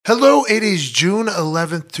Hello, it is June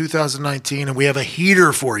 11th, 2019, and we have a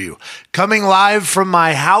heater for you. Coming live from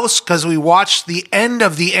my house because we watched the end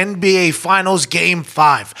of the NBA Finals Game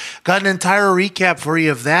 5. Got an entire recap for you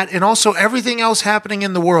of that and also everything else happening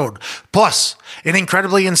in the world. Plus, an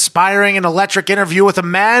incredibly inspiring and electric interview with a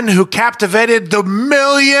man who captivated the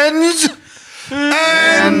millions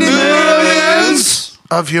and millions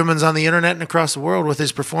of humans on the internet and across the world with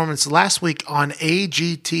his performance last week on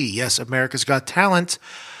AGT. Yes, America's Got Talent.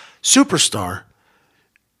 Superstar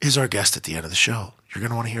is our guest at the end of the show. You're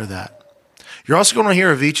going to want to hear that. You're also going to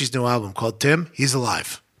hear Avicii's new album called Tim, He's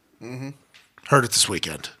Alive. Heard it this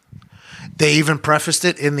weekend. They even prefaced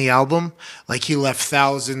it in the album like he left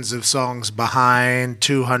thousands of songs behind,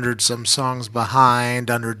 200 some songs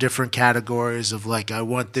behind under different categories of like, I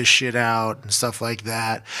want this shit out and stuff like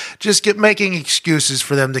that. Just making excuses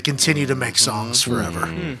for them to continue to make songs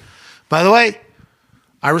forever. By the way,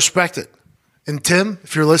 I respect it. And Tim,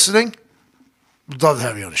 if you're listening, I'd love to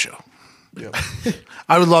have you on the show. Yep.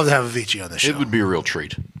 I would love to have Avicii on the show. It would be a real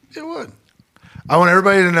treat. It would. I want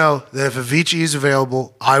everybody to know that if Avicii is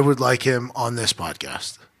available, I would like him on this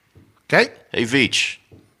podcast. Okay? Hey, Veach,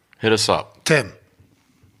 hit us up. Tim.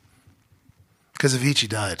 Because Avicii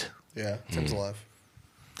died. Yeah, Tim's alive.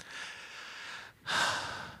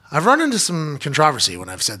 I've run into some controversy when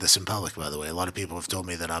I've said this in public, by the way. A lot of people have told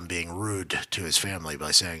me that I'm being rude to his family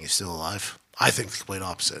by saying he's still alive. I think the complete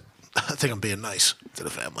opposite. I think I'm being nice to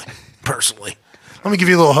the family, personally. Let me give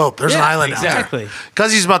you a little hope. There's an island out there.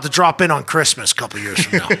 Because he's about to drop in on Christmas a couple years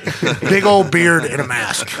from now. Big old beard and a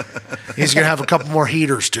mask. He's going to have a couple more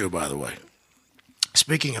heaters, too, by the way.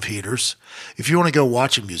 Speaking of heaters, if you want to go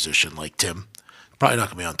watch a musician like Tim, probably not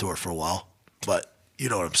going to be on tour for a while, but you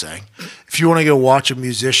know what I'm saying. If you want to go watch a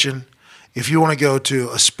musician, if you want to go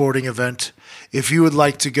to a sporting event, if you would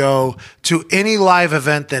like to go to any live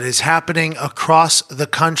event that is happening across the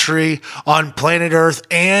country, on planet Earth,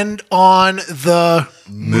 and on the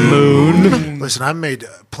moon. Listen, I've made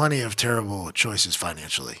plenty of terrible choices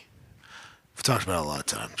financially. I've talked about it a lot of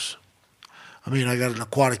times. I mean, I got an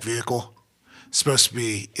aquatic vehicle. It's supposed to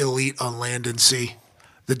be elite on land and sea.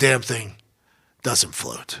 The damn thing doesn't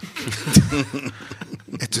float.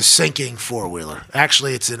 It's a sinking four-wheeler.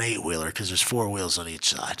 Actually, it's an eight-wheeler because there's four wheels on each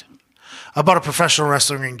side. I bought a professional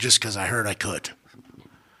wrestling ring just because I heard I could.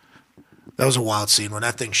 That was a wild scene when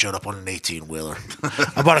that thing showed up on an 18-wheeler.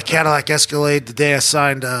 I bought a Cadillac Escalade the day I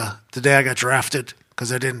signed, the day I got drafted,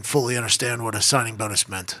 because I didn't fully understand what a signing bonus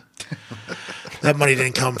meant. That money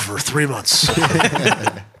didn't come for 3 months.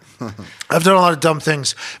 I've done a lot of dumb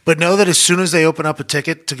things, but know that as soon as they open up a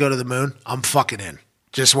ticket to go to the moon, I'm fucking in.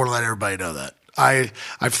 Just want to let everybody know that.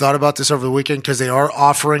 I've thought about this over the weekend because they are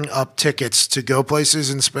offering up tickets to go places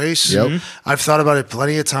in space. Yep. I've thought about it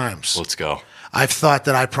plenty of times. Let's go. I've thought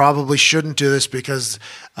that I probably shouldn't do this because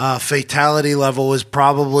fatality level is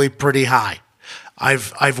probably pretty high.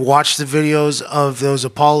 I've watched the videos of those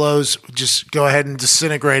Apollos just go ahead and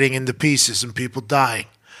disintegrating into pieces and people dying.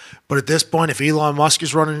 But at this point, if Elon Musk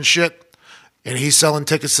is running shit and he's selling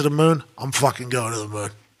tickets to the moon, I'm fucking going to the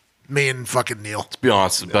moon. Me and fucking Neil. To be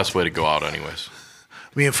honest, it's the best way to go out anyways.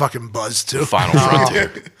 Me and fucking Buzz, too. The final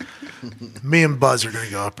frontier. Me and Buzz are going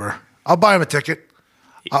to go up there. I'll buy him a ticket.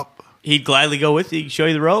 He'd gladly go with you. Show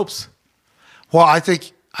you the ropes. Well, I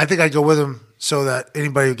think I'd go with him so that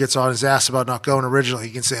anybody who gets on his ass about not going originally,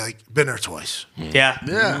 he can say, like, been there twice. Yeah.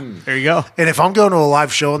 Yeah. There you go. And if I'm going to a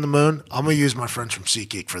live show on the moon, I'm going to use my friends from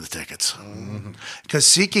SeatGeek for the tickets. Because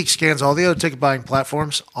SeatGeek scans all the other ticket buying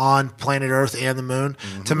platforms on planet Earth and the moon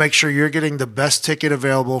to make sure you're getting the best ticket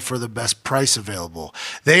available for the best price available.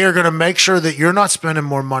 They are going to make sure that you're not spending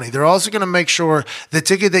more money. They're also going to make sure the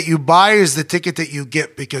ticket that you buy is the ticket that you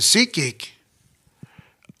get because SeatGeek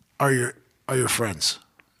are your friends.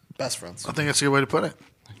 Best friends. I think that's a good way to put it.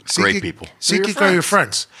 Great people. SeatGeek are your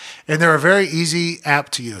friends. And they're a very easy app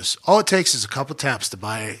to use. All it takes is a couple taps to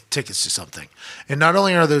buy tickets to something. And not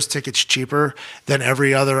only are those tickets cheaper than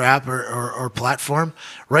every other app or platform,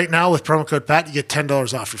 right now with promo code PAT, you get $10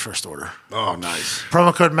 off your first order. Oh, nice.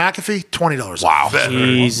 Promo code McAfee, $20 off. Wow.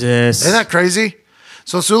 Jesus. Isn't that crazy?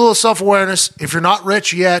 So let's do a little self-awareness. If you're not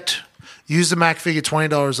rich yet, use the McAfee, get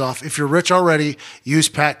 $20 off. If you're rich already, use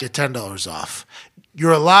PAT, get $10 off.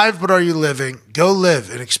 You're alive, but are you living? Go live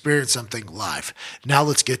and experience something live. Now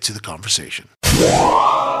let's get to the conversation.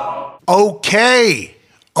 Okay.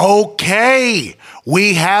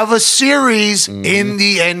 We have a series in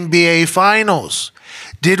the NBA Finals.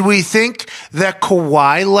 Did we think that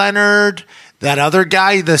Kawhi Leonard, that other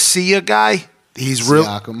guy, the Sia guy, he's real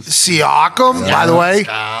Siakam, by the way,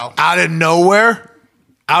 out of nowhere,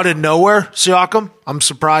 Siakam. I'm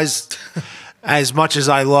surprised as much as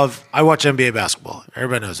I watch NBA basketball.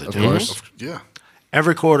 Everybody knows it. Of course. Yeah.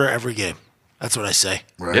 Every quarter, every game. That's what I say.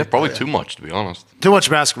 Right. Yeah, probably too much, to be honest. Too much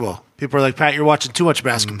basketball. People are like, Pat, you're watching too much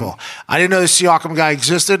basketball. I didn't know the Siakam guy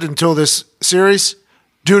existed until this series.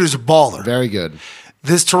 Dude is a baller. Very good.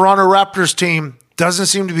 This Toronto Raptors team doesn't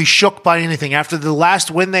seem to be shook by anything. After the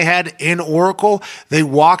last win they had in Oracle, they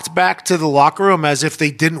walked back to the locker room as if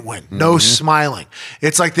they didn't win. No smiling.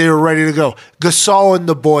 It's like they were ready to go. Gasol and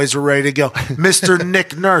the boys were ready to go. Mr.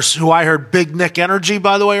 Nick Nurse, who I heard Big Nick Energy,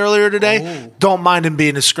 by the way, earlier today. Don't mind him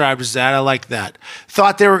being described as that. I like that.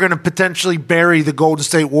 Thought they were going to potentially bury the Golden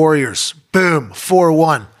State Warriors. Boom,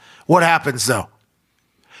 4-1. What happens, though?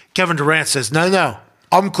 Kevin Durant says, no,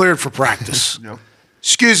 I'm cleared for practice.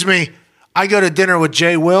 Excuse me. I go to dinner with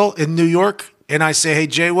Jay Will in New York, and I say, hey,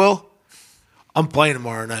 Jay Will, I'm playing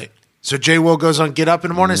tomorrow night. So Jay Will goes on Get Up in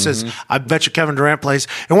the morning and says, I bet you Kevin Durant plays.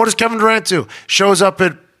 And what does Kevin Durant do? Shows up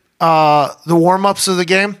at the warm-ups of the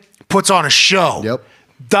game, puts on a show. Yep.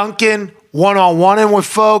 Duncan, one-on-one with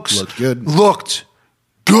folks. Looked good. Looked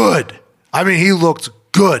good. I mean, he looked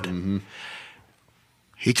good.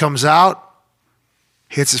 He comes out,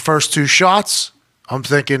 hits his first 2 shots. I'm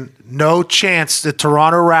thinking, no chance the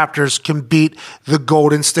Toronto Raptors can beat the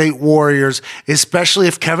Golden State Warriors, especially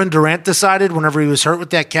if Kevin Durant decided whenever he was hurt with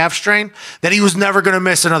that calf strain that he was never going to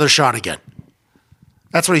miss another shot again.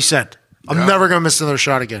 That's what he said. I'm never going to miss another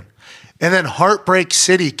shot again. And then Heartbreak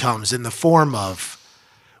City comes in the form of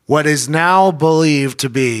what is now believed to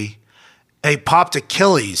be a popped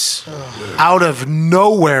Achilles out of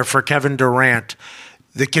nowhere for Kevin Durant.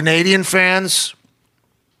 The Canadian fans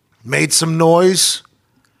made some noise.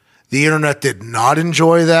 The internet did not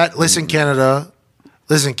enjoy that. Listen, Canada.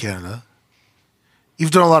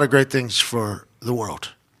 You've done a lot of great things for the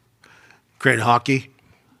world. Great hockey.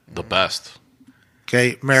 The best.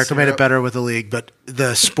 Okay, America made it better with the league, but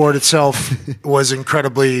the sport itself was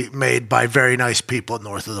incredibly made by very nice people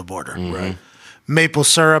north of the border. Right. Maple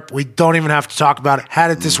syrup, we don't even have to talk about it.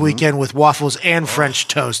 Had it this weekend with waffles and French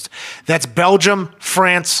toast. That's Belgium,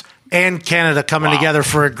 France, and Canada coming together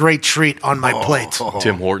for a great treat on my plate.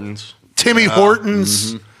 Tim Hortons. Timmy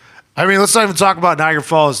Hortons. I mean, let's not even talk about Niagara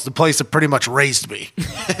Falls, the place that pretty much raised me.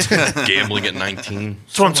 Gambling at 19.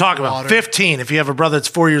 That's what I'm talking about. 15, if you have a brother that's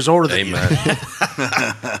 4 years older than you.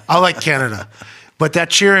 I like Canada. But that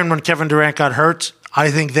cheering when Kevin Durant got hurt, I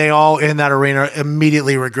think they all in that arena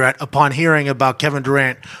immediately regret upon hearing about Kevin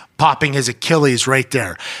Durant popping his Achilles right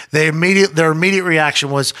there. Their immediate reaction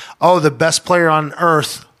was, oh, the best player on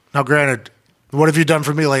earth. Now, granted, what have you done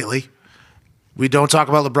for me lately? We don't talk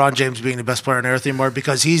about LeBron James being the best player on earth anymore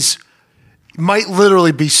because he's might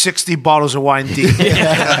literally be 60 bottles of wine deep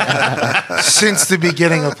since the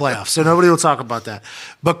beginning of playoffs. So nobody will talk about that.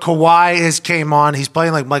 But Kawhi has came on. He's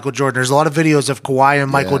playing like Michael Jordan. There's a lot of videos of Kawhi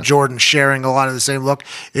and Michael Jordan sharing a lot of the same look.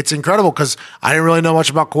 It's incredible because I didn't really know much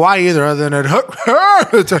about Kawhi either other than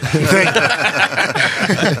thing.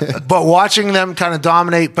 But watching them kind of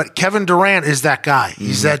dominate. But Kevin Durant is that guy.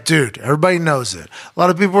 He's that dude. Everybody knows it. A lot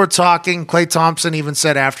of people were talking. Klay Thompson even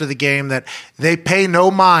said after the game that they pay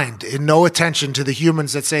no mind and no attention to the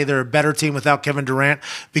humans that say they're a better team without Kevin Durant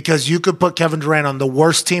because you could put Kevin Durant on the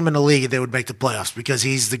worst team in the league and they would make the playoffs because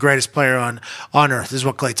he's the greatest player on earth. This is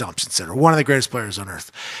what Klay Thompson said, or one of the greatest players on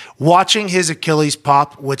earth. Watching his Achilles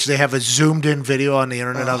pop, which they have a zoomed in video on the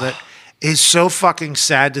internet of it, is so fucking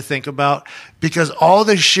sad to think about because all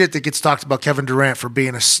the shit that gets talked about Kevin Durant for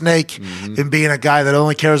being a snake and being a guy that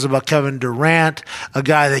only cares about Kevin Durant, a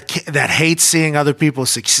guy that hates seeing other people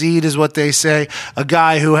succeed is what they say, a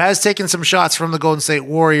guy who has taken some shots from the Golden State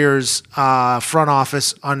Warriors front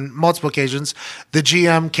office on multiple occasions. The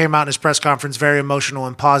GM came out in his press conference very emotional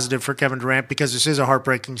and positive for Kevin Durant because this is a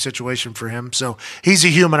heartbreaking situation for him. So he's a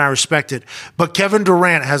human. I respect it. But Kevin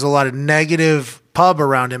Durant has a lot of negative pub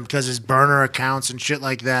around him because his burner accounts and shit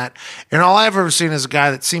like that. And all I've ever seen is a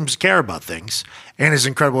guy that seems to care about things and is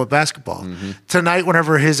incredible at basketball. Tonight,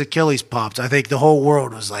 whenever his Achilles popped, I think the whole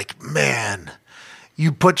world was like, man,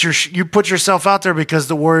 you put yourself out there because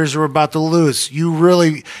the Warriors were about to lose.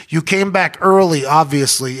 You came back early,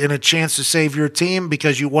 obviously, in a chance to save your team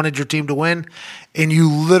because you wanted your team to win. And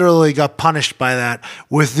you literally got punished by that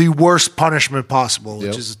with the worst punishment possible,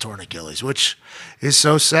 which is a torn Achilles, which is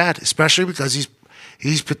so sad, especially because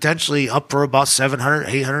he's potentially up for about $700,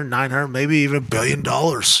 $800, $900, maybe even $1 billion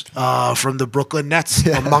from the Brooklyn Nets,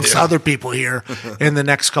 amongst other people here in the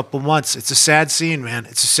next couple months. It's a sad scene, man.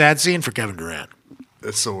 It's a sad scene for Kevin Durant.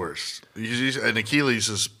 It's the worst. And Achilles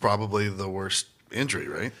is probably the worst injury,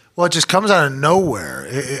 right? Well, it just comes out of nowhere.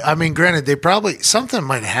 I mean, granted, something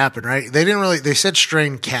might happen, right? They said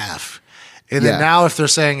strained calf. And then now if they're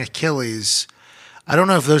saying Achilles, I don't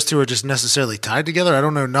know if those two are just necessarily tied together. I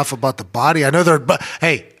don't know enough about the body. I know they're, but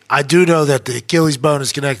hey, I do know that the Achilles bone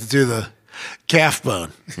is connected to the calf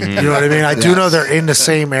bone. You know what I mean? I do know they're in the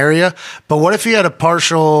same area. But what if he had a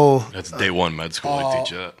partial? That's day one med school. I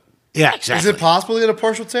teach that. Yeah, exactly. Is it possible to get a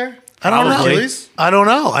partial tear? I don't know. Achilles? I don't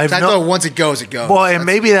know. I thought once it goes, it goes. Well, and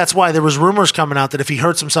maybe that's why there was rumors coming out that if he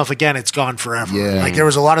hurts himself again, it's gone forever. Yeah. Like there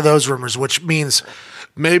was a lot of those rumors, which means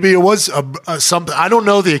maybe it was something. I don't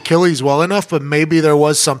know the Achilles well enough, but maybe there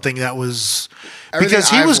was something that was because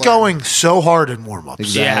he was going so hard in warmups.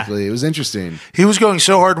 Exactly. It was interesting. He was going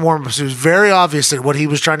so hard in warmups. It was very obvious that what he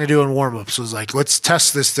was trying to do in warmups was like, let's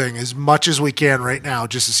test this thing as much as we can right now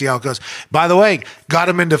just to see how it goes. By the way, got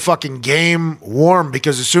him into fucking game warm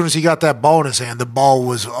because as soon as he got that ball in his hand, the ball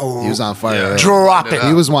was He was on fire. Yeah. dropping.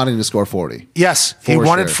 He was wanting to score 40. Yes, he For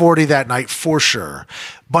wanted sure. 40 that night for sure.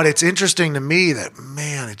 But it's interesting to me that,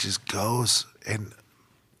 man, it just goes and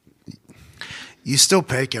you still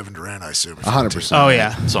pay Kevin Durant, I assume. if you're the team. 100%. Oh,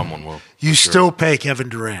 yeah. Someone will. You still pay Kevin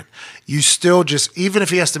Durant. You still just, even if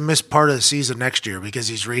he has to miss part of the season next year because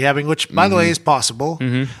he's rehabbing, which, by the way, is possible.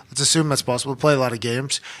 Let's assume that's possible. Play a lot of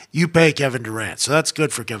games. You pay Kevin Durant. So that's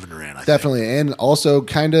good for Kevin Durant, I think. Definitely. And also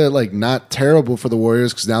kind of like not terrible for the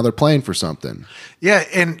Warriors because now they're playing for something. Yeah,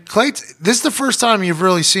 and Klay, this is the first time you've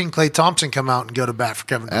really seen Klay Thompson come out and go to bat for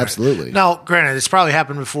Kevin Durant. Absolutely. Now, granted, it's probably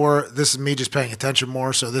happened before. This is me just paying attention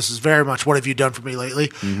more, so this is very much what have you done for me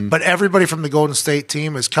lately. But everybody from the Golden State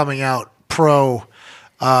team is coming out pro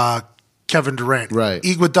Kevin Durant. Right.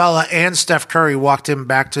 Iguodala and Steph Curry walked him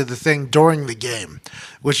back to the thing during the game,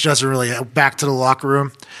 which doesn't really back to the locker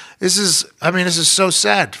room. This is so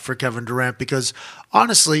sad for Kevin Durant because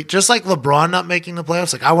honestly, just like LeBron not making the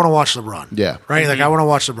playoffs, like I want to watch LeBron. Yeah. Right? Like I want to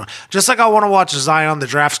watch LeBron. Just like I want to watch Zion. The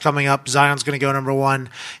draft's coming up. Zion's going to go number 1.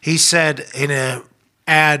 He said in an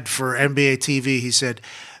ad for NBA TV, he said,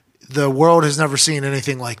 the world has never seen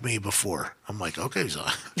anything like me before. I'm like, okay, Zion.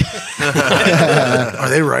 Are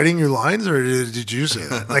they writing your lines or did you say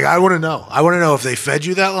that? Like, I want to know. I want to know if they fed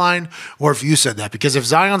you that line or if you said that. Because if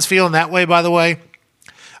Zion's feeling that way, by the way,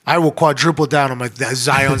 I will quadruple down on my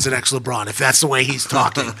Zion's an ex-LeBron if that's the way he's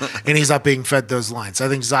talking and he's not being fed those lines. I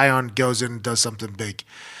think Zion goes in and does something big.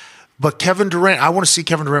 But Kevin Durant, I want to see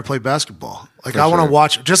Kevin Durant play basketball. Like I want to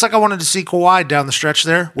watch, just like I wanted to see Kawhi down the stretch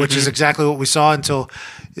there, which is exactly what we saw until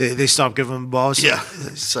they stopped giving him the ball. So, Yeah.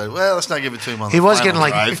 So, well, let's not give it to him on He the was final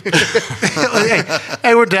getting like, drive.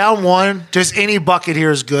 hey, we're down 1. Just any bucket here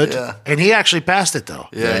is good. Yeah. And he actually passed it though.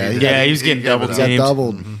 Yeah, he was getting double Got teamed.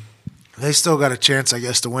 doubled. They still got a chance, I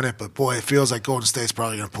guess, to win it. But boy, it feels like Golden State's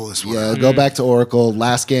probably going to pull this one. Yeah, out. go back to Oracle.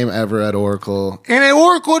 Last game ever at Oracle. And at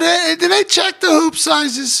Oracle, did they check the hoop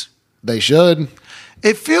sizes? They should.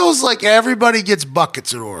 It feels like everybody gets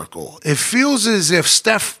buckets at Oracle. It feels as if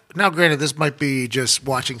Steph, now granted, this might be just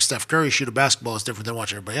watching Steph Curry shoot a basketball is different than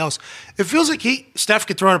watching everybody else. It feels like Steph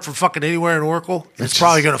could throw it from fucking anywhere at Oracle. And it's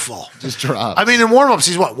probably going to fall. Just drop. I mean, in warm-ups,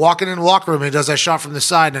 he's walking in the locker room and he does that shot from the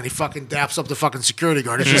side and then he fucking daps up the fucking security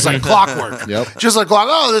guard. It's just like clockwork. Yep. Just like clock.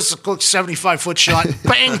 Oh, this is a quick 75-foot shot.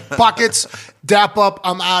 Bang, buckets, dap up.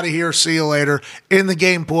 I'm out of here. See you later. In the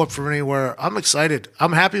game, pull up from anywhere. I'm excited.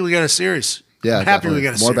 I'm happy we got a series. Yeah, I'm happy definitely. we got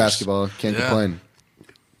a More series. basketball. Can't Yeah. complain.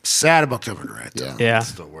 Sad about Kevin Durant. Though. Yeah. Yeah.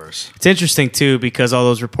 It's the worst. It's interesting, too, because all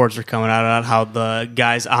those reports are coming out about how the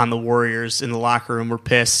guys on the Warriors in the locker room were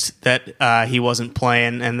pissed that he wasn't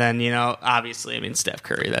playing. And then, obviously, Steph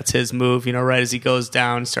Curry, that's his move. Right as he goes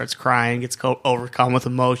down, starts crying, gets overcome with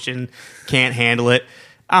emotion, can't handle it.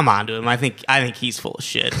 I'm onto him. I think he's full of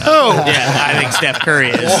shit. Oh. Yeah, I think Steph Curry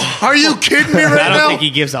is. Are you kidding me right I don't now? think he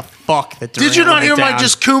gives a fuck that Did you Durant not went hear my down.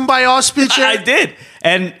 just kumbaya speech? I did.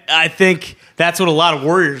 And I think that's what a lot of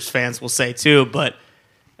Warriors fans will say, too. But,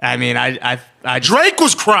 I just, Drake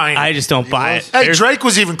was crying. I just don't buy it. Hey, There's- Drake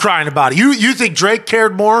was even crying about it. You think Drake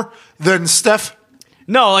cared more than Steph?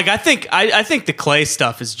 No, I think the Clay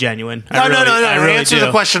stuff is genuine. No. I really Answer do.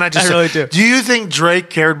 the question I just said. really do. Do you think Drake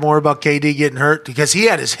cared more about KD getting hurt because he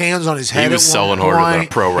had his hands on his head? He was at selling one harder than a point?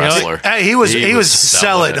 pro wrestler. Hey, he was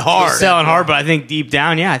selling it. hard. He's selling hard, but I think deep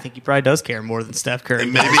down, I think he probably does care more than Steph Curry.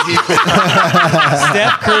 Maybe he,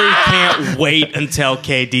 Steph Curry can't wait until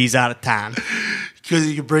KD's out of town. Because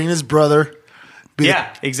he could bring his brother.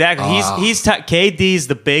 Yeah, exactly. KD's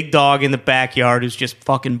the big dog in the backyard who's just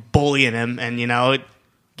fucking bullying him, and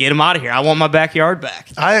get him out of here. I want my backyard back.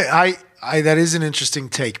 I that is an interesting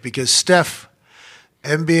take because Steph,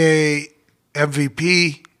 NBA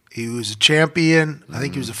MVP, he was a champion. I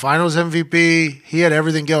think he was a Finals MVP. He had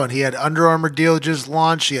everything going. He had Under Armour deal just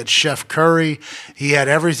launched. He had Chef Curry. He had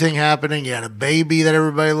everything happening. He had a baby that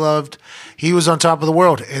everybody loved. He was on top of the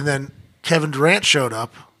world. And then Kevin Durant showed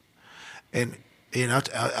up, and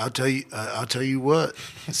I'll tell you. I'll tell you what.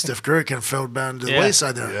 Steph Curry kind of fell down to the Yeah.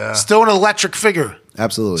 wayside there. Yeah. Still an electric figure.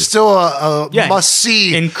 Absolutely. Still a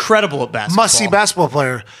must-see. Incredible at basketball. Must-see basketball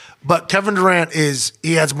player. But Kevin Durant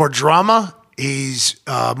he adds more drama. He's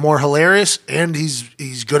more hilarious, and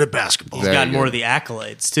he's good at basketball. He's got more of the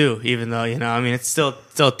accolades too, even though it's still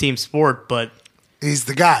a team sport, but He's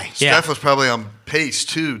the guy. Yeah. Steph was probably on pace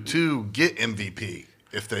to get MVP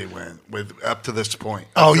if they win with up to this point.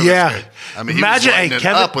 Oh Up to yeah. this point. I mean, Imagine he was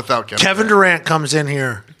up without Kevin Durant comes in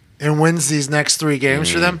here and wins these next 3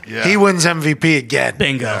 games for them. Yeah. He wins MVP again.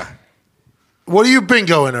 bingo. Yeah. What are you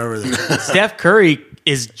bingoing over there? Steph Curry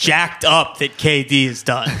is jacked up that KD is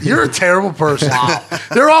done. You're a terrible person.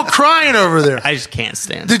 They're all crying over there. I just can't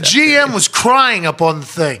stand The Steph. GM was crying up on the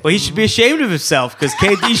thing. Well, he should be ashamed of himself because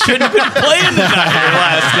KD shouldn't have been playing tonight or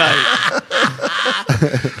last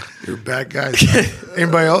night. You're bad guys.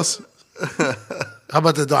 Anybody else? How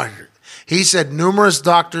about the doctor? He said numerous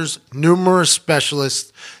doctors, numerous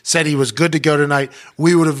specialists said he was good to go tonight.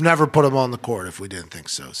 We would have never put him on the court if we didn't think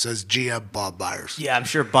so, says GM Bob Myers. Yeah, I'm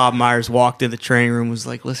sure Bob Myers walked in the training room and was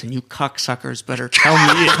like, listen, you cocksuckers better tell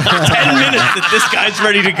me in 10 minutes that this guy's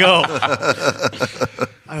ready to go.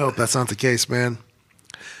 I hope that's not the case, man.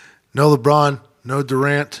 No LeBron, no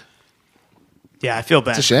Durant, Yeah, I feel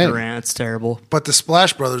bad It's a for shame. Durant. It's terrible. but the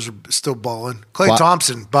Splash Brothers are still balling. Klay What?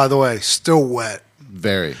 Thompson, by the way, still wet.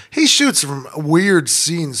 Very. He shoots from weird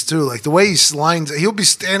scenes too, like the way he lines. He'll be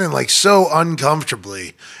standing like so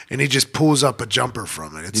uncomfortably, and he just pulls up a jumper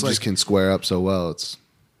from it. He It's like, just can square up so well. It's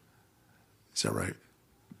is that right?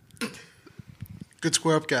 Good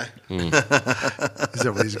square up guy. Is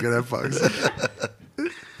that what he's good at, Fox?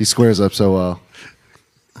 he squares up so well.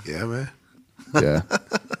 Yeah, man. Yeah.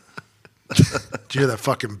 Did you hear that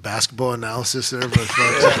fucking basketball analysis there? By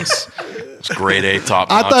Fox? It's grade A, top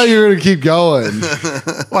I notch. thought you were gonna keep going.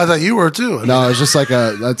 Well, I thought you were too. No, it's just like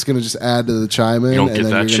that's gonna just add to the chime in. You don't and get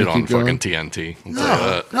then that you're shit gonna on keep going. fucking TNT. I'll tell you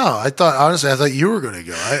that. No, I thought you were going to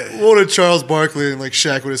go. What did Charles Barkley and like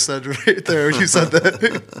Shaq would have said right there when you said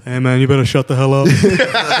that? Hey, man, you better shut the hell up.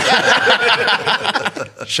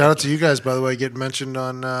 Shout out to you guys, by the way, getting mentioned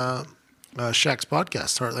on Shaq's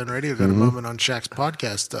podcast. Heartland Radio got a moment on Shaq's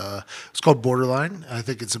podcast. It's called Borderline. I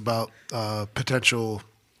think it's about potential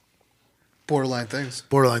Borderline things.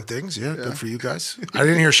 borderline things. Yeah, good for you guys. I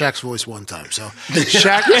didn't hear Shaq's voice one time, so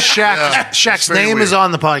Shaq's very name is weird.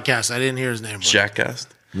 on the podcast. I didn't hear his name. Shackcast?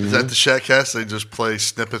 Is that the Shackcast? They just play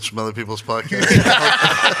snippets from other people's podcasts.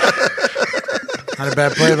 Not a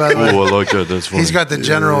bad play, by the way. Oh, I like that. That's funny. He's got the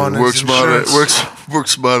general on work his smarter, insurance. work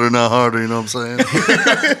smarter, not harder. You know what I'm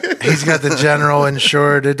saying? He's got the general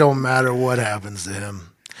insured. It don't matter what happens to him.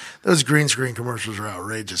 Those green screen commercials are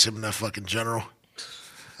outrageous. Him and that fucking general.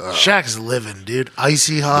 Shaq's living, dude.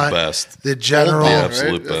 Icy hot. The best. The general. The Right?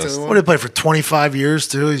 absolute That's the best. other What one. did he play for 25 years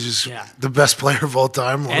too? He's just Yeah. the best player of all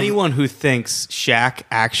time. Anyone who thinks Shaq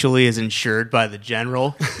actually is insured by the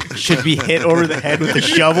general should be hit over the head with a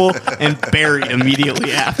shovel and buried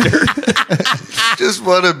immediately after. Just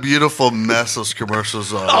what a beautiful mess those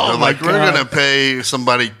commercials are. Oh, They're my like, we're God. going to pay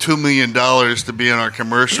somebody $2 million to be in our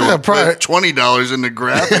commercial. Yeah, and probably. put $20 in the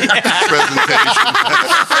graphic presentation.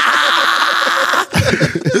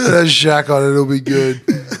 That's Shaq on it. It'll be good.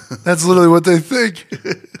 That's literally what they think.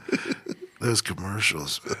 Those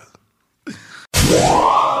commercials, man.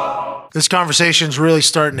 This conversation's really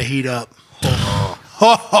starting to heat up.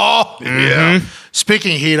 Yeah.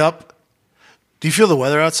 Speaking of heat up, do you feel the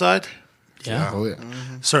weather outside? Yeah. Oh yeah.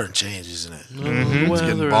 Starting to change, isn't it? It's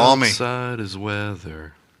getting balmy. Outside is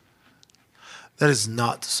weather. That is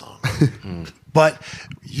not the song. But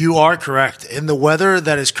you are correct. And the weather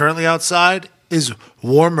that is currently outside is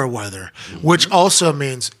warmer weather, which also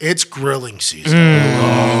means it's grilling season.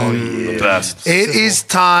 The best. It is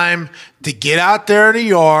time to get out there in the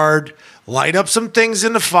yard, light up some things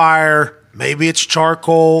in the fire. Maybe it's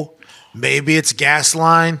charcoal, maybe it's gas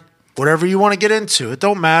line, whatever you want to get into. It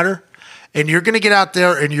don't matter. And you're going to get out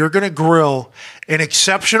there and you're going to grill an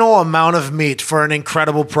exceptional amount of meat for an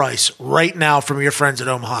incredible price right now from your friends at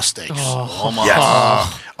Omaha Steaks.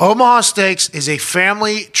 Omaha Steaks is a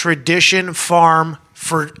family tradition farm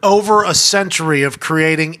for over a century of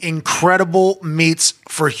creating incredible meats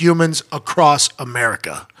for humans across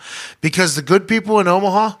America. Because the good people in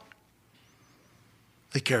Omaha,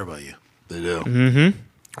 they care about you. They do.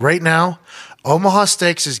 Right now, Omaha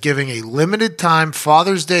Steaks is giving a limited time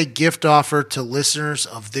Father's Day gift offer to listeners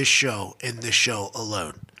of this show and this show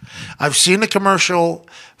alone. I've seen the commercial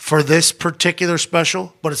for this particular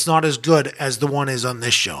special, but it's not as good as the one is on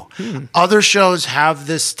this show. Other shows have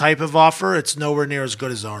this type of offer. It's nowhere near as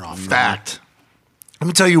good as our offer. Fact. Let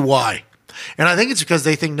me tell you why. And I think it's because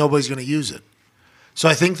they think nobody's going to use it. So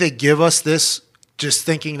I think they give us this just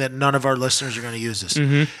thinking that none of our listeners are going to use this.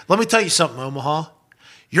 Let me tell you something, Omaha.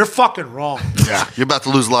 You're fucking wrong. Yeah, you're about to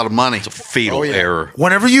lose a lot of money. It's a fatal error.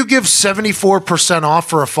 Whenever you give 74% off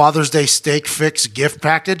for a Father's Day steak fix gift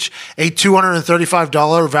package, a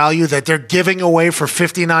 $235 value that they're giving away for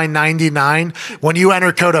 $59.99, when you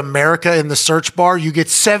enter code America in the search bar, you get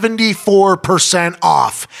 74%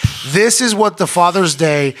 off. This is what the Father's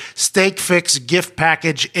Day steak fix gift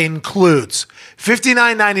package includes.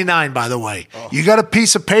 $59.99, by the way. You got a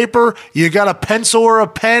piece of paper, you got a pencil or a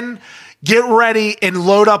pen, get ready and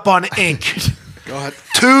load up on ink. Go ahead.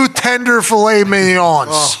 2 tender filet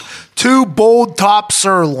mignons, 2 bold top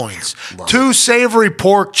sirloins, 2 savory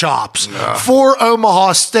pork chops, 4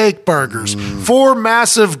 Omaha steak burgers, 4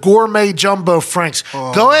 massive gourmet jumbo franks.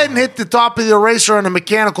 Go ahead and hit the top of the eraser on a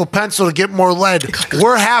mechanical pencil to get more lead.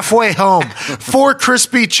 We're halfway home. 4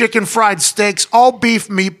 crispy chicken fried steaks, all beef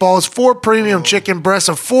meatballs, 4 premium chicken breasts,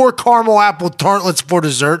 4 caramel apple tartlets for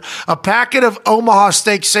dessert, a packet of Omaha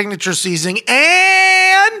steak signature seasoning,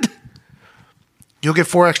 and you'll get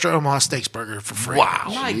 4 extra Omaha Steaks burger for free. Wow.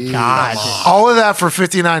 My God. All of that for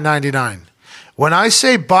 $59.99. When I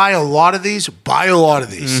say buy a lot of these, buy a lot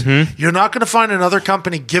of these. You're not going to find another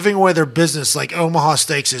company giving away their business like Omaha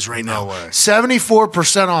Steaks is right now. No way.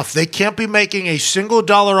 74% off. They can't be making a single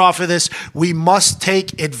dollar off of this. We must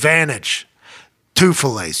take advantage. 2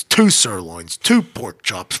 fillets, 2 sirloins, 2 pork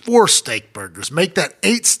chops, 4 steak burgers. Make that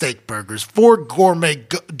 8 steak burgers, 4 gourmet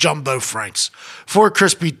jumbo franks, 4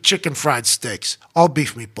 crispy chicken fried steaks, all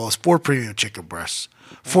beef meatballs, 4 premium chicken breasts,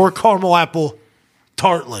 4 caramel apple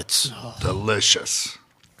tartlets, Delicious.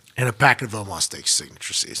 and a packet of Omaha Steaks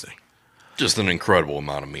signature seasoning. Just an incredible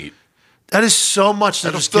amount of meat. That is so much.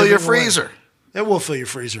 That'll fill your freezer. It will fill your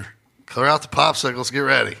freezer. Clear out the popsicles. Get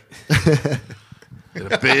ready. Get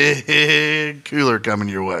a big cooler coming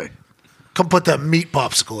your way. Come put that meat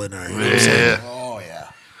popsicle in there. You know what I'm saying? Yeah. Oh, yeah.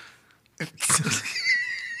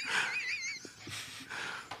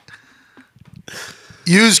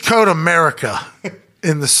 Use code America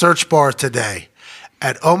in the search bar today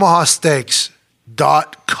at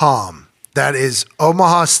omahasteaks.com. That is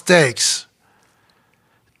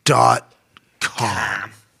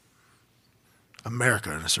omahasteaks.com.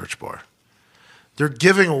 America in a search bar. They're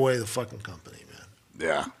giving away the fucking company, man.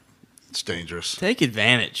 Yeah. It's dangerous. Take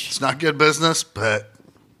advantage. It's not good business, but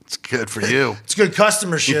it's good for you. It's good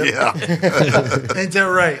customership. Yeah. Ain't that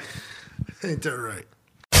right? Ain't that right?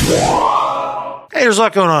 Hey, there's a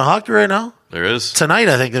lot going on in hockey right now. There is. Tonight,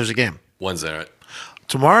 I think there's a game. Wednesday night.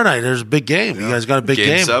 Tomorrow night, there's a big game. You guys got a big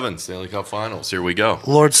game. Game 7, Stanley Cup Finals. Here we go.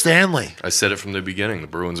 Lord Stanley. I said it from the beginning. The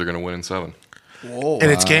Bruins are going to win in 7. And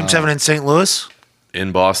it's game 7 in St. Louis?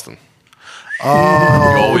 In Boston.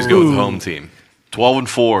 Oh. You always go with the home team.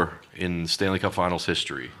 12-4 in Stanley Cup Finals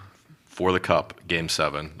history. For the Cup, Game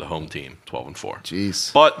 7, the home team, 12-4.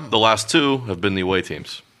 Jeez. But the last 2 have been the away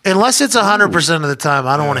teams. Unless it's 100% of the time,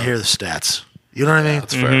 I don't want to hear the stats. You know what I mean?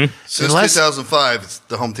 That's fair. Since Unless- 2005,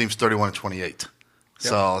 the home team's 31-28.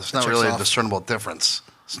 So it's not Checks really a off. discernible difference.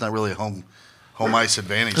 It's not really a home ice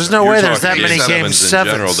advantage. There's no You're way there's that talking many Game game 7s in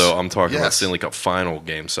sevens. general, though. I'm talking about Yes. Stanley Cup Final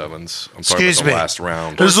Game 7s. I'm talking Excuse about me. the last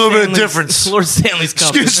round. There's a little bit of Stanley's- difference. Lord Stanley's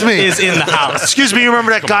Cup Excuse me. is in the house. Excuse me, you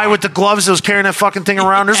remember that guy with the gloves that was carrying that fucking thing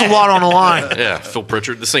around? There's a lot on the line. Yeah, Phil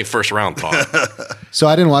Pritchard. This ain't first round talk. So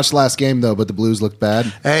I didn't watch the last game though, but the Blues looked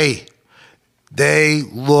bad. Hey, they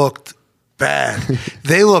looked bad.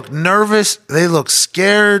 They looked nervous. They looked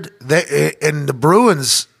scared. And the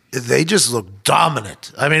Bruins, they just looked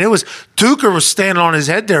dominant. I mean, it was Tuukka was standing on his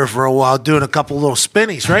head there for a while, doing a couple little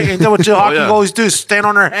spinnies, right? Ain't that what your hockey yeah. goals do? Stand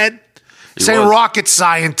on their head. He Say was. rocket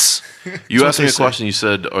science. You asked me a they say. question. You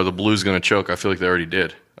said, "Are the Blues going to choke?" I feel like they already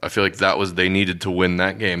did. I feel like they needed to win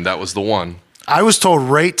that game. That was the one. I was told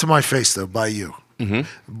right to my face though by you.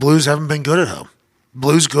 Blues haven't been good at home.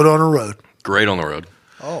 Blues good on the road. Great on the road,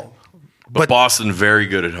 Oh. but Boston very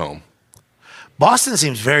good at home. Boston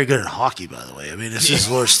seems very good at hockey, by the way. I mean, this is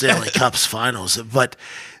Lord Stanley Cup's finals, but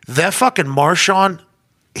that fucking Marchand,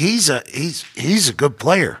 he's a good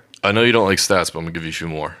player. I know you don't like stats, but I'm gonna give you a few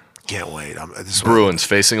more. Can't wait. Bruins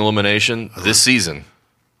facing elimination this season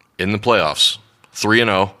in the playoffs.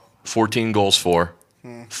 3-0, 14 goals for,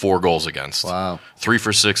 4 goals against. Wow. 3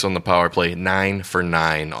 for 6 on the power play, 9 for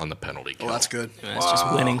 9 on the penalty kill. Well, that's good. That's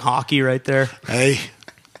just winning hockey right there. Hey,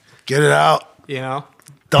 get it out. You know?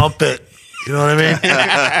 Dump it. You know what I mean?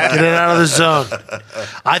 Get it out of the zone.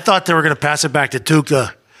 I thought they were going to pass it back to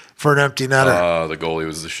Tuukka for an empty netter. The goalie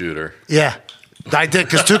was the shooter. Yeah, I did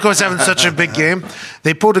because Tuukka was having such a big game.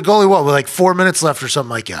 They pulled the goalie, with like 4 minutes left or something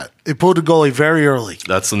like that. They pulled the goalie very early.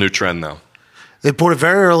 That's the new trend now. They pulled it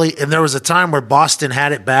very early, and there was a time where Boston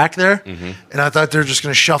had it back there, and I thought they were just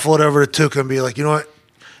going to shuffle it over to Tuca and be like, you know what?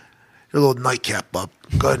 Your little nightcap up.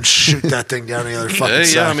 Go ahead and shoot that thing down the other fucking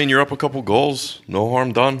side. Yeah, I mean, you're up a couple goals. No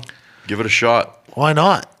harm done. Give it a shot. Why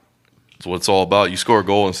not? That's what it's all about. You score a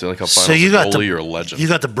goal in Stanley Cup Finals, So you got goalie, you're a legend. You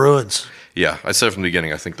got the Bruins. Yeah, I said from the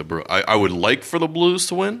beginning, I think I would like for the Blues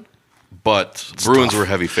to win, but Bruins were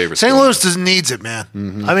heavy favorites. St. Louis needs it, man. I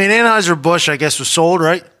mean, Anheuser-Busch, I guess, was sold,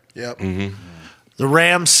 right? Yep. The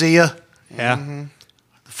Rams, see ya. Yeah.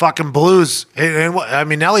 The fucking Blues. I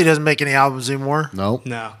mean, Nelly doesn't make any albums anymore. Nope.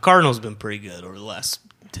 No. Cardinals been pretty good over the last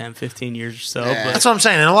 10, 15 years or so. Yeah. But That's what I'm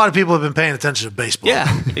saying. And a lot of people have been paying attention to baseball.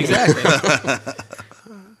 yeah, exactly.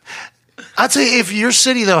 I'd say if your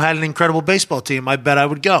city, though, had an incredible baseball team, I bet I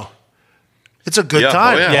would go. It's a good Yeah.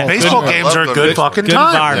 time. Oh, yeah. Yeah. Baseball Good- games are a good- good fucking good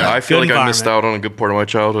time. environment. Yeah, I feel Good like I missed environment. out on a good part of my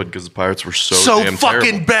childhood because the Pirates were so damn fucking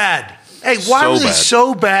terrible. bad. Hey, why So were they bad.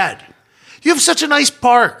 so bad? You have such a nice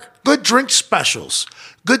park, good drink specials,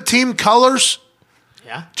 good team colors.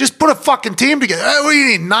 Yeah. Just put a fucking team together. Hey, what do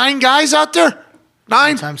you need? 9 guys out there?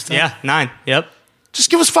 9? Times 10. Yeah, 9. Yep. Just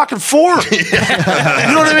give us fucking 4. You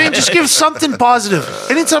know what I mean? Just give us something positive.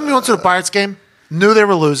 Anytime you went to the Pirates game, knew they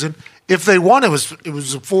were losing. If they won, it was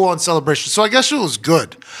a full-on celebration. So I guess it was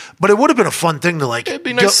good. But it would have been a fun thing to like. It'd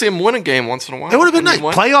be nice to see him win a game once in a while. It would have been Wouldn't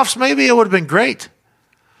nice. he win? Playoffs, maybe it would have been great.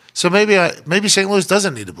 So maybe St. Louis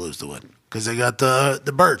doesn't need the Blues to win because they got the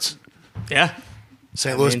Birds, Yeah.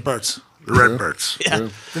 St. Louis Birds, the Red Birds. Yeah.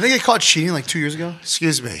 Didn't they get caught cheating like 2 years ago?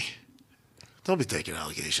 Excuse me. Don't be taking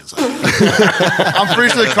allegations like that. I'm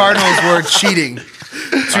pretty sure the Cardinals were cheating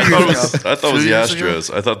 2 years ago. I thought it was the years ago?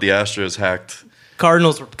 Astros. I thought the Astros hacked.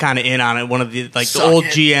 Cardinals were kind of in on it. One of the the Suck old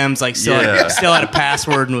it. GMs still Yeah. still had a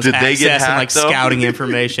password and was Did they get accessing hacked, though? scouting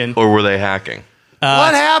information. Or were they hacking?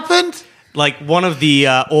 What happened? Like one of the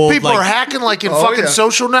old People are hacking like in Oh, fucking yeah.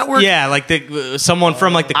 social network. Yeah, like someone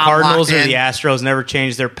from the I'm Cardinals locked or the in. Astros never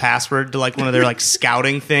changed their password to one of their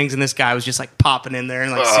scouting things, and this guy was just popping in there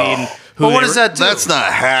and seeing who. But what they does were- that do? That's not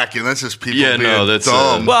hacking. That's just people Yeah, being no, that's,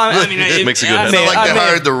 dumb. Well, I mean, It makes a good I head. may- It's not like I they may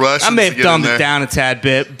hired have- the Russians I may to have get dumbed in it there. down a tad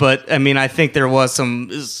bit, but I mean, I think there was some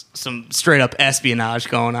straight up espionage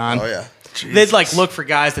going on. Oh, yeah. They'd look for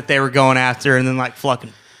guys that they were going after, and then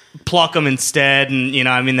fucking pluck them instead, and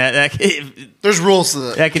I mean that There's rules to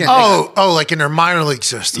that. That could- Can't- like in their minor league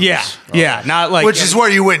system. yeah, not Which is where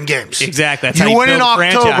you win games. exactly. That's how You win build in a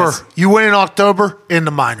October. franchise. You win in October in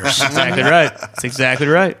the minors. Exactly right. That's exactly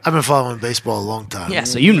right. I've been following baseball a long time. Yeah,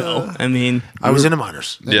 so I mean, I was in the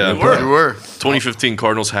minors. Yeah, You were. 2015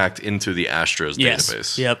 Cardinals hacked into the Astros yes,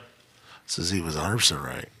 database. yep. So he was 100%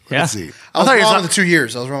 right. Yeah. Let's see. I was thought you were wrong talking- with the 2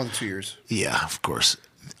 years. I was wrong with the 2 years. Yeah, of course.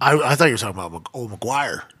 I thought you were talking about old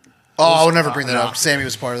McGuire. Oh, I would never bring that up. Sammy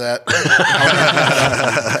was part of that.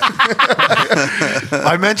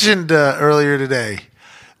 I mentioned earlier today,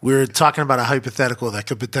 we were talking about a hypothetical that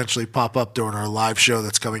could potentially pop up during our live show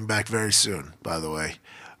that's coming back very soon, by the way.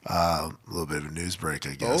 A little bit of a news break,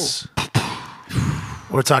 I guess.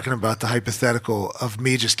 We're talking about the hypothetical of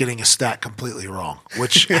me just getting a stat completely wrong,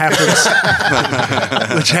 which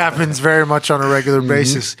happens very much on a regular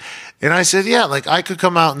basis. And I said, yeah, I could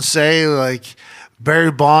come out and say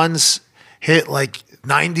Barry Bonds hit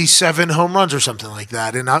 97 home runs or something like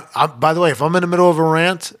that. And I, by the way, if I'm in the middle of a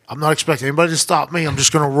rant, I'm not expecting anybody to stop me. I'm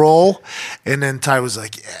just going to roll. And then Ty was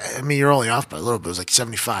like, yeah, I mean, you're only off by a little bit. It was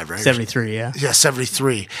 75, right? 73, yeah. Yeah,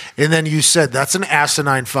 73. And then you said that's an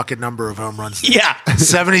asinine fucking number of home runs. Yeah.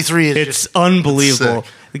 73 is It's just unbelievable.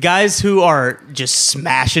 sick. The guys who are just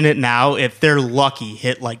smashing it now, if they're lucky,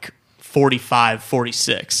 hit 45,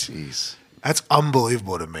 46. that's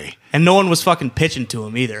unbelievable to me. And no one was fucking pitching to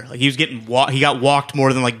him either. He was getting he got walked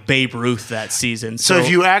more than Babe Ruth that season. So if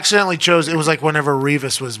you accidentally chose, it was like whenever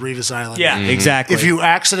Revis was Revis Island. yeah, exactly. If you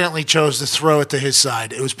accidentally chose to throw it to his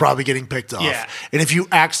side, it was probably getting picked off. Yeah. And if you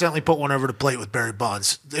accidentally put one over the plate with Barry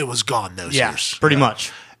Bonds, it was gone those years. pretty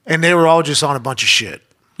much. And they were all just on a bunch of shit.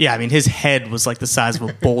 Yeah, I mean his head was the size of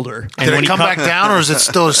a boulder. And Did when it he come back down, or is it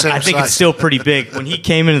still the same I think size? it's still pretty big. When he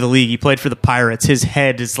came into the league, he played for the Pirates. His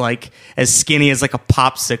head is as skinny as a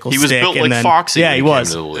popsicle He was stick. built and like then, Foxy. Yeah, when he came was.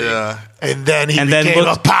 into the league. Yeah. And then he And then became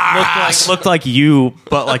a power. looked like you,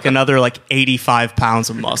 but another 85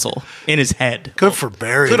 pounds of muscle in his head. Good for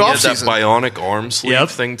Barry. Good He off- had that Offseason. bionic arm sleeve Yep.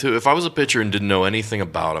 thing too. If I was a pitcher and didn't know anything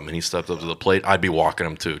about him and he stepped up to the plate, I'd be walking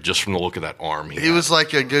him too, just from the look of that arm. He had. was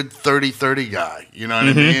like a good 30-30 guy. You know what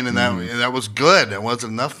I mean? And that was good. That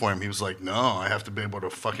wasn't enough for him. He was like, no, I have to be able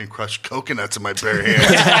to fucking crush coconuts in my bare hands.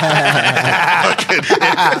 Fucking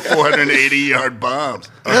 480-yard bombs.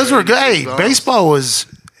 Those were good. Hey, baseball was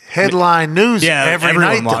headline news Yeah, every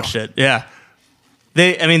everyone night. watched it. Yeah.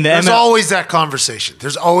 There's always that conversation.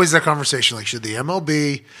 There's always that conversation. Like, should the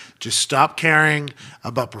MLB just stop caring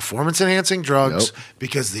about performance-enhancing drugs? Nope.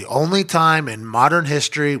 Because the only time in modern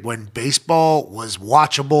history when baseball was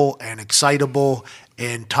watchable and excitable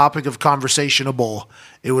and topic of conversationable,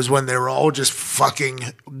 it was when they were all just fucking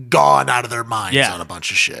gone out of their minds on a bunch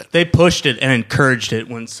of shit. They pushed it and encouraged it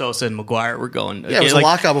when Sosa and McGuire were going. Yeah, it was a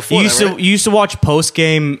lockout before that, right? You used to watch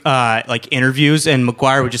post-game interviews, and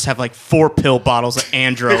McGuire would just have 4 pill bottles of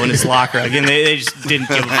Andro in his locker. Again, they just didn't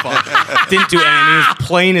give a fuck. Didn't do anything. He was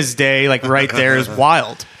plain as day, right there. It was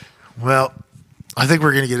wild. Well, I think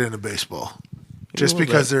we're going to get into baseball. Just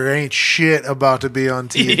because there ain't shit about to be on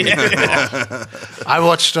TV. Yeah. I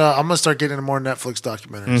watched. I'm gonna start getting into more Netflix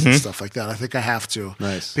documentaries and stuff like that. I think I have to.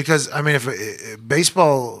 Nice. Because if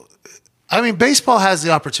baseball has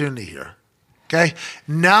the opportunity here. Okay,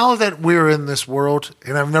 now that we're in this world,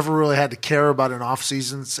 and I've never really had to care about an off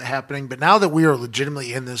season happening, but now that we are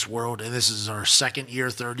legitimately in this world, and this is our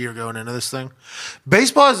third year going into this thing,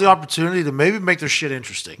 baseball has the opportunity to maybe make their shit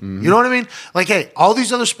interesting. You know what I mean? Like, hey, all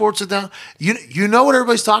these other sports are down. You know what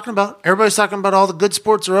everybody's talking about? Everybody's talking about all the good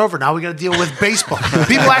sports are over. Now we got to deal with baseball.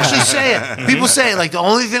 People actually say it. People say it. The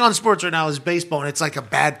only thing on sports right now is baseball, and it's a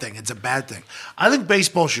bad thing. It's a bad thing. I think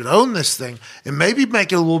baseball should own this thing and maybe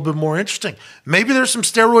make it a little bit more interesting. Maybe there's some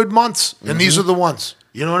steroid months, and these are the ones.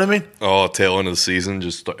 You know what I mean? Oh, tail end of the season,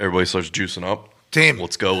 just everybody starts juicing up. Team.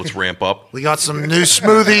 Let's go. Let's ramp up. We got some new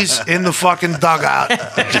smoothies in the fucking dugout.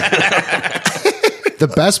 The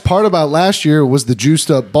best part about last year was the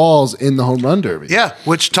juiced up balls in the home run derby. Yeah,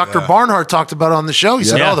 which Tucker Barnhart talked about on the show. He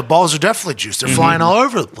said, the balls are definitely juiced. They're flying all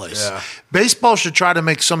over the place. Yeah. Baseball should try to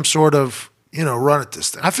make some sort of, run at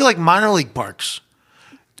this thing. I feel like minor league parks,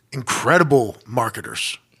 incredible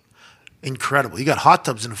marketers. Incredible. You got hot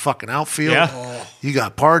tubs in the fucking outfield. Yeah. You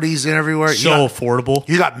got parties in everywhere. Affordable.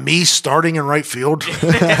 You got me starting in right field. Right?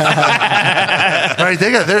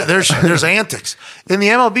 There's antics. In the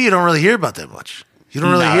MLB, you don't really hear about that much. You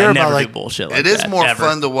don't really hear about bullshit. It is more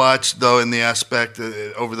fun to watch, though, in the aspect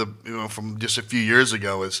over from just a few years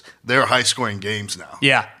ago is they're high scoring games now.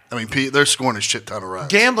 Yeah. I mean, they're scoring a shit ton of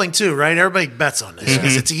runs. Gambling too, right? Everybody bets on this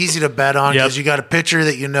because it's easy to bet on because you got a pitcher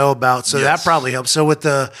that you know about, so that probably helps. So with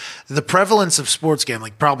the prevalence of sports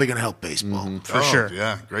gambling, probably going to help baseball for sure.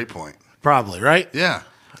 Yeah, great point. Probably, right? Yeah.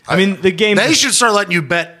 I mean, the game. They should start letting you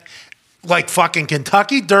bet like fucking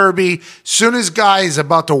Kentucky Derby. Soon as guy is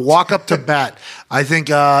about to walk up to bat, I think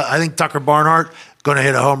Tucker Barnhart going to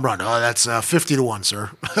hit a home run. Oh, that's 50-1,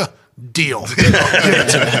 sir. Deal.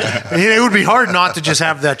 It would be hard not to just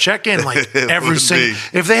have that check in every single.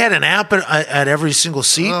 If they had an app at every single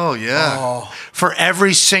seat. Oh yeah. For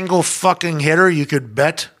every single fucking hitter, you could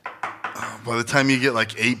bet. By the time you get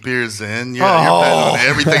 8 beers in, you're betting on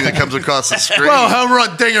everything that comes across the screen. Well, home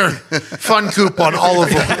run dinger, fun coop on all of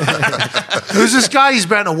them. Who's this guy? He's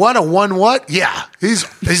betting a 1 what? Yeah, he's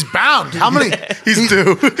bound. How many? He's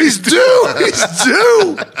due. He's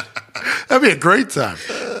due. That'd be a great time.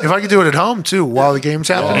 If I could do it at home too while the game's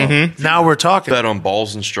happening. Now we're talking. Bet on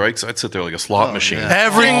balls and strikes. I'd sit there like a slot machine.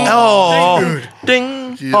 Yeah.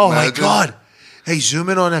 Ding. Oh my God. Hey, zoom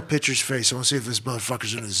in on that pitcher's face. I want to see if this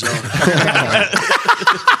motherfucker's in his zone.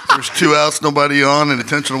 There's 2 outs, nobody on, and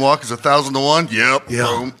intentional walk is 1,000-1. Yep.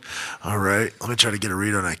 Boom. All right. Let me try to get a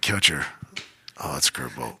read on that catcher. Oh, that's a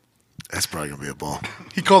curveball. That's probably gonna be a ball.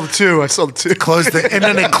 He called the 2. I saw the 2. And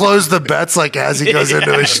then they close the bets as he goes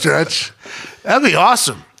into his stretch. That'd be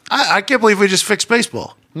awesome. I can't believe we just fixed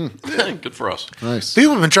baseball. Good for us. Nice.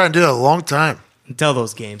 People have been trying to do it a long time. Until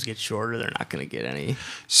those games get shorter, they're not going to get any.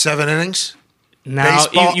 7 innings. No,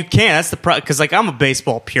 you can't. That's the problem. Because I'm a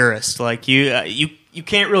baseball purist. You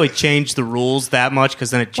can't really change the rules that much because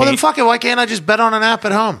then it changes. Well, then fuck it. Why can't I just bet on an app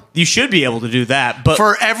at home? You should be able to do that, but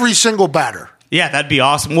for every single batter. Yeah, that'd be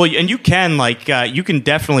awesome. Well, and you can you can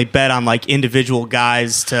definitely bet on individual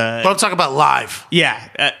guys to. But I'm talking about live.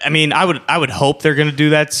 Yeah, I mean, I would hope they're going to do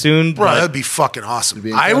that soon. Bro, that'd be fucking awesome.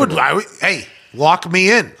 I would. Hey, lock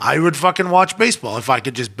me in. I would fucking watch baseball if I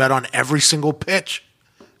could just bet on every single pitch.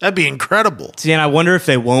 That'd be incredible. See, and I wonder if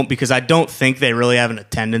they won't because I don't think they really have an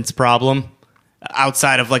attendance problem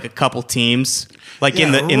outside of a couple teams,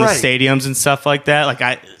 in the stadiums and stuff like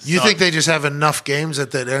that. You think they just have enough games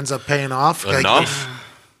that ends up paying off? Enough?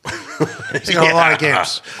 A lot of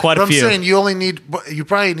games. Quite a few. I'm saying you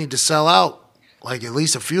probably need to sell out at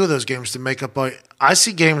least a few of those games to make up. I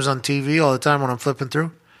see games on TV all the time when I'm flipping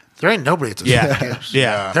through. There ain't nobody at the games.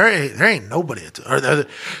 Yeah. There ain't nobody at the.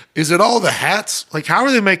 Is it all the hats? How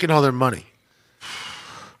are they making all their money?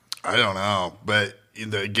 I don't know, but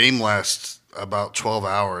the game lasts about 12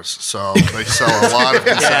 hours, so they sell a lot of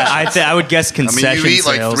concessions. Yeah, I would guess I mean, concession you eat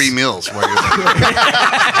like sales. 3 meals while you're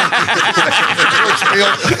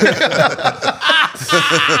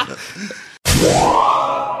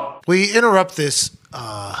We interrupt this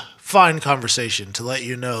fine conversation to let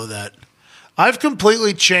you know that I've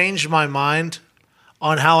completely changed my mind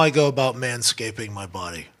on how I go about manscaping my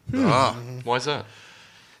body. Why is that?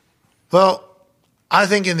 Well, I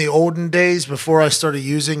think in the olden days, before I started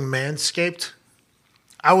using Manscaped,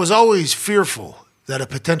 I was always fearful that a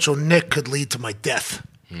potential nick could lead to my death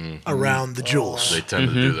around the jewels. They tend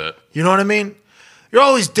to do that. You know what I mean? You're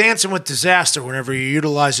always dancing with disaster whenever you're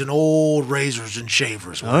utilizing old razors and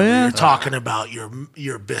shavers. You're talking about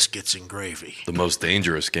your biscuits and gravy. The most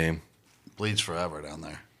dangerous game. bleeds forever down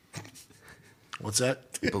there. What's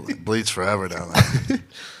that? Bleeds forever down there.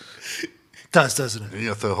 Does, doesn't it? You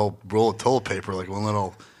have to whole roll of toilet paper, like one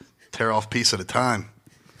little tear off piece at a time.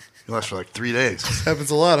 It lasts for like 3 days. Happens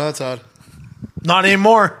a lot, huh, Todd? Not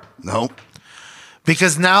anymore. Nope.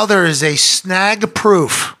 Because now there is a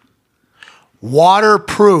snag-proof,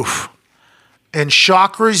 waterproof, and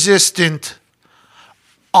shock-resistant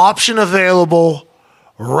option available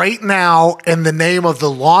right now in the name of the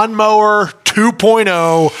Lawnmower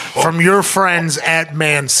 2.0 from your friends at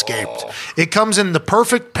Manscaped. It comes in the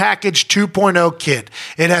Perfect Package 2.0 kit.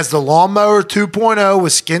 It has the Lawnmower 2.0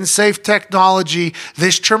 with skin-safe technology.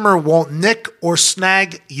 This trimmer won't nick or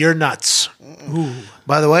snag your nuts. Ooh.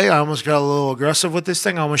 By the way, I almost got a little aggressive with this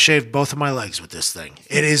thing. I almost shaved both of my legs with this thing.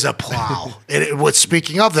 It is a plow.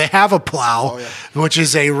 Speaking of, they have a plow, which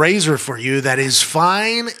is a razor for you that is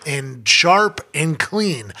fine and sharp and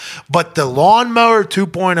clean. But the Lawnmower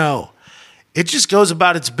 2.0, it just goes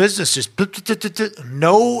about its business. Just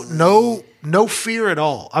no fear at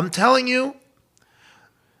all. I'm telling you,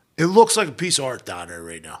 it looks like a piece of art down there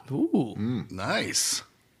right now. Ooh. Nice.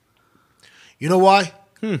 You know why?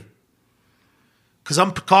 Because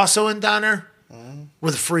I'm Picassoing down there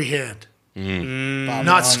with a free hand.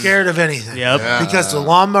 Not scared of anything. Yep. Yeah. Because the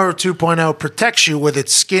Lawnmower 2.0 protects you with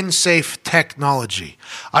its skin-safe technology.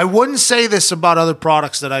 I wouldn't say this about other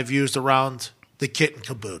products that I've used around the kit and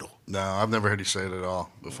caboodle. No, I've never heard you say it at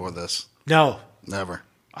all before this. No. Never.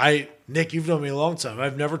 Nick, you've known me a long time.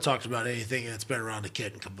 I've never talked about anything that's been around the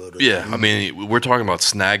kit and caboodle. Yeah, I mean, we're talking about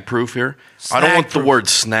snag proof here. I don't want the Snag-proof. word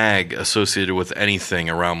snag associated with anything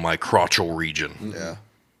around my crotchal region. Yeah.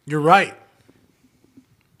 You're right.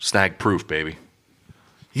 Snag proof, baby.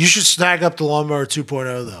 You should snag up the Lawnmower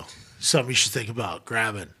 2.0, though. Something you should think about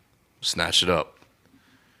grabbing. Snatch it up.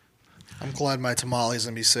 I'm glad my tamale's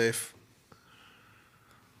going to be safe.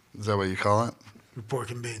 Is that what you call it? Your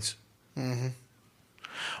pork and beans.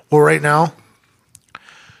 Well, right now,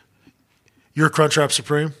 your Crunchwrap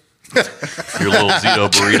Supreme, Your little Zito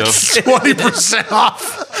burrito. 20%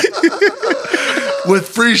 off with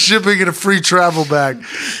free shipping and a free travel bag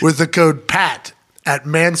with the code PAT at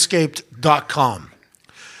manscaped.com.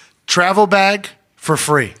 Travel bag for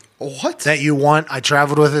free. What? That you want. I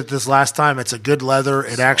traveled with it this last time. It's a good leather.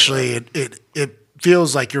 It actually it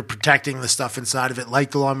feels like you're protecting the stuff inside of it,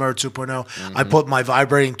 like the Lawnmower 2.0. I put my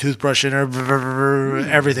vibrating toothbrush in there.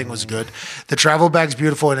 Everything was good. The travel bag's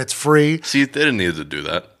beautiful and it's free. See, they didn't need to do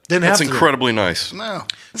that. Didn't That's have to. incredibly nice. No.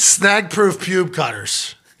 Snag-proof pube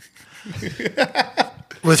cutters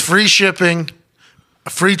with free shipping,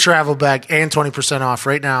 a free travel bag, and 20% off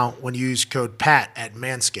right now when you use code PAT at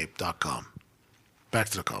manscaped.com. Back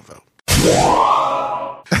to the convo.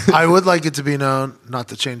 I would like it to be known, not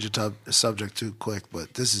to change the subject too quick,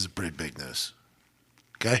 but this is a pretty big news.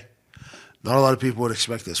 Okay? Not a lot of people would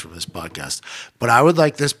expect this from this podcast, but I would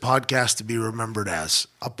like this podcast to be remembered as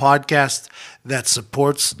a podcast that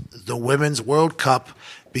supports the Women's World Cup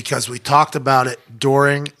because we talked about it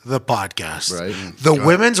during the podcast. Right. The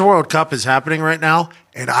Women's World Cup is happening right now,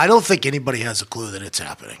 and I don't think anybody has a clue that it's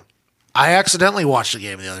happening. I accidentally watched the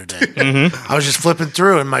game the other day. I was just flipping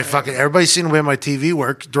through, and my fucking everybody's seen the way my TV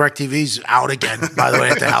work. DirecTV's out again, by the way,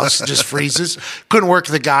 at the house. It just freezes. Couldn't work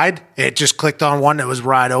the guide. It just clicked on one that was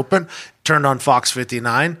wide open. Turned on Fox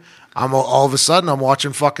 59. All of a sudden, I'm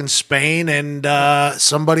watching fucking Spain and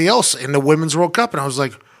somebody else in the Women's World Cup, and I was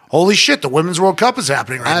like, holy shit, the Women's World Cup is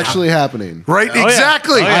happening right now. Actually happening. Right?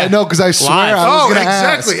 Exactly. I know, because I swear Live. I was going to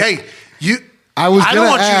exactly. ask. Hey, you. I was I gonna don't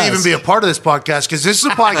want you to ask. even be a part of this podcast because this is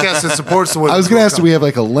a podcast that supports the Women's I was going to World ask, do Cup. we have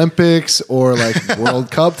like Olympics or like World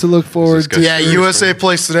Cup to look forward to? Yeah, USA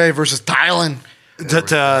plays today versus Thailand.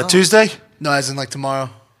 Tuesday? No, as in like tomorrow.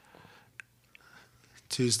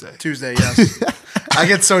 Tuesday. Tuesday, yes. I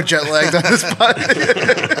get so jet lagged on this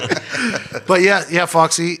podcast. But yeah,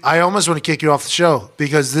 Foxy, I almost want to kick you off the show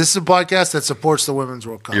because this is a podcast that supports the Women's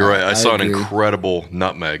World Cup. You're right. I saw an agree. incredible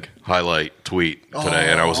nutmeg highlight tweet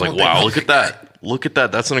today, and I was like, wow, look at that. Look at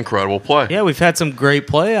that. That's an incredible play. Yeah, we've had some great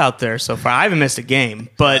play out there so far. I haven't missed a game,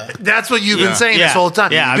 but That's what you've been saying this Yeah. whole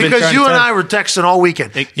time. Yeah, I've been because trying you to and tell- I were texting all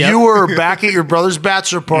weekend. Yep. You were back at your brother's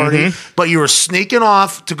bachelor party, but you were sneaking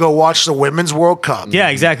off to go watch the Women's World Cup. yeah,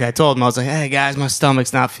 exactly. I told him, I was like, hey, guys, my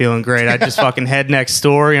stomach's not feeling great. I just fucking head next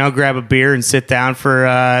door, grab a beer and sit down for,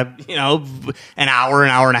 an hour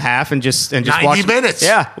and a half and just 90 watch. minutes.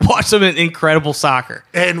 Yeah, watch some incredible soccer.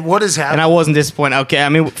 And what is And happening? I wasn't disappointed. Okay, I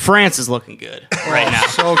mean, France is looking good right now.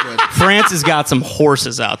 So good. France has got some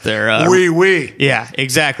horses out there. We. Yeah,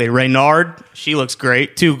 exactly. Reynard, she looks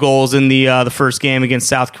great. 2 goals in the first game against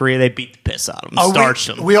South Korea. They beat the piss out of them, starched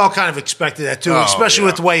them. We all kind of expected that too, especially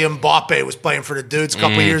with the way Mbappe was playing for the dudes a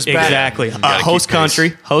couple years back. Exactly. gotta Host keep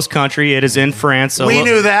pace. country. It is in France. So We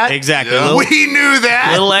knew that. Exactly. Yeah. We knew that.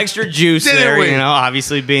 Little extra juice Didn't there, we?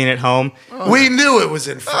 obviously being at home. We knew it was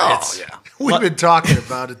in France. yeah. We've been talking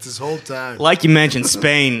about it this whole time. Like you mentioned,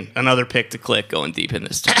 Spain, another pick to click going deep in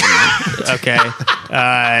this tournament. Okay.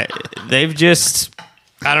 They've just,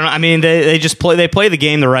 I don't know. I mean, they just play the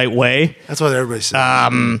game the right way. That's what everybody said.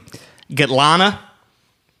 Gatlana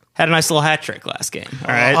had a nice little hat trick last game. All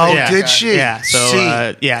right. Oh, yeah. did she? Yeah. So,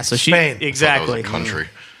 See. so Spain. she, exactly. That was a country.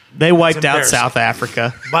 They wiped out embarrassing. South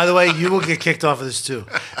Africa. By the way, you will get kicked off of this too.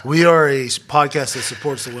 We are a podcast that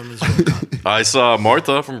supports the Women's World Cup. I saw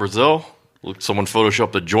Martha from Brazil. Looked, someone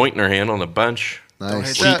photoshopped a joint in her hand on the bench.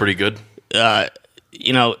 Nice. Looked pretty good.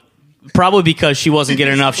 Probably because she wasn't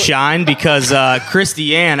getting enough shine. Because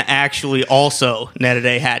Christiane actually also netted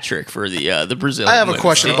a hat trick for the Brazil. I have a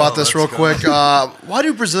question about this real quick. Why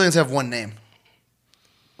do Brazilians have one name?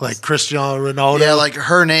 Like Cristiano Ronaldo. Yeah, like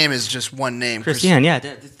her name is just one name. Christiane, yeah,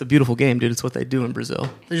 it's the beautiful game, dude. It's what they do in Brazil.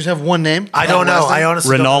 They just have one name. I don't know. I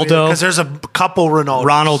honestly Ronaldo. because there's a couple Ronaldos.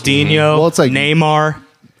 Ronaldinho, Well, it's like- Neymar.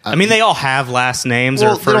 I mean, they all have last names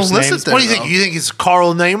Well, or they don't first list names. it there. What do you think? You think it's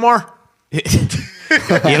Carl Neymar?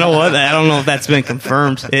 You know what? I don't know if that's been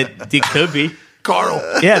confirmed. It could be. Carl.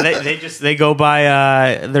 Yeah, they go by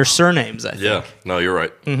their surnames. I think. Yeah. No, you're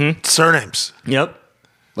right. Surnames. Yep.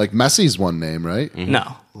 Like Messi's one name, right?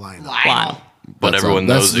 No. Lionel. But everyone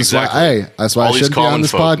knows exactly. That's why I All these shouldn't be on common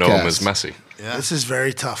this folk know him podcast. as Messi. This is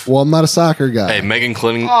very tough. Well, I'm not a soccer guy. Hey, Megan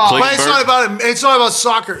Kling. But it's not about it's not about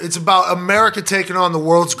soccer. It's about America taking on the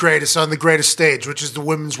world's greatest on the greatest stage, which is the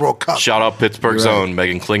Women's World Cup. Shout out Pittsburgh's You're right. own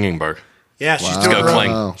Megan Klingenberg. Yeah, she's Wow. doing Let's go,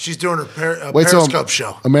 Kling. her. She's doing her Wait, so Periscope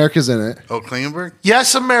show. America's in it. Oh, Klingenberg?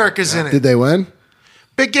 Yes, America's in it. Did they win?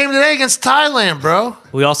 Big game today against Thailand, bro.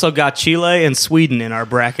 We also got Chile and Sweden in our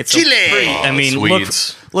bracket. So Chile! I mean,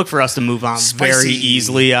 Swedes. look for us to move on very Spicy.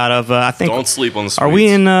 easily out of. I think. Don't sleep on the Are we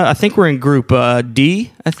Swedes. in? I think we're in Group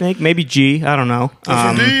D. I think maybe G. I don't know.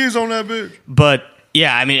 D's on that bitch. But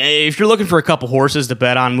yeah, I mean, if you're looking for a couple horses to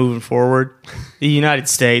bet on moving forward, the United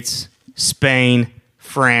States, Spain,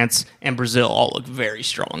 France, and Brazil all look very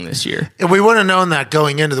strong this year. And we wouldn't have known that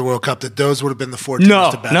going into the World Cup that those would have been the 4 teams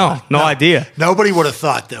No, to bet no, on. no idea. Nobody would have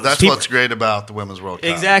thought that. That's People- what's great about the Women's World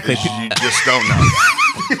Cup. Exactly. is You just don't know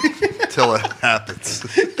till it happens.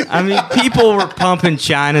 I mean, people were pumping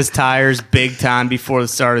China's tires big time before the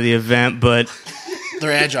start of the event, but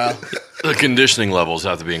They're agile. The conditioning levels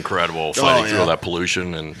have to be incredible fighting through yeah. all that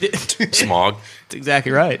pollution and smog. that's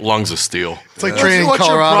exactly right. Lungs of steel. It's like training in What's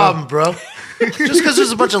your Colorado. problem, bro? Just because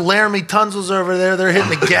there's a bunch of Laramie Tunzels over there, they're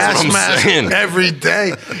hitting the gas what I'm mask saying. every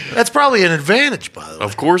day. That's probably an advantage, by the way.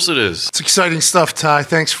 Of course it is. It's exciting stuff, Ty.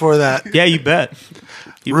 Thanks for that. Yeah, you bet.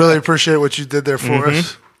 Really appreciate what you did there for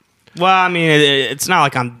us. Well, I mean, it's not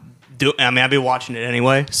like I'm doing. I mean, I've been watching it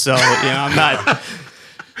anyway, so I'm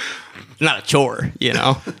not a chore,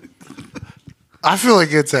 I feel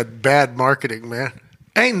like it's that bad marketing, man.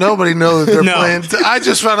 Ain't nobody know that they're No. playing. I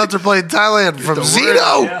just found out they're playing Thailand from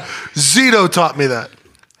Zito. Yeah. Zito taught me that.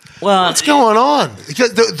 Well, What's going on?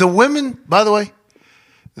 Because the women, by the way,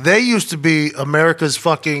 they used to be America's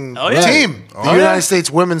fucking yeah. team. The yeah. United States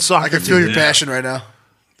women's soccer I can team. feel your passion right now.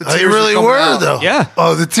 The They tears really coming were, out. though. Yeah.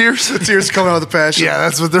 Oh, the tears? The tears coming out of the passion. Yeah,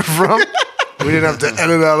 that's what they're from. We didn't have to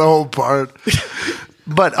edit out a whole part.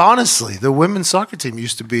 But honestly, the women's soccer team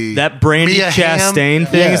used to be that Brandy Mia Hamm. Chastain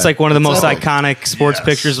thing, Yeah. it's like one of the most Exactly. iconic sports Yes.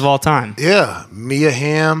 pictures of all time. Yeah, Mia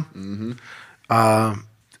Hamm.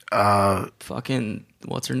 Fucking,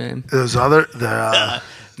 what's her name? Those other,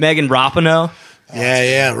 Megan Rapinoe.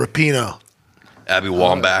 yeah, Rapinoe. Abby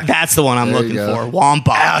Wambach. That's the one I'm There you looking go. for.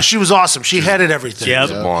 Wampa. She was awesome. She headed everything. Yep.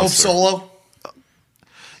 a Hope monster. Solo.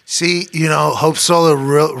 See, Hope Solo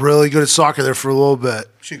really good at soccer there for a little bit.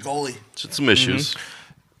 She goalie. Some issues.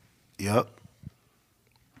 Yep.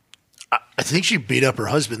 I think she beat up her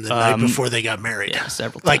husband the night before they got married. Yeah,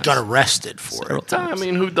 several Like, got times. arrested for it. I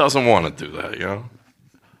mean, who doesn't want to do that, you know?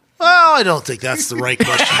 Well, I don't think that's the right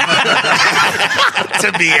question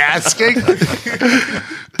to be asking.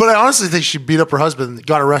 But I honestly think she beat up her husband,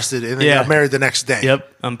 got arrested, and then got married the next day.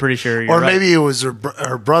 Yep, I'm pretty sure you're Or right. maybe it was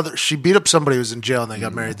her brother. She beat up somebody who was in jail, and they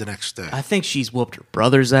got married the next day. I think she's whooped her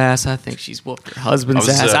brother's ass. I think she's whooped her husband's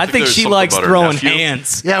I was, ass. I I think think there's she something likes about her throwing nephew.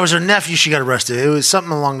 hands. Yeah, it was her nephew. She got arrested. It was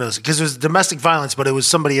something along those because it was domestic violence, but it was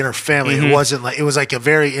somebody in her family. It wasn't like it was like a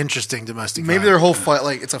very interesting domestic. Maybe violence. their whole fight,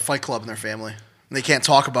 like it's a fight club in their family. And they can't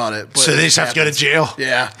talk about it. But So they just have to go to happens. jail.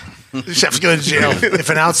 Yeah. They just have to go to jail. If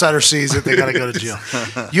an outsider sees it, they got to go to jail.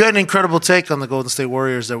 You had an incredible take on the Golden State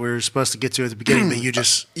Warriors that we were supposed to get to at the beginning, but you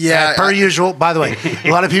just per usual. By the way,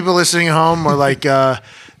 a lot of people listening at home are like,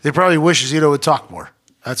 they probably wish Zito would talk more.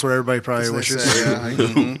 That's what everybody probably wishes.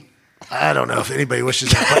 I don't know if anybody wishes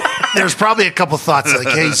that, but there's probably a couple thoughts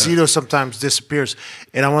like, hey, Zito sometimes disappears.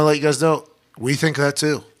 And I want to let you guys know, we think that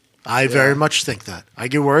too. I very much think that. I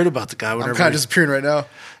get worried about the guy whenever I'm kind of disappearing right now.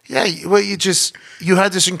 Yeah, well, you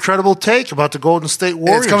had this incredible take about the Golden State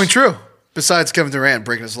Warriors. It's coming true. Besides Kevin Durant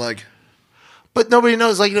breaking his leg. But nobody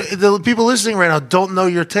knows. Like, the people listening right now don't know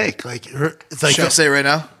your take. Like, it's like Should I say it right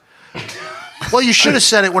now? well, you should have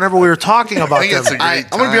said it whenever we were talking about think them. it's a great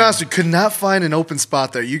I'm going to be time. honest, we could not find an open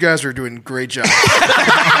spot there. You guys are doing a great job.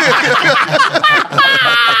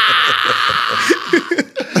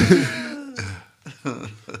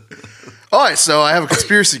 All right, so I have a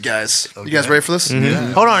conspiracy, guys. You guys ready for this? Hold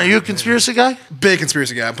on, are you a conspiracy guy? Big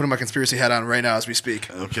conspiracy guy. I'm putting my conspiracy hat on right now as we speak.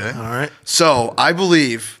 Okay. All right. So I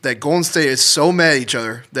believe that Golden State is so mad at each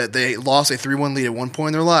other that they lost a 3-1 lead at one point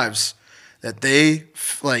in their lives that they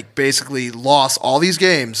basically lost all these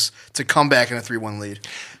games to come back in a 3-1 lead.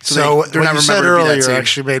 So they're what not you said remembered to be that earlier team.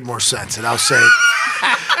 actually made more sense, and I'll say it.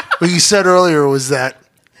 What you said earlier was that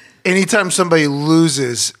anytime somebody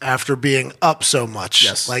loses after being up so much,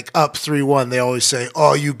 Yes. like up 3-1, they always say,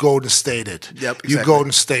 "Oh, you Golden Stated." Yep, You exactly.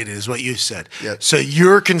 Golden Stated is what you said. Yep. So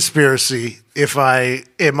your conspiracy, if I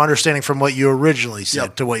am understanding from what you originally said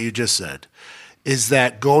Yep. to what you just said, is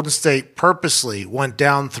that Golden State purposely went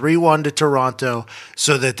down 3-1 to Toronto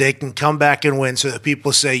so that they can come back and win, so that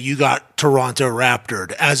people say you got Toronto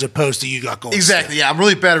Raptored as opposed to you got Golden Exactly. State. Yeah, I'm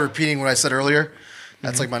really bad at repeating what I said earlier.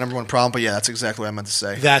 That's like my number one problem. But yeah, that's exactly what I meant to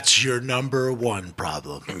say. That's your number one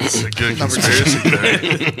problem. It's a good conspiracy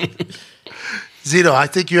theory. Zito, I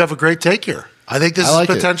think you have a great take here. I think this I like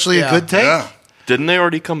is it. potentially Yeah. a good take. Yeah. Didn't they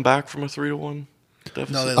already come back from a 3-1 deficit?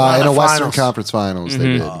 No, they In lost. a the Western finals. Conference Finals, they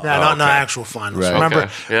did. No, not in the actual finals. Right. Remember,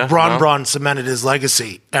 Okay. Yeah, Bron no. Bron cemented his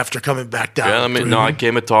legacy after coming back down. Yeah, I mean, no, 3-1. I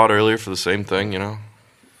came at Todd earlier for the same thing, you know.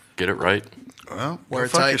 Get it right. Well, Wear go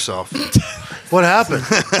it fuck tight. yourself. What happened?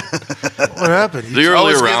 What happened? The I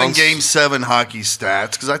earlier was giving rounds. Game 7 hockey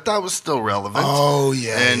stats because I thought it was still relevant. Oh,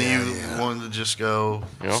 yeah. and yeah, you yeah. wanted to just go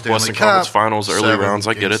You know, Stanley Western Cup, Conference Finals, early 7 rounds.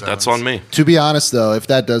 I get Game it. That's 7s. on me. To be honest, though, if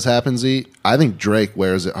that does happen, Z, I think Drake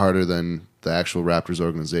wears it harder than the actual Raptors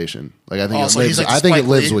organization. Like I think Oh, it so lives. he's like I think it Spike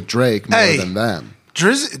lives Lee? with Drake more Hey. than them.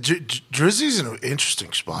 Drizzy's in an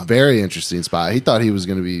interesting spot. Very interesting spot. He thought he was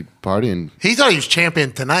going to be partying He thought he was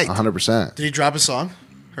champion tonight. 100%. Did he drop his song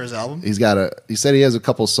or his album? He said he has a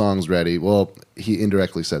couple songs ready. Well, he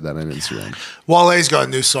indirectly said that on Instagram. Wale's got a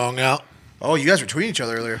new song out. Oh, you guys were tweeting each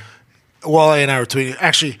other earlier. Wale and I were tweeting.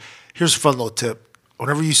 Actually, here's a fun little tip.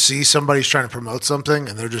 Whenever you see somebody's trying to promote something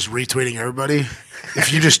and they're just retweeting everybody,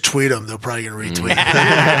 if you just tweet them, they're probably going to retweet it.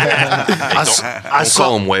 I Don't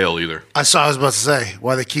call him Whale either. I was about to say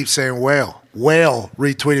why they keep saying whale. Whale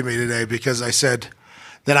retweeted me today because I said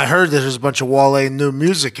that I heard that there's a bunch of Wale new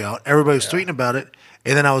music out. Everybody was tweeting about it.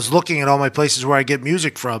 And then I was looking at all my places where I get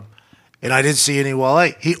music from, and I didn't see any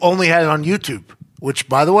Wale. He only had it on YouTube, which,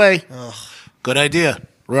 by the way, good idea.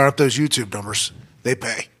 Run up those YouTube numbers. They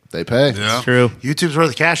pay. They pay. Yeah. True. YouTube's where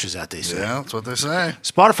the cash is at, they say. Yeah, that's what they say.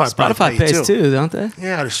 Spotify Spotify pays pays too, don't they?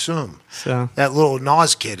 Yeah, I'd assume. So That little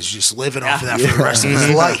Nas kid is just living off of that for the rest of his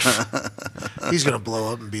life. He's going to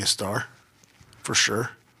blow up and be a star, for sure.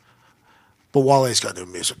 But Wale's got new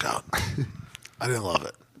music out. I didn't love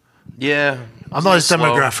it. Yeah. I'm not his Slow.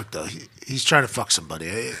 demographic, though. He's trying to fuck somebody.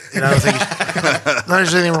 And I don't think not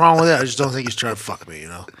there's anything wrong with it. I just don't think he's trying to fuck me, you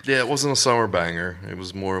know? Yeah, it wasn't a summer banger. It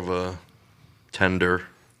was more of a tender,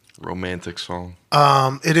 romantic song.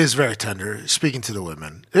 It is very tender, speaking to the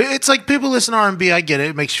women. It's like people listen to R&B, I get it.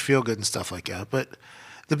 It makes you feel good and stuff like that. But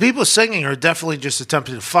the people singing are definitely just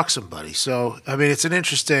attempting to fuck somebody. So, I mean, it's an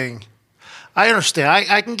interesting... I understand.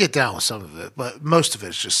 I can get down with some of it, but most of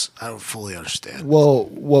it's just I don't fully understand. Well,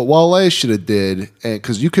 what Wale should have did,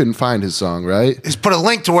 because you couldn't find his song, right? He's put a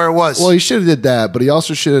link to where it was. Well, he should have did that, but he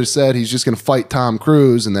also should have said he's just going to fight Tom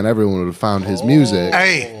Cruise, and then everyone would have found his music.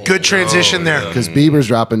 Hey, good transition there. Because Bieber's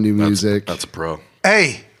dropping new music. That's a pro.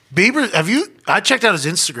 Hey, Bieber, I checked out his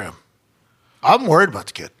Instagram. I'm worried about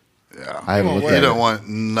the kid. Yeah. I haven't looked at You it. don't want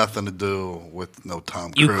nothing to do with no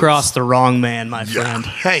Tom Cruise. You crossed the wrong man, my friend.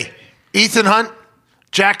 Hey, Ethan Hunt,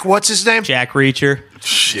 Jack, what's his name? Jack Reacher.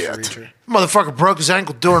 Shit. Motherfucker broke his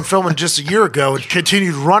ankle during filming just a year ago and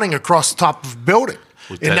continued running across the top of a building.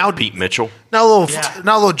 Lieutenant And now Pete Mitchell. Now a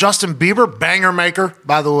little Justin Bieber, banger maker,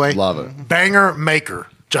 by the way. Love it. Banger maker,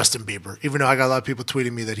 Justin Bieber. Even though I got a lot of people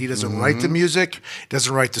tweeting me that he doesn't write the music,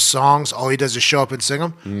 doesn't write the songs. All he does is show up and sing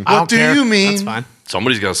them. What do you mean? That's fine.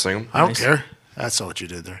 Somebody's got to sing them. I don't care. That's not what you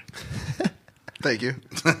did there. Thank you.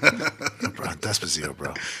 Despacito,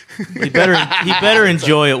 bro. He better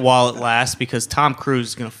enjoy it while it lasts because Tom Cruise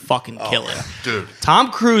is gonna fucking kill it. Dude.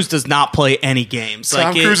 Tom Cruise does not play any games.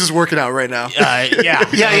 Tom Cruise is working out right now.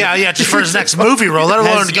 Yeah. Just for his next movie role, let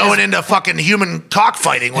alone Has- going into fucking human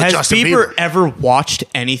cockfighting with Has Justin Bieber Bieber. ever watched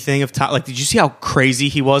anything of Tom? Like, did you see how crazy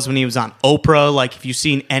he was when he was on Oprah? Like, have you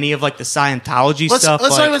seen any of like the Scientology stuff?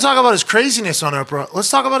 Let's like, not even talk about his craziness on Oprah. Let's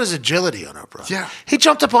talk about his agility on Oprah. Yeah. He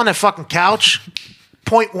jumped up on that fucking couch,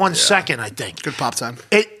 0.1 second, I think. Good pop time.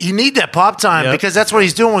 You need that pop time Yep. because that's what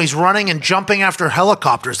he's doing when he's running and jumping after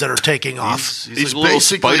helicopters that are taking off. He's He's like a little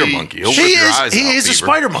basically- spider monkey. He'll He rip your is, eyes he out, is a Bieber.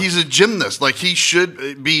 spider monkey. He's a gymnast. Like he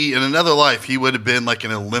should be in another life. He would have been like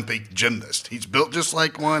an Olympic gymnast. He's built just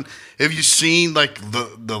like one. Have you seen like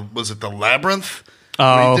the was it the Labyrinth?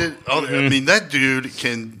 Oh. I mean that dude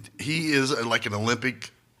can. He is like an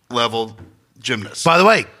Olympic level gymnast. By the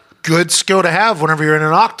way, good skill to have whenever you're in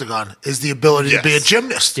an octagon is the ability to be a Yes.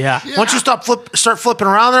 gymnast. Yeah. Once you start flipping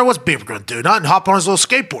around there, what's Bieber going to do? Not hop on his little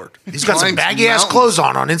skateboard. He's got some Climbs baggy ass mountains. clothes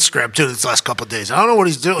on Instagram too this last couple of days. I don't know what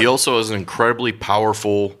he's doing. He also has an incredibly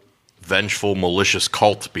powerful, vengeful, malicious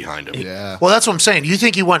cult behind him. Yeah. Well, that's what I'm saying. You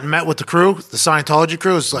think he went and met with the crew, the Scientology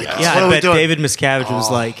crew? It's like, yeah, what I are we bet doing? David Miscavige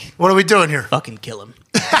was like, What are we doing here? fucking kill him.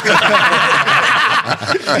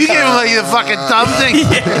 You gave him like the fucking thumb thing.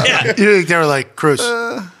 You think they were like, Cruz?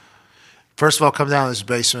 First of all, come down to this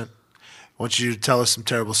basement. I want you to tell us some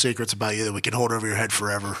terrible secrets about you that we can hold over your head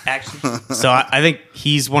forever. Actually, so I think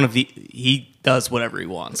he's one of the. He does whatever he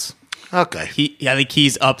wants. Okay. I think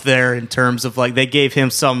he's up there in terms of like they gave him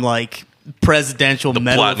some like presidential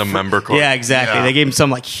medal, platinum member card. Yeah, exactly. Yeah. They gave him some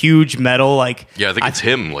like huge medal. Like Yeah, I think it's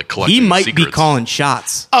him like collecting he might secrets. be calling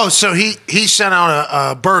shots. Oh, so he sent out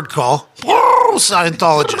a bird call. Whoa,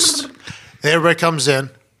 Scientologist. And everybody comes in,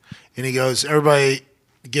 and he goes, everybody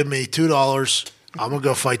give me $2. I'm going to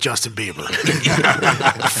go fight Justin Bieber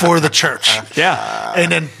for the church. Yeah,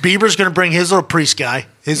 And then Bieber's going to bring his little priest guy,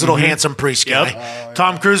 his little handsome priest guy.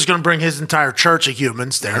 Tom Cruise is going to bring his entire church of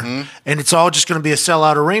humans there. And it's all just going to be a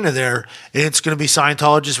sellout arena there. And it's going to be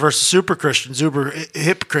Scientologists versus super Christians, super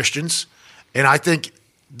hip Christians. And I think,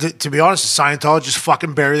 to be honest, Scientologists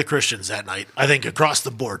fucking bury the Christians that night. I think across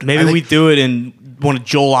the board. maybe I think- we do it in one of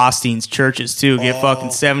Joel Osteen's churches too. Get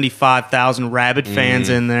fucking 75,000 rabid fans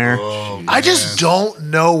in there. I just don't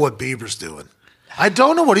know what Bieber's doing. I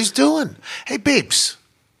don't know what he's doing. Hey, Biebs,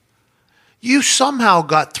 you somehow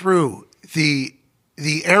got through the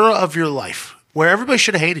era of your life where everybody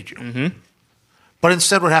should have hated you. Mm-hmm. But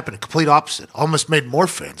instead, what happened? A complete opposite. Almost made more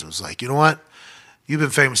fans. It was like, you know what? You've been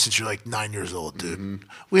famous since you're like 9 years old, dude.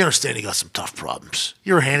 We understand you got some tough problems.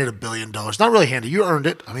 You were handed $1 billion. Not really handed. You earned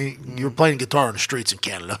it. I mean, you were playing guitar on the streets in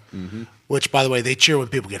Canada, which, by the way, they cheer when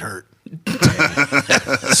people get hurt.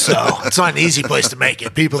 So it's not an easy place to make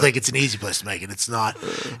it. People think it's an easy place to make it. It's not.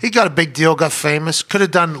 He got a big deal, got famous, could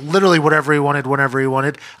have done literally whatever he wanted, whenever he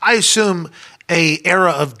wanted. I assume a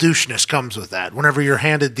era of doucheness comes with that. Whenever you're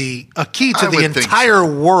handed a key to I the would think entire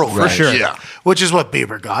so. world, For sure. Yeah. which is what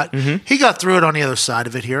Bieber got. He got through it on the other side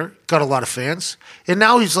of it here, got a lot of fans, and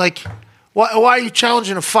now he's like, why are you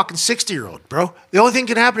challenging a fucking 60-year-old, bro? The only thing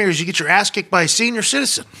that can happen here is you get your ass kicked by a senior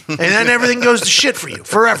citizen, and then everything goes to shit for you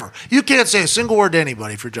forever. You can't say a single word to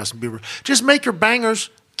anybody for Justin Bieber. Just make your bangers,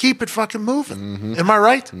 keep it fucking moving. Am I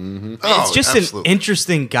right? It's just absolutely. an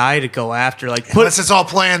interesting guy to go after. Like, Unless it's all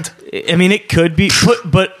planned. I mean, it could be,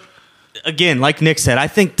 but again, like Nick said, I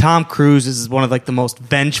think Tom Cruise is one of like the most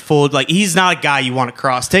vengeful. Like, he's not a guy you want to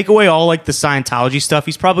cross. Take away all like the Scientology stuff.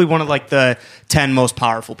 He's probably one of like the 10 most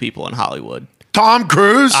powerful people in Hollywood. Tom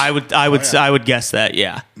Cruise? I would guess that.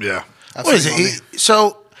 Yeah. Yeah. What is it?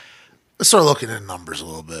 So let's start looking at numbers a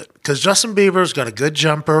little bit. Because Justin Bieber's got a good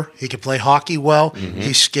jumper. He can play hockey well.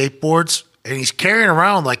 He skateboards. And he's carrying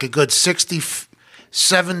around like a good 60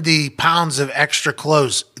 70 pounds of extra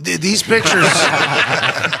clothes. These pictures,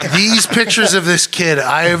 these pictures of this kid,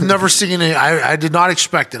 I have never seen it. I did not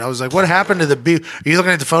expect it. I was like, what happened to the Bieber? Are you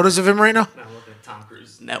looking at the photos of him right now? I'm looking at Tom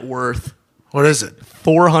Cruise's net worth. What is it?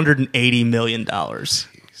 $480 million.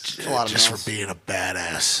 Just for being a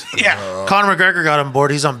badass. Yeah. Conor McGregor got on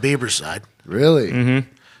board. He's on Bieber's side. Really? Mm-hmm.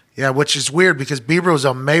 Yeah, which is weird because Bieber was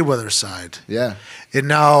on Mayweather's side. Yeah. And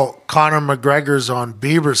now Conor McGregor's on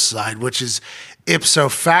Bieber's side, which is ipso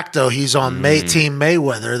facto, he's on Team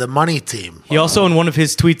Mayweather, the money team. He also, in one of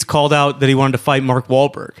his tweets, called out that he wanted to fight Mark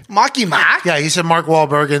Wahlberg. Marky Mark? Yeah, he said Mark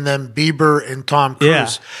Wahlberg and then Bieber and Tom Cruise.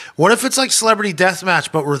 Yeah. What if it's like Celebrity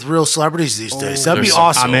Deathmatch, but with real celebrities these days? That'd be There's something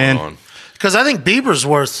awesome. I'm in. going on. Because I think Bieber's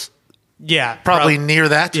worth Yeah. probably near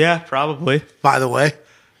that, Yeah, probably. by the way.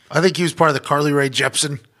 I think he was part of the Carly Rae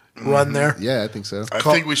Jepsen run there. Yeah, I think so. I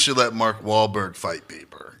think we should let Mark Wahlberg fight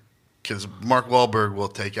Bieber because Mark Wahlberg will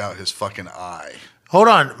take out his fucking eye. Hold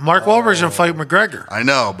on. Mark Wahlberg's going to fight McGregor. I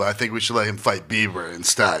know, but I think we should let him fight Bieber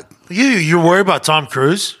instead. You're worried about Tom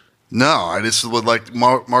Cruise? No, I just would like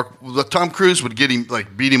Tom Cruise would get him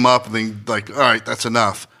beat him up and then all right, that's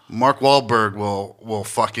enough. Mark Wahlberg will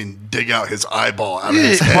fucking dig out his eyeball out of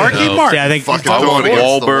his head. Marky No. Mark. Yeah, I think Fucking I throw want it against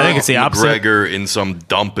the Wahlberg, wall. I think it's the opposite. McGregor in some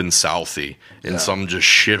dump in Southie, in some just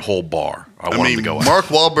shithole bar. I want him to go out. Mark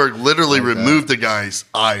Wahlberg literally removed the guy's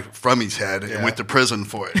eye from his head and went to prison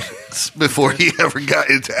for it before he ever got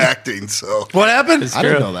into acting. So What happened? I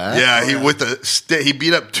didn't know that. yeah, he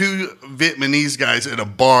beat up two Vietnamese guys in a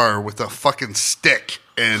bar with a fucking stick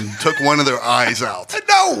and took one of their eyes out.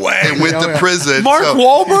 No way. And went to prison. Mark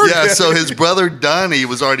Wahlberg? Yeah, so his brother Donnie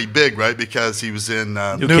was already big, right? Because he was in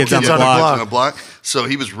New Kids on the Block. on the Block. So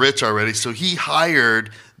he was rich already. So he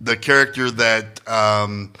hired the character that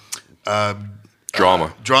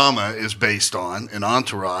Drama is based on in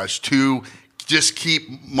Entourage to just keep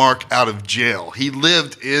Mark out of jail. He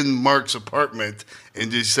lived in Mark's apartment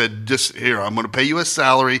and just said, "Just here, I'm going to pay you a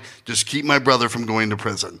salary. Just keep my brother from going to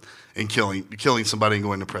prison and killing somebody and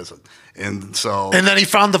going to prison." And so, And then he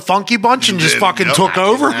found the Funky Bunch and just fucking took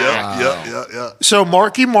over? Yeah. So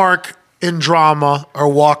Marky Mark and Drama are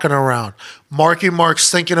walking around. Marky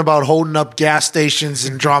Mark's thinking about holding up gas stations,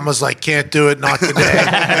 and Drama's like, can't do it, not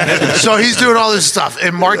today. So he's doing all this stuff.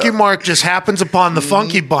 And Marky Mark just happens upon the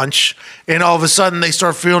Funky Bunch, and all of a sudden they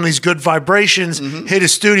start feeling these good vibrations, hit a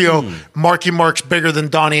studio. Marky Mark's bigger than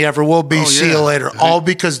Donnie ever will be. See you later. All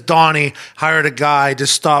because Donnie hired a guy to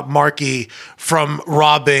stop Marky from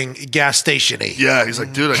robbing gas station E. Yeah, he's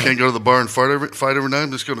like, dude, I can't go to the bar and fight every night.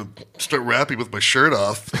 I'm just going to start rapping with my shirt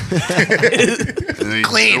off. And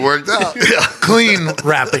Clean. It worked out. Yeah. Clean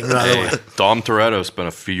rapping, by the way. Hey, Dom Toretto spent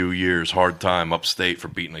a few years hard time upstate for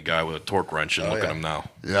beating a guy with a torque wrench, and look at him now.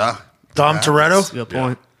 Yeah. Dom Toretto? Good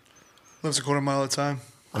point. Lives a quarter mile at a time.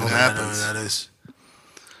 It I know happens. who that is.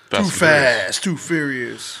 Fast Too and Furious. fast, too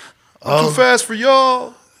furious. Too fast for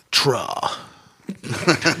y'all. Tra.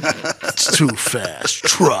 It's too fast.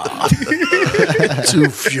 Tra. Too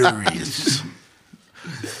furious.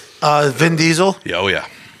 Vin Diesel, Yeah, oh yeah.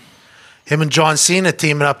 him and John Cena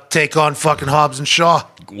teaming up to take on fucking Hobbs and Shaw.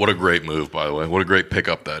 What a great move, by the way. What a great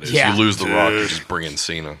pickup that is. Yeah. You lose the Rock, you just bring in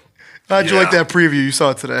Cena. How'd you like that preview? You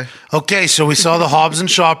saw it today. Okay, so we saw the Hobbs and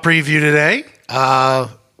Shaw preview today.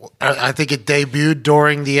 I think it debuted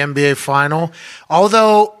during the NBA final.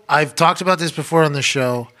 Although I've talked about this before on the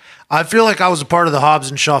show, I feel like I was a part of the Hobbs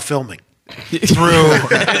and Shaw filming through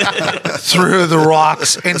The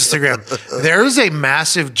Rock's Instagram. There is a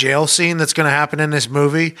massive jail scene that's going to happen in this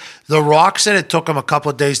movie. The Rock said it took him a couple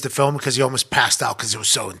of days to film because he almost passed out because it was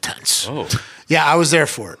so intense. Oh. Yeah, I was there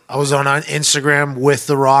for it. I was on Instagram with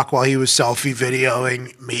The Rock while he was selfie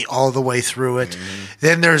videoing me all the way through it.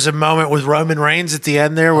 Then there's a moment with Roman Reigns at the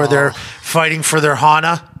end there where they're fighting for their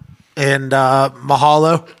Hana and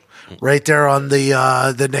Mahalo right there on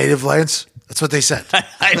the native lands. That's what they said.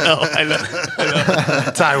 I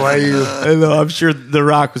know. Ty, why are you? I know. I'm sure The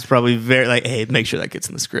Rock was probably very like, hey, make sure that gets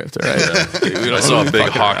in the script, all right? I saw a big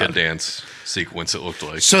Haka dance sequence, it looked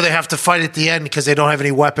like. So they have to fight at the end because they don't have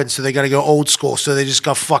any weapons, so they got to go old school. So they just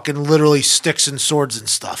got fucking literally sticks and swords and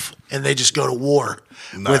stuff, and they just go to war.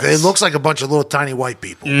 With it looks like a bunch of little tiny white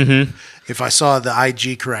people. If I saw the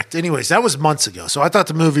IG correct. Anyways, that was months ago. So I thought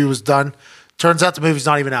the movie was done. Turns out the movie's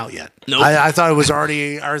not even out yet. Nope. I thought it was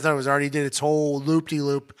already. Did its whole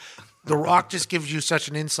loop-de-loop. The Rock just gives you such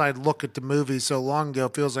an inside look at the movie so long ago.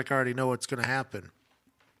 It feels like I already know what's going to happen.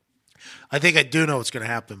 I think I do know what's going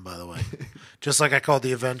to happen. By the way, just like I called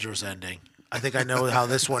the Avengers ending, I think I know how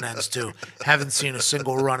this one ends too. Haven't seen a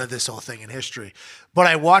single run of this whole thing in history, but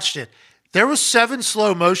I watched it. There was 7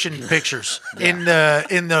 slow motion pictures in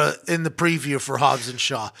the preview for Hobbs and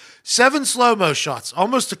Shaw. 7 slow mo shots,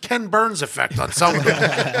 almost a Ken Burns effect on some of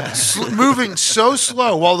them, moving so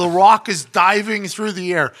slow while The Rock is diving through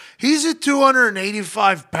the air. He's a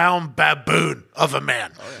 285-pound baboon of a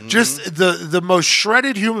man, just the most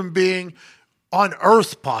shredded human being on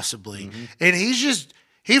Earth, possibly, and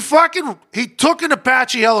he took an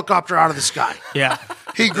Apache helicopter out of the sky. Yeah.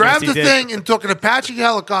 He grabbed Yes, the he did. thing and took an Apache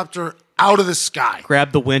helicopter out of the sky.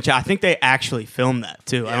 Grab the winch. I think they actually filmed that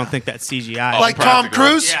too. I don't think that's CGI. Like Tom practical.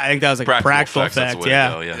 Cruise? yeah, I think that was like a practical effects, that's effect. the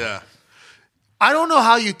way to go, Yeah. Yeah. I don't know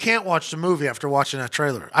how you can't watch the movie after watching that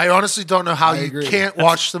trailer. I honestly don't know how you agree. can't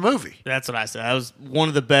watch the movie. That's what I said. That was one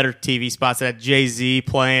of the better TV spots. That had Jay-Z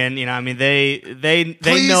playing. You know, I mean, they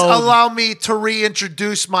Please know. allow me to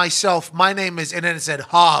reintroduce myself. My name is, and then it said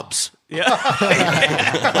Hobbs on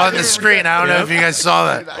the screen. I don't know if you guys saw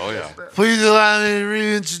that. Oh yeah. Please allow me to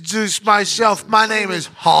reintroduce myself. My name is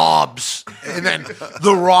Hobbs. And then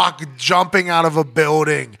The Rock jumping out of a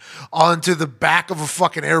building onto the back of a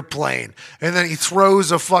fucking airplane. And then he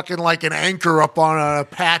throws a fucking like an anchor up on an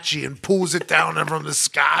Apache and pulls it down from the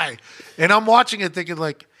sky. And I'm watching it thinking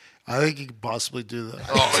like, I think he could possibly do that.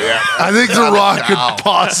 Oh yeah. I think The Rock could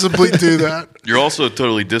possibly do that. You're also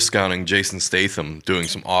totally discounting Jason Statham doing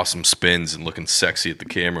some awesome spins and looking sexy at the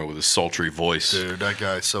camera with his sultry voice. Dude, that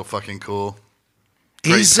guy's so fucking cool.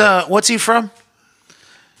 He's what's he from?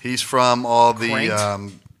 He's from all the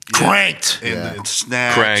Cranked. in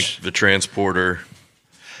Snatch. Crank, the transporter.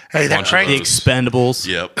 Hey, that Bunch of Cranked. The Expendables.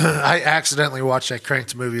 Yep. I accidentally watched that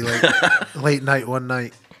Cranked movie late night one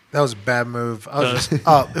night. That was a bad move. I was just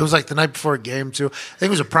up. It was like the night before a game, too. I think it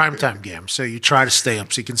was a primetime game, so you try to stay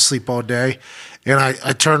up so you can sleep all day. And I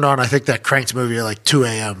turned on, I think, that Cranked movie at like 2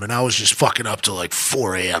 a.m., and I was just fucking up till like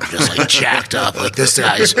 4 a.m., just like jacked up. Like this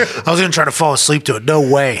guy's. I was going to try to fall asleep to it. No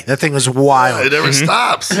way. That thing was wild. It never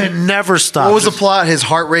stops. It never stopped. What was the plot? His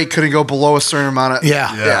heart rate couldn't go below a certain amount of.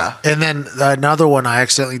 Yeah. And then another one I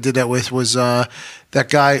accidentally did that with was that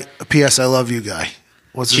guy, P.S. I Love You guy.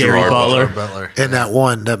 What's his Jerry name? Butler. Butler. In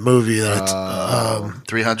that movie that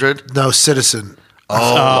 300. no Citizen.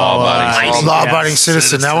 Law-abiding. Law-abiding Yes.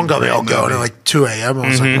 citizen. That one got me all Great going at movie. like 2 a.m. I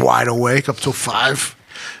was like wide awake up till 5.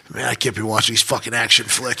 Man, I can't be watching these fucking action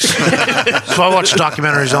flicks. So I watch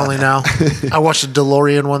documentaries only now. I watched the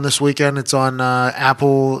DeLorean one this weekend. It's on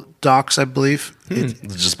Apple Docs, I believe. It's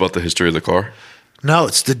just about the history of the car. No,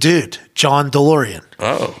 it's the dude, John DeLorean.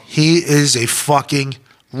 Oh. He is a fucking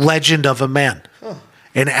legend of a man.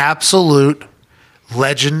 An absolute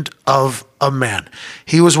legend of a man.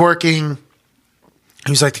 He was like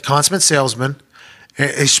the consummate salesman.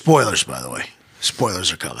 Spoilers, by the way.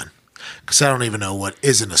 Spoilers are coming. Because I don't even know what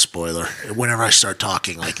isn't a spoiler whenever I start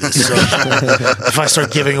talking like this. So if I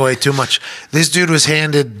start giving away too much. This dude was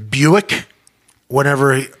handed Buick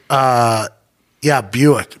whenever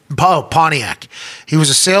Buick. Oh, Pontiac. He was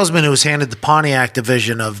a salesman who was handed the Pontiac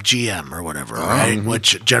division of GM or whatever, right?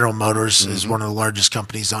 Which General Motors is one of the largest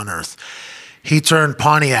companies on earth. He turned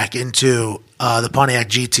Pontiac into the Pontiac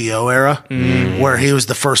GTO era, where he was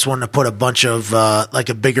the first one to put a bunch of like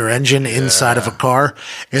a bigger engine inside of a car,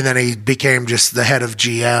 and then he became just the head of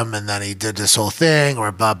GM, and then he did this whole thing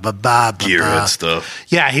or blah blah blah blah. Gearhead stuff.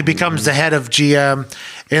 Yeah, he becomes the head of GM,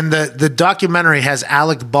 and the documentary has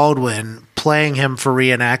Alec Baldwin playing him for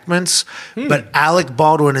reenactments, but Alec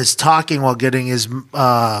Baldwin is talking while getting his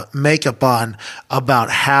makeup on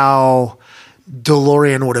about how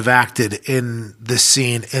DeLorean would have acted in the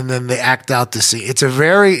scene, and then they act out the scene. It's a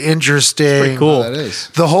very interesting. Pretty cool. That is.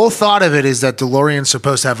 The whole thought of it is that DeLorean's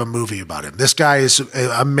supposed to have a movie about him. This guy is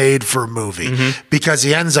a made for a movie because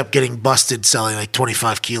he ends up getting busted selling like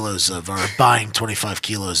 25 kilos of, or buying 25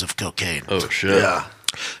 kilos of cocaine Oh, shit. Yeah.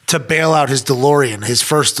 to bail out his DeLorean, his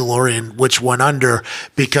first DeLorean, which went under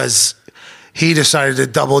because he decided to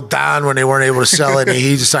double down when they weren't able to sell it. And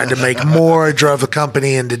he decided to make more, drove the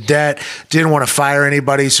company into debt, didn't want to fire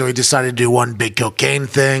anybody. So he decided to do one big cocaine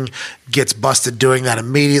thing, gets busted doing that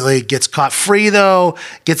immediately, gets caught free though,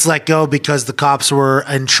 gets let go because the cops were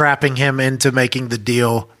entrapping him into making the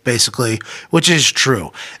deal, basically, which is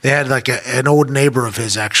true. They had like an old neighbor of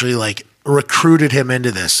his actually like recruited him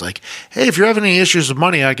into this. Like, hey, if you're having any issues with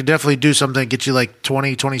money, I could definitely do something, get you like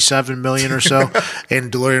 27 million or so.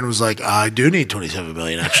 And DeLorean was like, I do need 27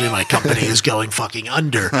 million. Actually, my company is going fucking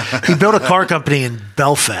under. He built a car company in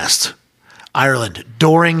Belfast. Ireland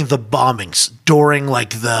during the bombings, during like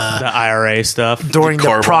The IRA stuff. during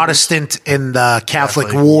car the bombers. Protestant and the Catholic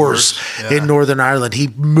Catholic wars wars, in Northern Ireland. He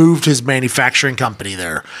moved his manufacturing company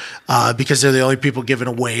there because they're the only people giving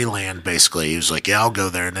away land, basically. He was like, yeah, I'll go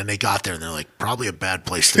there. And then they got there, and they're like, probably a bad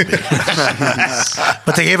place to be.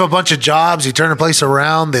 But they gave a bunch of jobs. He turned the place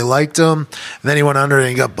around. They liked him. And then he went under and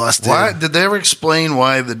he got busted. Why did they ever explain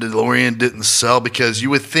why the DeLorean didn't sell? Because you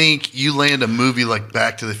would think you land a movie like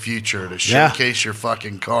Back to the Future to showcase your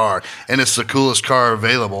fucking car, and it's the coolest car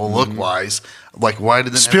available look wise. Like, why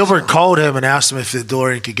did Spielberg called him and asked him if the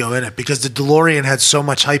DeLorean could go in it because the DeLorean had so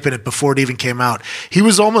much hype in it before it even came out.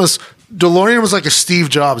 DeLorean was like a Steve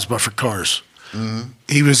Jobs, but for cars.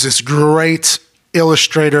 He was this great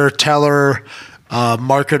illustrator, teller,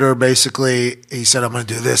 marketer, basically. He said, I'm going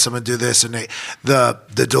to do this, I'm going to do this. And the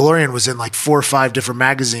DeLorean was in like 4 or 5 different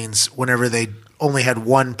magazines whenever they only had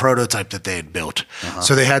one prototype that they had built.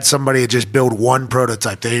 So they had somebody just build one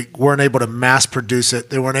prototype. They weren't able to mass produce it.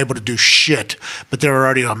 They weren't able to do shit, but they were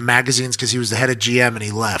already on magazines because he was the head of GM and he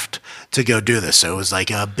left to go do this. So it was like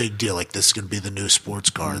a big deal. Like, this is going to be the new sports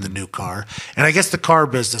car, the new car. And I guess the car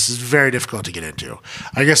business is very difficult to get into.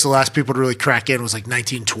 I guess the last people to really crack in was like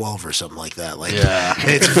 1912 or something like that. Like,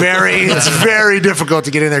 it's very difficult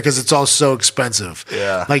to get in there because it's all so expensive.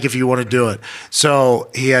 Yeah. Like, if you want to do it. So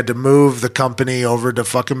he had to move the company over to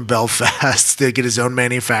fucking Belfast to get his own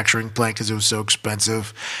manufacturing plant because it was so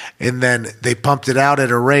expensive. And then they pumped it out at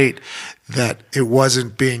a rate that it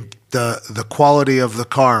wasn't being the quality of the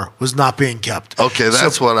car was not being kept. Okay,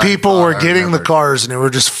 that's so what I people thought. were I getting the remember. cars and they were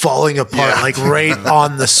just falling apart, Yeah. like right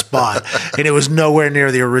on the spot. And it was nowhere near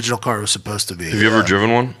the original car it was supposed to be. Have you ever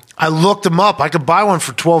driven one? I looked them up. I could buy one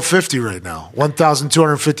for $1,250 right now,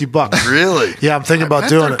 $1,250. Really? Yeah, I'm thinking about Bet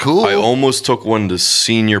doing they're it. Cool. I almost took one to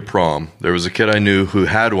senior prom. There was a kid I knew who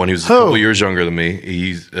had one. He was a couple years younger than me.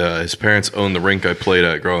 His parents owned the rink I played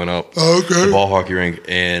at growing up, the ball hockey rink,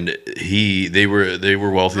 and they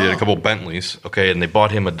were wealthy. They had a couple Bentleys, okay, and they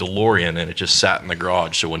bought him a DeLorean, and it just sat in the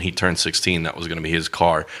garage. So when he turned 16, that was going to be his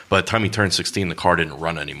car. By the time he turned 16, the car didn't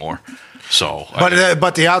run anymore. So,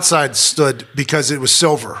 But the outside stood because it was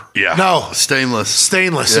silver. Yeah. No, Stainless.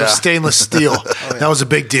 stainless. It Yeah. was stainless steel. That was a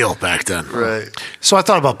big deal back then. Right. So I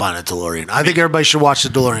thought about buying a DeLorean. I think everybody should watch the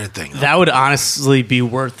DeLorean thing. That would honestly be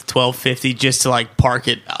worth $1,250 just to like park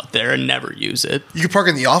it out there and never use it. You could park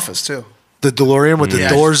in the office too. The DeLorean with the Yeah.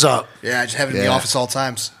 doors up. Yeah, just have it in the Yeah. office all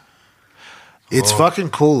times. It's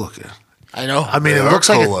fucking cool looking. I know. I mean, They it are looks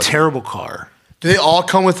like cool a looking. terrible car. Do they all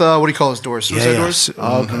come with what do you call those doors? Suicide doors?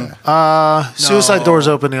 Okay. Suicide doors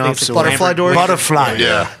open the I think it's opposite like way. butterfly doors? Butterfly.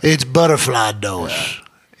 Yeah. It's butterfly doors.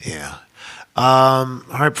 Yeah. All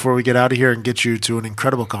right, before we get out of here and get you to an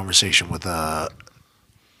incredible conversation with an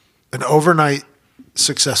overnight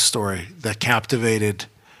success story that captivated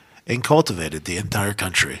and cultivated the entire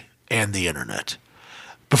country and the internet.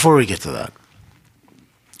 Before we get to that,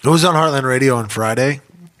 it was on Heartland Radio on Friday,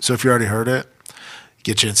 so if you already heard it,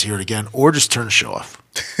 get a chance to hear it again, or just turn the show off.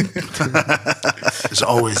 There's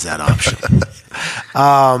always that option.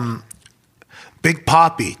 Big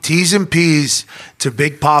Papi, T's and P's to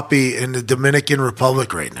Big Papi in the Dominican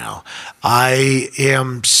Republic right now. I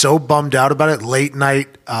am so bummed out about it. Late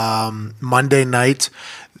night,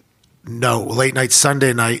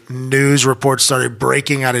 Sunday night, news reports started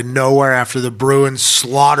breaking out of nowhere after the Bruins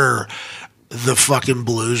slaughter the fucking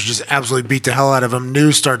Blues, just absolutely beat the hell out of them.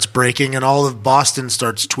 News starts breaking, and all of Boston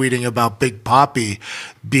starts tweeting about Big Papi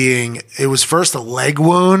it was first a leg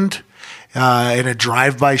wound in a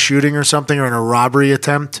drive-by shooting or something, or in a robbery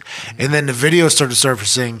attempt, and then the video started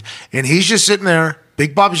surfacing, and he's just sitting there.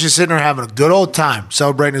 Big Papi's just sitting there having a good old time,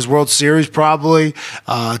 celebrating his World Series probably,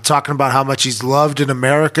 talking about how much he's loved in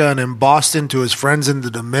America and in Boston to his friends in the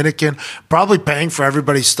Dominican, probably paying for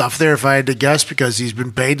everybody's stuff there if I had to guess because he's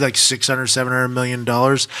been paid like $600-700 million.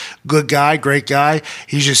 Good guy, great guy.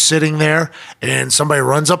 He's just sitting there and somebody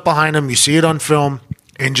runs up behind him. You see it on film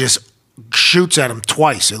and just shoots at him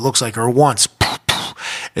twice. It looks like, or once.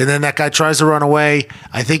 And then that guy tries to run away.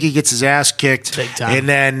 I think he gets his ass kicked. Big time. And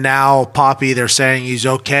then now Papi, they're saying he's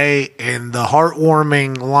okay. And the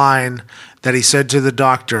heartwarming line that he said to the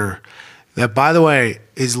doctor, that, by the way,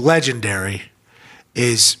 is legendary,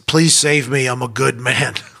 is, "Please save me, I'm a good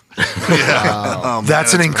man." Oh, man,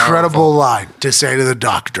 That's an incredible powerful. line to say to the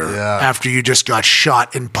doctor Yeah. after you just got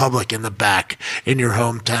shot in public in the back in your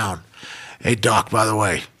hometown. "Hey, doc, by the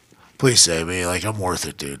way, please save me. Like, I'm worth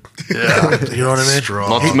it, dude." Yeah. You know what I mean? Strong.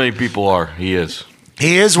 Not too many people are. He is.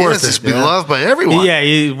 He is worth He's it. beloved by everyone.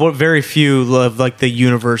 Yeah, very few love like the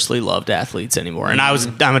universally loved athletes anymore. And I'm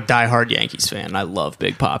a diehard Yankees fan. I love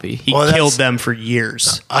Big Papi. He killed them for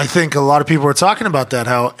years. I think a lot of people were talking about that,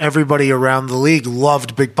 how everybody around the league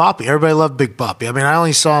loved Big Papi. Everybody loved Big Papi. I mean, I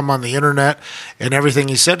only saw him on the internet, and everything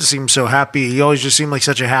he said seemed so happy. He always just seemed like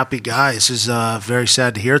such a happy guy. This is very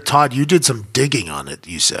sad to hear. Todd, you did some digging on it,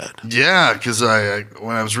 you said. Yeah, because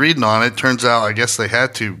when I was reading on it, turns out I guess they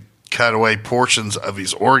had to cut away portions of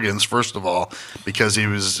his organs, first of all, because he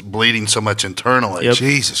was bleeding so much internally. Yep.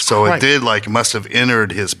 Jesus So Christ. it did must have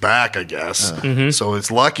entered his back, I guess. So it's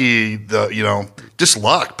lucky, just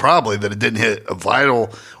luck probably that it didn't hit a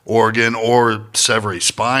vital organ or sever his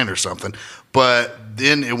spine or something. But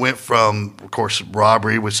then it went from, of course,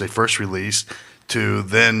 robbery, which they first released, to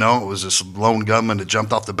then, it was this lone gunman that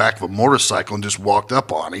jumped off the back of a motorcycle and just walked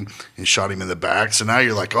up on him and shot him in the back. So now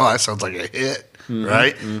you're like, oh, that sounds like a hit.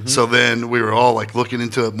 Right? So then we were all like looking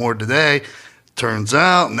into it more today. Turns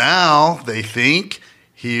out now they think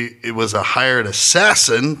it was a hired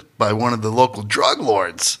assassin by one of the local drug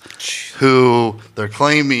lords who they're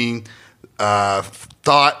claiming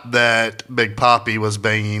thought that Big Papi was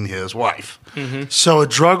banging his wife. So a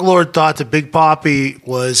drug lord thought that Big Papi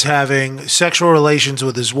was having sexual relations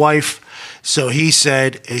with his wife. So he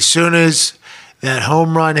said, as soon as that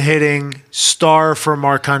home run hitting star from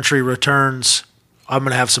our country returns, I'm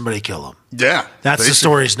going to have somebody kill him. Yeah. That's the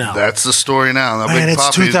stories now. That's the story now. Now Man, Big it's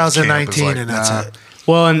Papi's 2019 camp is and that's it.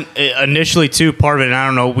 Well, and initially, too, part of it, and I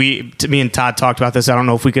don't know, me and Todd talked about this. I don't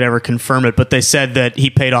know if we could ever confirm it, but they said that he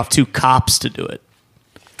paid off 2 cops to do it.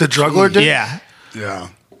 The drug lord did? Yeah. Yeah.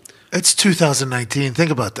 It's 2019.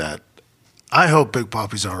 Think about that. I hope Big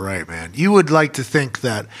Papi's all right, man. You would like to think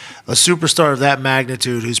that a superstar of that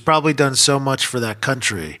magnitude, who's probably done so much for that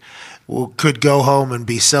country, could go home and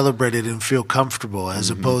be celebrated and feel comfortable, as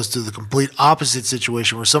opposed to the complete opposite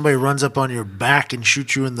situation where somebody runs up on your back and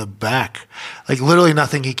shoots you in the back. Like, literally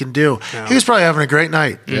nothing he can do. No. He was probably having a great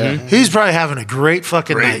night. Yeah. He's probably having a great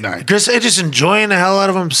fucking night. Just enjoying the hell out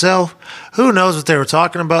of himself. Who knows what they were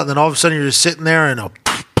talking about? And then all of a sudden you're just sitting there and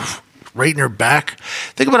right in your back.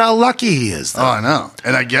 Think about how lucky he is, though. Oh, I know.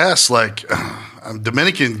 And I guess,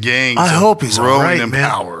 Dominican gangs I hope he's growing all right, in man.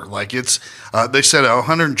 power. Like, it's, they said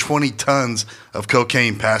 120 tons of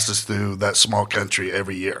cocaine passes through that small country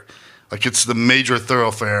every year. Like, it's the major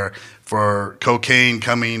thoroughfare for cocaine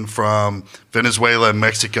coming from Venezuela and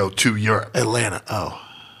Mexico to Europe. Atlanta. Oh.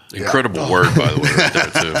 Incredible word, by the way, right there,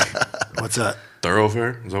 too. What's that?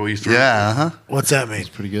 Thoroughfare? Is that what you threw? Yeah, What's that mean?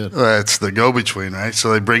 Pretty good. It's the go-between, right?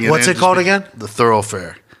 So they bring it What's in. it called again? The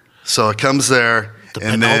thoroughfare. So it comes there, The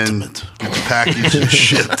and then penultimate. it's packaged and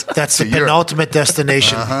shit. That's the to Europe. penultimate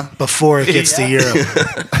destination before it gets to Europe.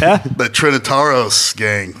 The Trinitaros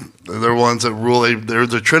gang. They're ones that rule. They're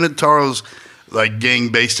the Trinitaros, gang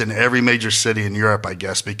based in every major city in Europe, I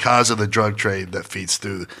guess, because of the drug trade that feeds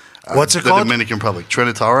through. What's it the called? Dominican Republic.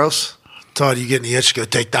 Trinitaros. Todd, you getting the itch to go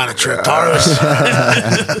take down a Trinitaros?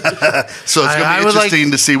 So it's going I to be would like-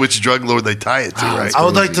 interesting to see which drug lord they tie it to, right? I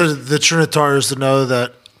would like the Trinitaros to know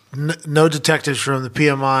that no detectives from the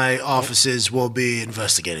PMI offices will be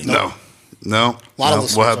investigating. No. lot of We'll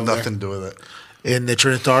listeners have over nothing to do with it. In the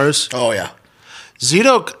Trinitaros? Oh, yeah.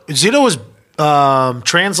 Zito was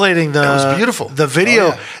translating the. That was beautiful. The video. Oh,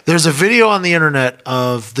 yeah. There's a video on the internet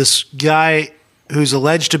of this guy who's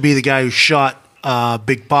alleged to be the guy who shot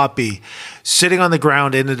Big Papi sitting on the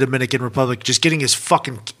ground in the Dominican Republic, just getting his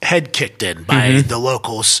fucking head kicked in by the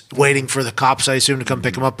locals, waiting for the cops, I assume, to come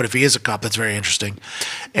pick him up. But if he is a cop, that's very interesting.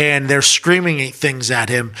 And they're screaming things at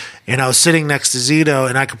him. And I was sitting next to Zito,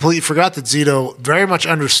 and I completely forgot that Zito very much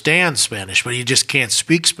understands Spanish, but he just can't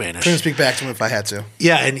speak Spanish. Couldn't speak back to him if I had to.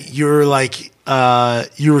 Yeah, and you were like,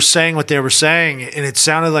 you were saying what they were saying, and it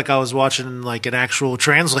sounded like I was watching like an actual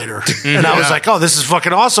translator. And I was like, oh, this is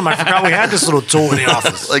fucking awesome. I forgot we had this little tool in the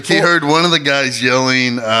office. Like he heard one of the guys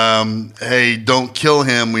yelling, hey, don't kill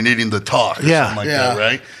him. We need him to talk. Or Yeah. something like Yeah. that,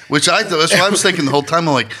 right? Which I thought, that's what I was thinking the whole time.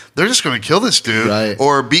 I'm like, they're just going to kill this dude Right.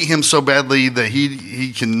 or beat him so badly that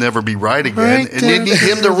he can never be right again. Right And they need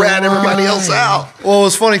him to rat everybody else out. Well, it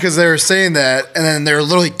was funny because they were saying that, and then they were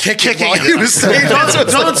literally kicking while he was saying that.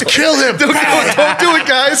 Don't kill him. Don't do it,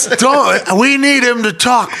 guys. Don't. We need him to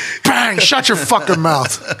talk. Bang. Shut your fucking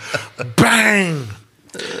mouth. Bang.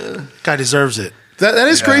 Guy deserves it. That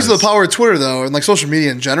is crazy, Yes. the power of Twitter, though, and like social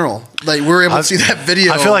media in general. Like, we were able to see that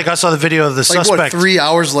video. I feel like I saw the video of the like, suspect. 3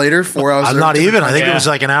 hours later, 4 hours later? Not even. I think it Yeah. was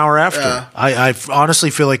like an hour after. Yeah. I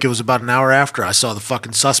honestly feel like it was about an hour after I saw the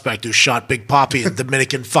fucking suspect who shot Big Papi in the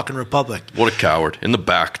Dominican fucking Republic. What a coward. In the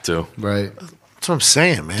back, too. Right. That's what I'm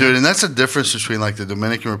saying, man. Dude, and that's the difference between like the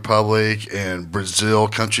Dominican Republic and Brazil,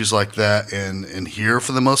 countries like that, and here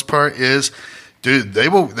for the most part is, dude, they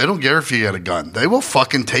don't care if you got a gun. They will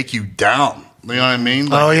fucking take you down. You know what I mean?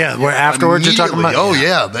 Like, where afterwards you're talking about? Oh,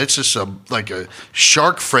 yeah. That's just like a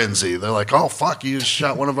shark frenzy. They're like, oh, fuck, you just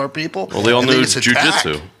shot one of our people? Well, they all know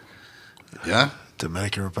jiu-jitsu. Yeah.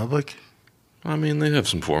 Dominican Republic? I mean, they have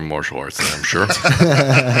some foreign martial arts there, I'm sure.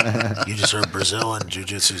 You just heard Brazil and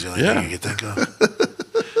jiu-jitsu is the only thing you could think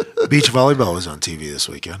of. Beach volleyball was on TV this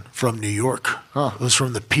weekend from New York. It was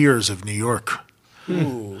from the piers of New York.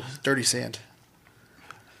 Ooh, dirty sand.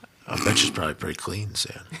 I bet you probably pretty clean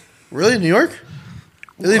sand. Really, New York?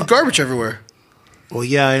 They leave garbage everywhere. Well,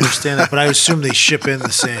 yeah, I understand that, but I assume they ship in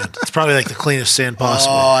the sand. It's probably like the cleanest sand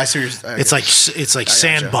possible. Oh, I see. It's like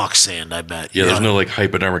sandbox sand, I bet. Yeah, there's no like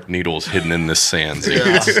hypodermic needles hidden in this sand.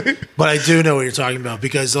 But I do know what you're talking about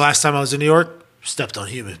because the last time I was in New York, stepped on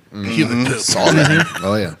human poop. Saw that.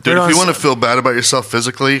 Oh yeah, dude. If you want to feel bad about yourself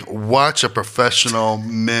physically, watch a professional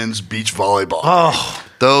men's beach volleyball. Oh,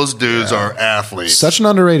 those dudes are athletes. such an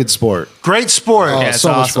underrated sport. great sport. Oh,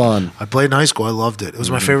 so much fun. I played in high school. I loved it. It was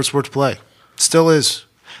my favorite sport to play. Still is.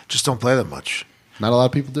 Just don't play that much. Not a lot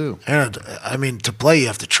of people do. And I mean, to play, you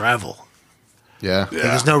have to travel. Yeah. Like,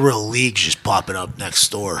 there's no real leagues just popping up next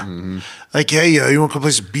door. Like, hey, you want to come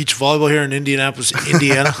play some beach volleyball here in Indianapolis,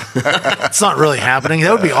 Indiana? It's not really happening.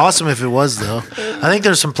 That would be awesome if it was, though. I think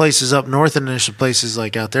there's some places up north and there's some places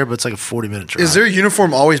like out there, but it's like a 40-minute drive. Is their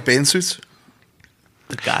uniform always bathing suits?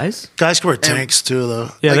 The guys? Guys can wear tanks, too, though.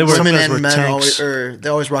 Yeah, they wear Women guys and men tanks. they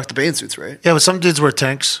always rock the bathing suits, right? Yeah, but some dudes wear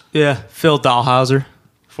tanks. Yeah, Phil Dahlhauser,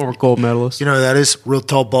 former gold medalist. You know who that is? Real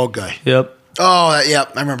tall, bald guy. Yep. Oh, yeah,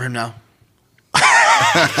 I remember him now.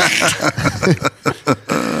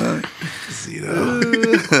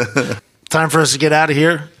 Time for us to get out of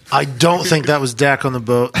here. I don't think that was Dak on the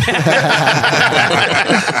boat. I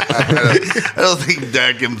don't think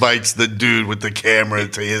Dak invites the dude with the camera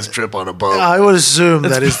to his trip on a boat. I would assume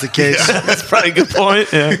that is the case. That's probably a good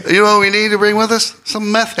point. Yeah. You know what we need to bring with us?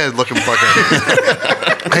 Some meth head looking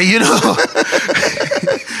fucker. Hey, you know,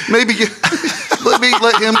 Maybe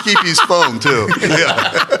let him keep his phone too.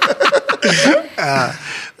 Yeah.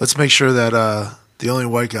 let's make sure that the only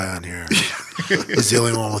white guy on here is the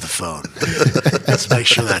only one with a phone. Let's make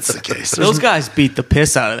sure that's the case. Those guys beat the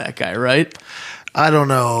piss out of that guy, right? I don't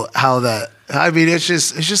know how that. I mean, it's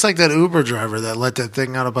just like that Uber driver that let that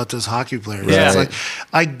thing out about those hockey players. Yeah. It's like,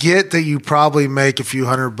 I get that you probably make a few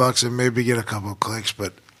 $100 and maybe get a couple of clicks,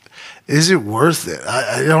 but is it worth it?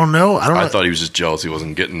 I don't know. I thought he was just jealous he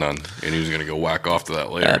wasn't getting none, and he was going to go whack off to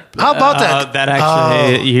that later. How about that? That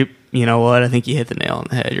actually, you know what? I think you hit the nail on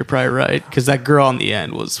the head. You're probably right. Because that girl on the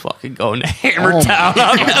end was fucking going to hammer town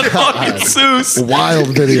on that fucking Seuss.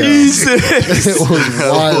 Wild video. Jesus. It was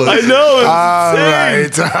wild. I know.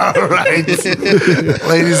 All right.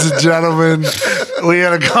 Ladies and gentlemen, we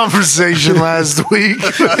had a conversation last week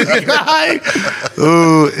with a guy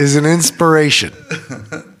who is an inspiration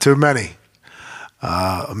to many.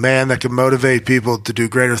 A man that can motivate people to do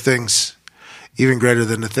greater things, even greater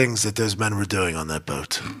than the things that those men were doing on that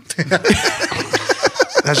boat.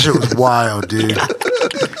 That shit was wild, dude.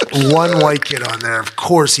 One white kid on there. Of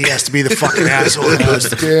course, he has to be the fucking asshole.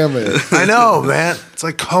 Damn it. I know, man. It's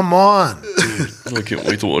like, come on, dude. I can't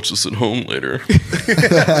wait to watch this at home later.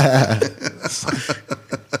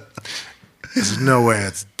 There's no way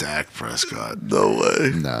it's Dak Prescott. No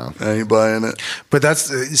way. No. I ain't buying it. But that's,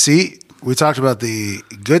 see, we talked about the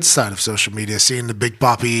good side of social media, seeing the Big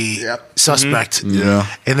Papi suspect. Mm-hmm. Yeah.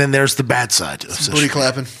 And then there's the bad side of social Booty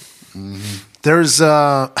media. clapping. There's,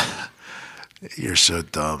 you're so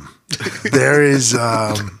dumb. There is,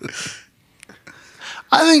 I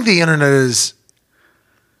think the internet is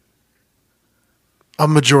a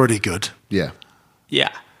majority good. Yeah.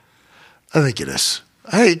 Yeah. I think it is.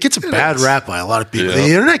 It gets a bad rap by a lot of people. Yeah.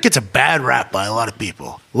 The internet gets a bad rap by a lot of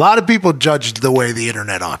people. A lot of people judge the way the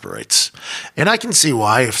internet operates. And I can see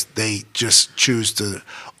why if they just choose to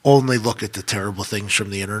only look at the terrible things from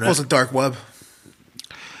the internet. What's the dark web?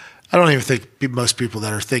 I don't even think most people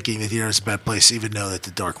that are thinking that the internet's a bad place even know that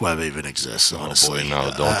the dark web even exists, honestly. boy,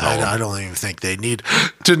 no, don't tell them. I don't even think they need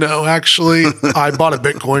to know, actually. I bought a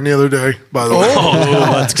Bitcoin the other day, by the way.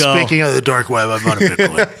 Oh, let's go. Speaking of the dark web, I bought a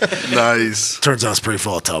Bitcoin. Nice. Turns out it's a pretty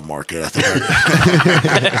volatile market. I think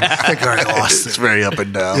I already lost It's it. very up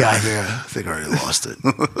and down. Yeah, I think I already lost it.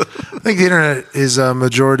 I think the internet is a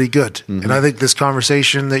majority good. And I think this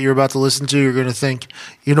conversation that you're about to listen to, you're going to think,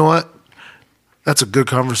 you know what? That's a good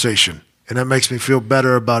conversation. And that makes me feel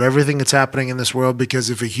better about everything that's happening in this world, because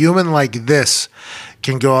if a human like this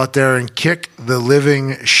can go out there and kick the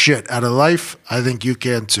living shit out of life, I think you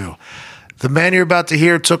can too. The man you're about to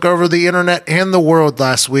hear took over the internet and the world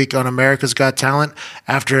last week on America's Got Talent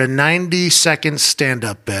after a 90-second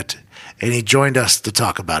stand-up bit, and he joined us to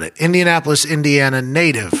talk about it. Indianapolis, Indiana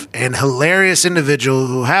native and hilarious individual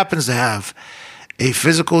who happens to have a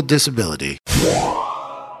physical disability. We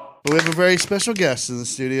have a very special guest in the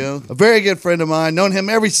studio, a very good friend of mine, known him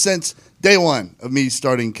ever since day one of me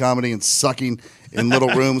starting comedy and sucking in little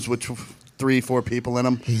rooms with 3-4 people in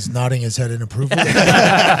them. He's nodding his head in approval. And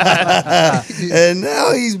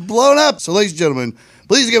now he's blown up. So, ladies and gentlemen,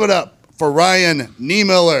 please give it up for Ryan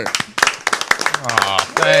Niemiller. Oh,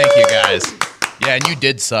 thank you, guys. Yeah, and you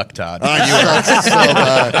did suck, Todd. You sucked so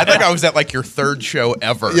bad. I think I was at like your third show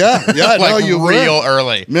ever. Yeah, like no, you real were.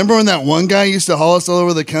 early. Remember when that one guy used to haul us all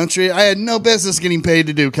over the country? I had no business getting paid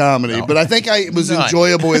to do comedy, but I think it was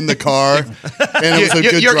enjoyable in the car, and it was a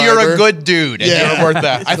good driver. You're a good dude, and Yeah. you're worth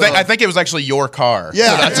that. I think it was actually your car.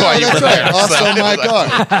 Yeah, so that's why you were there. Right. Also my car.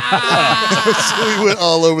 So we went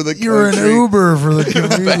all over the country. You're an Uber for the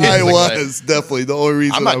comedian. I was definitely the only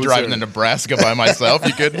reason. I'm not I was driving there. to Nebraska by myself.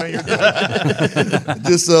 You kidding me?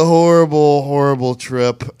 Just a horrible, horrible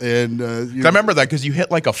trip, and I remember that because you hit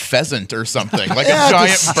like a pheasant or something, like yeah, a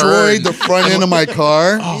giant destroyed bird. the front end of my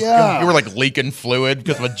car. God, you were like leaking fluid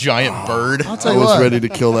because of a giant bird. I'll tell I you was what, ready to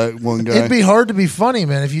kill that one guy. it'd be hard to be funny,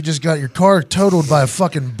 man, if you just got your car totaled by a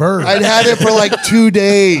fucking bird. I'd had it for like 2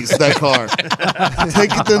 days, that car.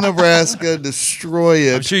 Take it to Nebraska, destroy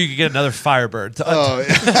it. I'm sure you could get another Firebird.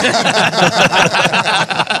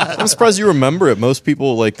 I'm surprised you remember it. Most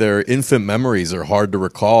people, like, their infant memories are hard to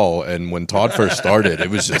recall. And when Todd first started, it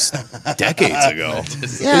was just decades ago.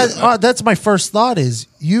 Yeah, that's my first thought is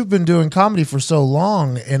you've been doing comedy for so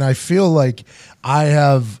long, and I feel like I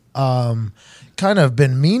have kind of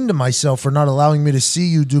been mean to myself for not allowing me to see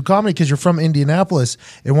you do comedy because you're from Indianapolis,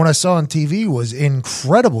 and what I saw on TV was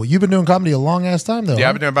incredible. You've been doing comedy a long-ass time, though. Yeah, huh?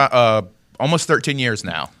 I've been doing about almost 13 years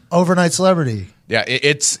now. Overnight celebrity. Yeah,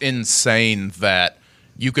 it's insane that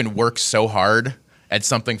you can work so hard at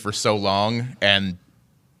something for so long and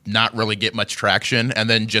not really get much traction, and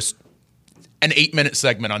then just an 8-minute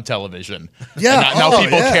segment on television. Yeah, and now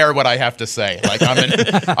people care what I have to say. Like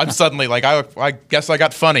I'm suddenly like I guess I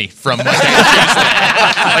got funny from Monday to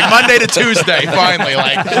Tuesday. Like Monday to Tuesday, finally.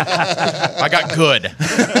 Like I got good.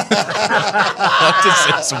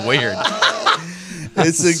 It's weird.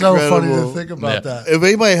 It's So incredible. funny to think about that. If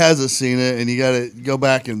anybody hasn't seen it, and you got to go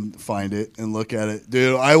back and find it and look at it,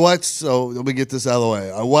 dude. I watched. So let me get this out of the way.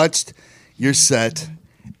 I watched your set,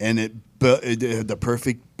 and it had the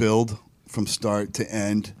perfect build from start to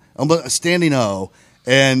end. I'm a standing O.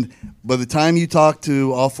 And by the time you talked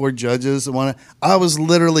to all 4 judges, I was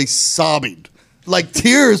literally sobbing. Like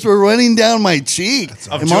tears were running down my cheek.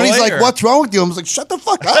 And Marty's like, "What's wrong with you?" I was like, "Shut the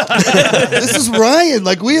fuck up. This is Ryan.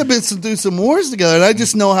 Like, we have been through some wars together, and I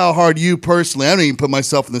just know how hard you personally." I don't even put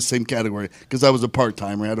myself in the same category because I was a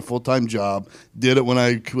part-timer. I had a full-time job, did it when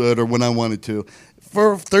I could or when I wanted to.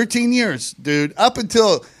 For 13 years, dude, up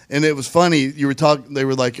until... And it was funny. You were talking. They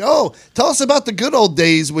were like, "Oh, tell us about the good old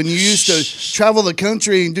days when you used to travel the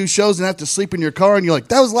country and do shows and have to sleep in your car." And you're like,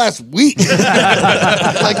 "That was last week."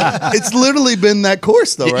 Like, it's literally been that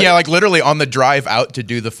course, though, right? Yeah, like literally on the drive out to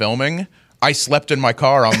do the filming, I slept in my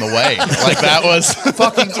car on the way. Like that was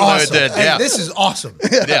Fucking that's what I awesome. did. Hey, Yeah. this is awesome.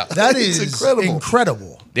 Yeah. That is incredible.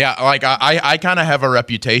 incredible. Yeah, like I kind of have a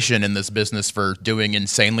reputation in this business for doing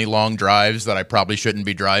insanely long drives that I probably shouldn't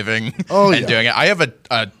be driving and doing it. I have a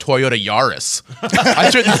Toyota Yaris.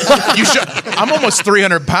 You should. I'm almost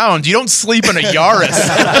 300 pounds. You don't sleep in a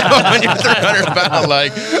Yaris when you're 300 pounds.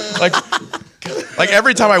 Like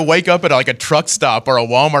every time I wake up at like a truck stop or a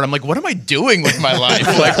Walmart, I'm like, what am I doing with my life?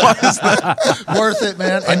 Like, what is that? Worth it,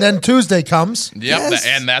 man. And then Tuesday comes. Yep, Yes.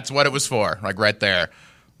 and that's what it was for. Like right there.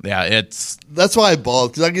 Yeah, That's why I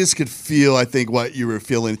bawled, because I just could feel, I think, what you were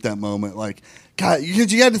feeling at that moment. Like, God,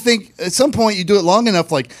 because you had to think, at some point you do it long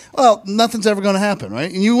enough, like, well, nothing's ever going to happen,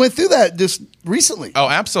 right? And you went through that just recently. Oh,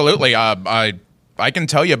 absolutely. I can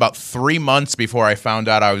tell you about 3 months before I found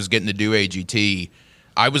out I was getting to do AGT,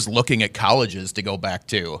 I was looking at colleges to go back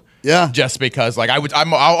to. Yeah. Just because, like,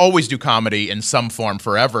 I'll always do comedy in some form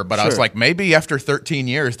forever, but I was Sure. like, maybe after 13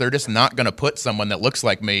 years, they're just not going to put someone that looks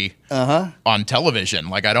like me on television.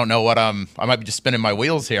 Like, I don't know what I might be just spinning my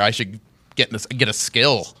wheels here. I should get a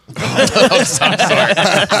skill of some sort.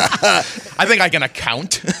 I think I can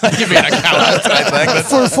account. I can be an accountant, I think.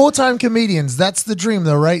 For full-time comedians, that's the dream,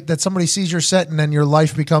 though, right? That somebody sees your set and then your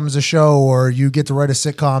life becomes a show, or you get to write a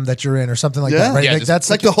sitcom that you're in, or something like that, right? Yeah, Like, just- that's It's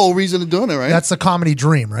like the whole reason of doing it, right? that's the comedy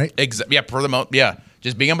dream, right? Yeah, for the most, yeah,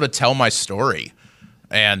 just being able to tell my story,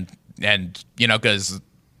 and you know, because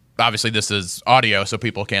obviously this is audio, so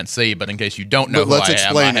people can't see. But in case you don't know But let's who I am,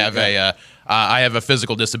 explain I have a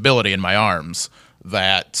physical disability in my arms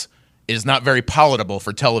that is not very palatable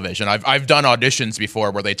for television. I've done auditions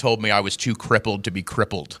before where they told me I was too crippled to be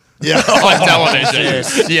crippled. Yeah. On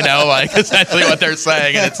television, you know, like essentially what they're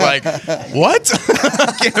saying, and it's like, what?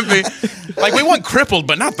 Can't be like we want crippled,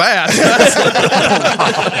 but not that.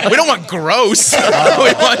 We don't want gross. We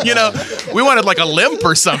want, we wanted like a limp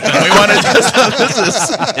or something. We wanted this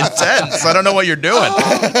is intense. I don't know what you're doing.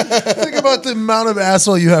 Think about the amount of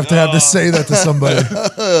asshole you have to say that to somebody.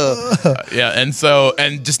 Yeah, and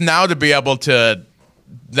just now to be able to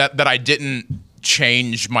that I didn't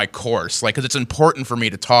change my course, like, because it's important for me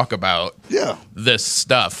to talk about this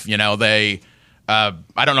stuff. I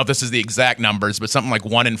don't know if this is the exact numbers, but something like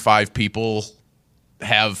 1 in 5 people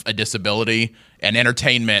have a disability, and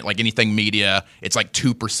entertainment, like anything media, it's like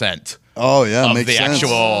 2%. Oh yeah, of makes the sense.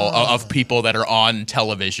 actual of people that are on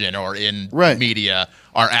television or in media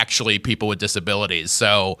are actually people with disabilities.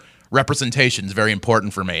 So representation is very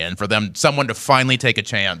important for me, and for someone to finally take a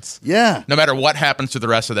chance. Yeah. No matter what happens to the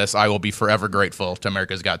rest of this, I will be forever grateful to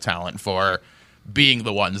America's Got Talent for being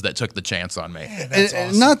the ones that took the chance on me.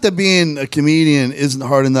 And not that being a comedian isn't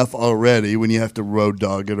hard enough already when you have to road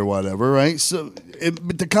dog it or whatever, right? So,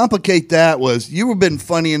 but to complicate that was you've been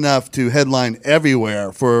funny enough to headline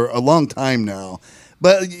everywhere for a long time now.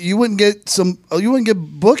 But you wouldn't get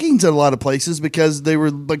bookings at a lot of places because they were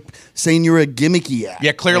like saying you're a gimmicky act.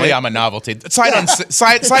 Yeah, clearly right? I'm a novelty. Sight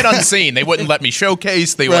unseen. They wouldn't let me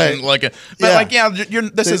showcase. They wouldn't like it. But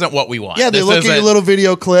this isn't what we want. Yeah, they look at your little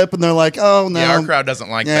video clip and they're like, oh no. Yeah, our crowd doesn't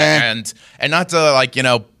like that. And not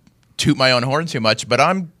to toot my own horn too much, but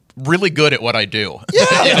I'm really good at what I do. Yeah,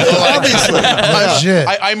 obviously.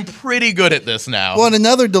 I'm pretty good at this now. Well, and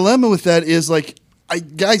another dilemma with that is like, I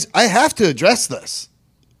have to address this.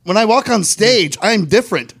 When I walk on stage, I'm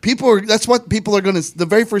different. That's what people are going to. The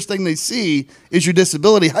very first thing they see is your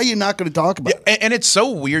disability. How are you not going to talk about it? And it's so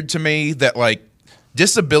weird to me that like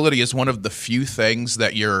disability is one of the few things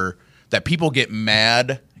that people get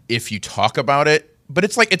mad if you talk about it. But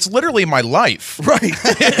it's literally my life, right?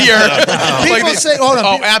 People say,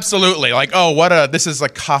 absolutely, like, this is a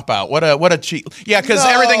cop out. What a cheat, yeah, because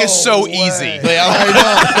everything is so easy. Yeah.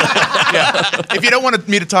 If you don't want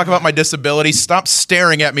me to talk about my disability, stop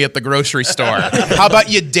staring at me at the grocery store. How about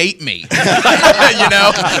you date me?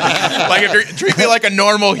 Like if you treat me like a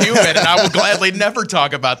normal human, and I will gladly never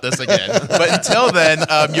talk about this again. But until then,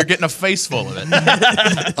 you're getting a face full of it.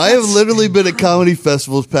 I have literally been at comedy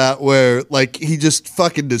festivals, Pat, where like he just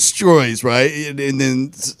fucking destroys, right? And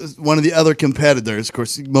then one of the other competitors, of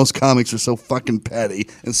course, most comics are so fucking petty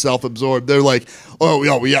and self-absorbed. They're like,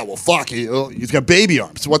 well, fuck, he's got baby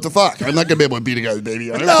arms. What the fuck? I'm not gonna be able to beat a guy with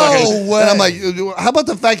baby arms. No way. And I'm like, how about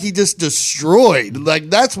the fact he just destroyed?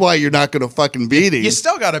 Like that's why you're not gonna fucking beat him. You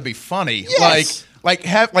still got to be funny. Yes. Like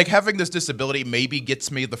having this disability maybe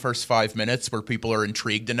gets me the first 5 minutes where people are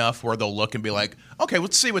intrigued enough where they'll look and be like, okay,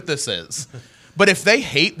 let's see what this is. But if they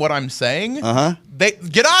hate what I'm saying, they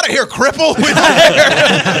get out of here, cripple.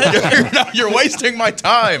 You're wasting my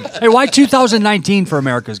time. Hey, why 2019 for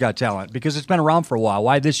America's Got Talent? Because it's been around for a while.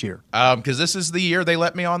 Why this year? Because this is the year they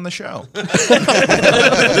let me on the show.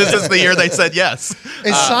 This is the year they said yes.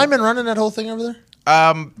 Is Simon running that whole thing over there?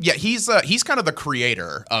 Yeah, he's kind of the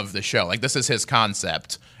creator of the show. Like this is his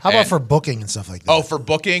concept. How about for booking and stuff like that? Oh, for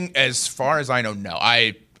booking, as far as I know, no.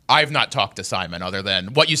 I've not talked to Simon other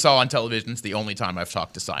than what you saw on television is the only time I've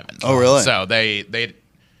talked to Simon. Oh, really? So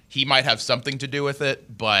he might have something to do with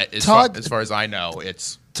it, but as far as I know,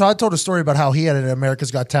 it's... Todd told a story about how he had an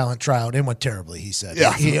America's Got Talent tryout. It went terribly, he said.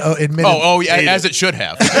 Yeah. He admitted... as it should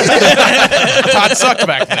have. Todd sucked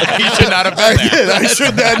back then. He should not have been there. I should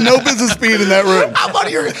have had no business being in that room. How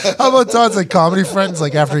about Todd's like comedy friends,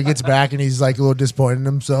 like after he gets back and he's like a little disappointed in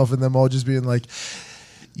himself and them all just being like...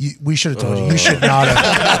 we should have told you. You should not have.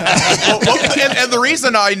 And the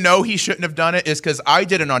reason I know he shouldn't have done it is because I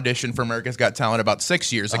did an audition for America's Got Talent about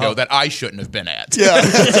 6 years ago that I shouldn't have been at. Yeah.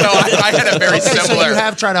 So I had a very similar... So you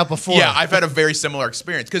have tried out before. Yeah, I've had a very similar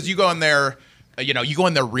experience because you go in there,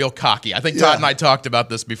 real cocky. I think Todd and I talked about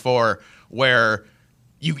this before where...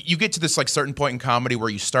 You get to this like certain point in comedy where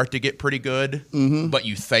you start to get pretty good, but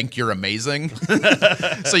you think you're amazing.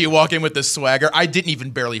 So you walk in with this swagger. I didn't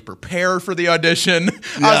even barely prepare for the audition.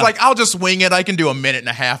 Yeah. I was like, I'll just wing it. I can do a minute and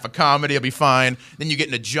a half of comedy. I'll be fine. Then you get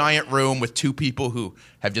in a giant room with two people who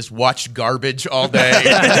have just watched garbage all day.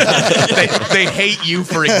 they hate you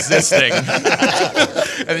for existing.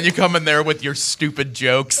 And then you come in there with your stupid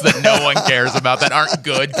jokes that no one cares about that aren't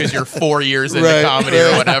good because you're 4 years into comedy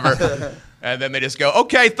or whatever. And then they just go,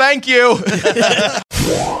 okay, thank you.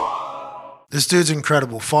 This dude's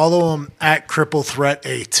incredible. Follow him at Cripple Threat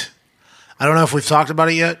 8. I don't know if we've talked about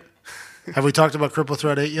it yet. Have we talked about Cripple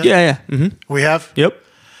Threat 8 yet? Yeah. Mm-hmm. We have? Yep.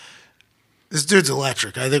 This dude's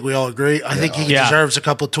electric. I think we all agree. I think he deserves a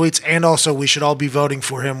couple of tweets, and also we should all be voting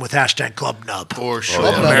for him with hashtag Club Nub. For sure.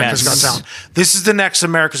 America's Got Talent. This is the next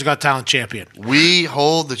America's Got Talent champion. We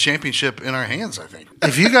hold the championship in our hands, I think.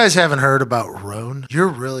 If you guys haven't heard about Roan, you're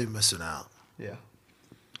really missing out. Yeah.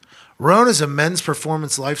 Roan is a men's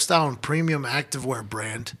performance lifestyle and premium activewear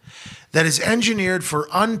brand that is engineered for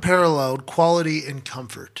unparalleled quality and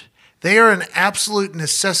comfort. They are an absolute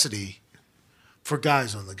necessity for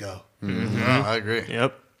guys on the go. Mm-hmm. Yeah, I agree.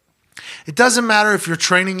 Yep. It doesn't matter if you're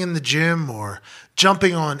training in the gym or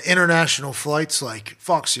jumping on international flights like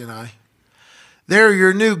Foxy and I. They're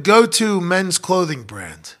your new go-to men's clothing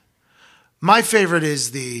brand. My favorite is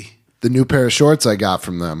the new pair of shorts I got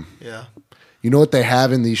from them. Yeah. You know what they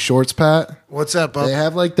have in these shorts, Pat? What's that, bub? They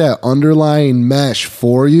have like that underlying mesh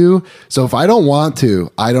for you. So if I don't want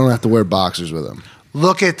to, I don't have to wear boxers with them.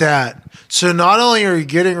 Look at that. So not only are you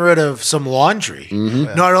getting rid of some laundry,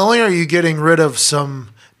 not only are you getting rid of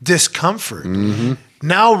some discomfort,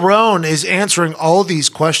 now Roan is answering all these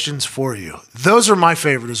questions for you. Those are my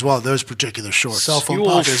favorite as well, those particular shorts. Cell phone You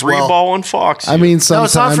old pocket as free well. balling fox. I mean, No,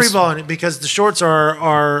 sometimes it's not free balling because the shorts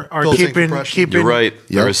are Built-in keeping. compression. You're right.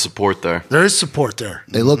 There Yep. is support there. There is support there.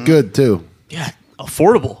 they look good too. Yeah.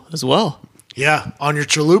 Affordable as well. Yeah, on your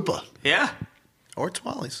chalupa. Yeah. Or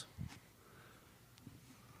tamales.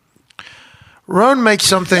 Roan makes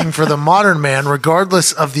something for the modern man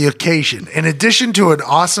regardless of the occasion. In addition to an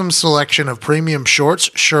awesome selection of premium shorts,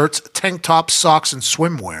 shirts, tank tops, socks, and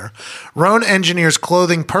swimwear, Roan engineers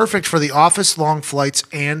clothing perfect for the office, long flights,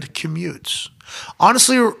 and commutes.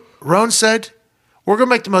 Honestly, Roan said, we're going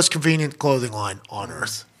to make the most convenient clothing line on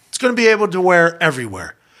earth. It's going to be able to wear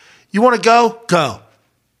everywhere. You want to go? Go.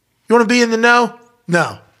 You want to be in the know?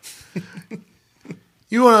 No.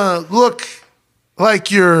 You want to look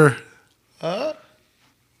like you're...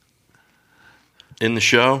 In the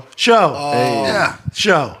show, Show. Yeah.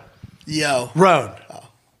 Show. Yo. Roan.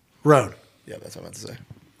 Roan. Yeah, that's what I meant to say.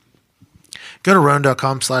 Go to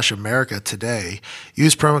roan.com/America today.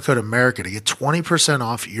 Use promo code America to get 20%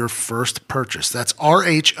 off your first purchase. That's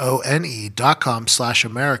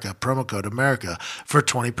RHONE.com/America. Promo code America for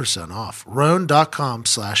 20% off.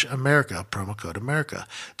 Roan.com/America. Promo code America.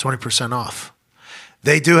 20% off.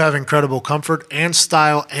 They do have incredible comfort and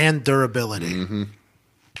style and durability.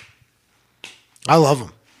 I love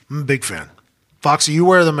them. I'm a big fan. Foxy, you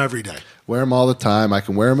wear them every day. Wear them all the time. I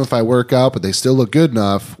can wear them if I work out, but they still look good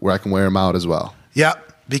enough where I can wear them out as well. Yeah,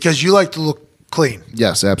 because you like to look clean.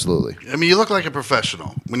 Yes, absolutely. I mean, you look like a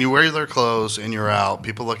professional. When you wear their clothes and you're out,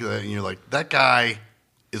 people look at that and you're like, that guy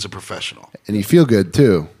is a professional. And you feel good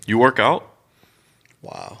too. you work out.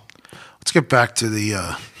 Wow. Let's get back to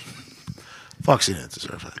the Foxy didn't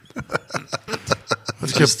deserve that.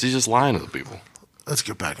 He's just lying to the people. Let's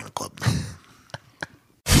get back in the club.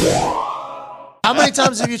 How many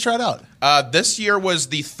times have you tried out? This year was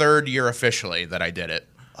the third year officially that I did it.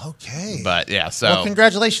 Okay. But yeah, so Well,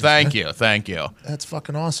 congratulations, Thank man. you, thank you. That's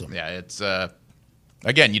fucking awesome. Yeah, it's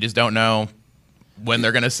again, you just don't know when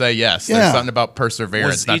they're gonna say yes. Yeah. There's something about perseverance,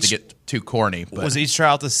 Was not each- to get too corny. But Was each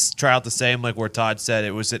tryout the same, like where Todd said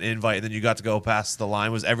it was an invite and then you got to go past the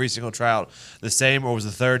line? Was every single tryout the same, or was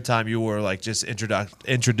the third time you were like just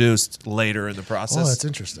introduced later in the process? Oh, that's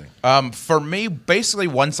interesting. for me, basically,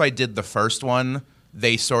 once I did the first one,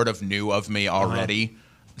 they sort of knew of me already.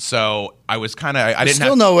 So I was kind of I didn't Still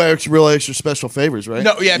have no real extra special favors, right?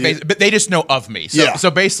 no, yeah, but they just know of me. So, Yeah. so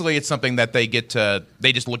basically, it's something that they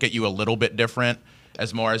just look at you a little bit different,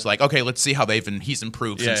 as more as like, okay, let's see how he's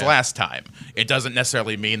improved since yeah. last time. It doesn't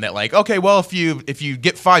necessarily mean that like, okay, well, if you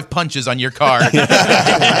get 5 punches on your card, we'll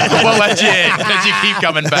let you in because you keep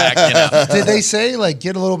coming back. You know, Did they say like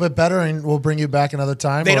get a little bit better and we'll bring you back another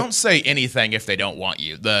time? they Or- don't say anything if they don't want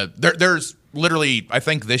you. There's literally, I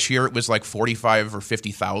think this year it was like 45 or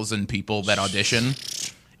 50,000 people that audition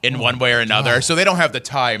in one way or another, so they don't have the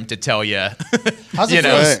time to tell you. How's it you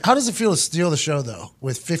feel know, how does it feel to steal the show though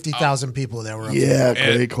with 50,000 people that were up Yeah,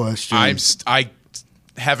 there? great question. I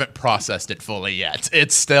haven't processed it fully yet.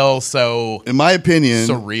 It's still so. In my opinion,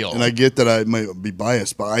 surreal. and I get that I might be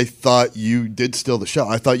biased, but I thought you did steal the show.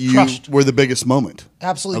 I thought you Crushed. were the biggest moment.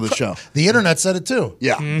 absolutely of the show. The internet said it too.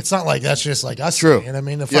 Yeah. It's not like that's just like us True. saying it. I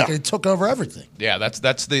mean, it Yeah. fucking took over everything. Yeah, that's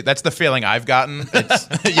the feeling I've gotten. It's,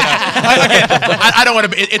 I don't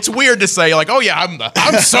want to. It's weird to say like, oh yeah,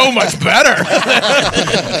 I'm so much better.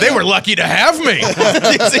 They were lucky to have me.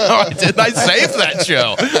 I saved that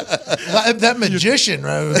show. That magician,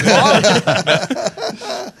 right?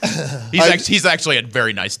 He's actually a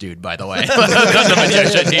very nice dude, by the way. The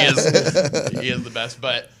magician, he is the best.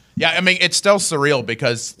 But yeah, I mean, it's still surreal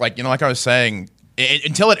because, like I was saying,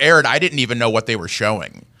 until it aired, I didn't even know what they were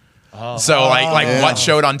showing. So what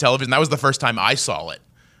showed on television? That was the first time I saw it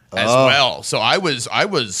as well. So I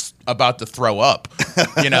was about to throw up,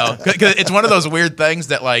 because it's one of those weird things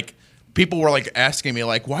that like. People were like asking me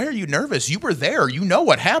like, why are you nervous? You were there. You know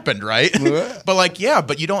what happened, right? But like, yeah,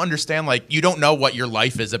 but you don't understand. Like, you don't know what your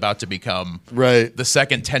life is about to become. Right. The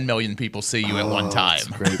second 10 million people see you at one time.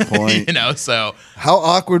 That's a great point. So. How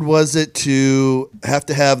awkward was it to have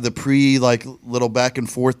the like little back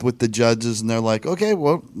and forth with the judges and they're like, okay,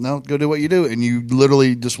 well, now go do what you do. And you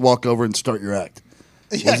literally just walk over and start your act.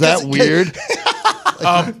 Was that weird?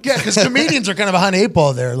 Yeah, because comedians are kind of behind the 8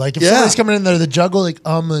 ball there. Like if somebody's coming in there to juggle, like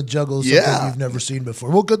I'm gonna juggle something you've never seen before.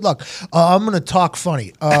 Well, good luck. I'm gonna talk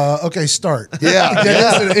funny. Okay, start. Yeah,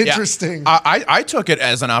 that's interesting. I took it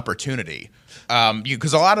as an opportunity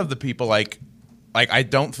because a lot of the people like I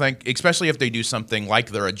don't think, especially if they do something like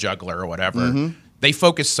they're a juggler or whatever, they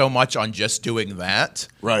focus so much on just doing that,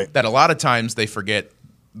 right? That a lot of times they forget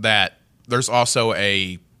that there's also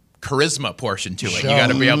a charisma portion to it. You got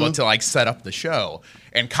to be able to like set up the show.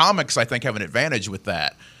 And comics, I think, have an advantage with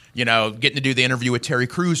that. Getting to do the interview with Terry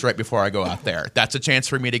Crews right before I go out there. That's a chance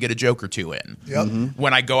for me to get a joke or two in. Yep.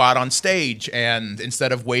 When I go out on stage and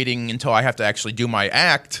instead of waiting until I have to actually do my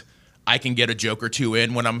act, I can get a joke or two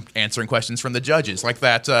in when I'm answering questions from the judges. Like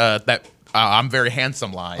that I'm very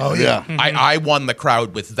handsome line. Oh, yeah. I won the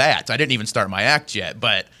crowd with that. I didn't even start my act yet,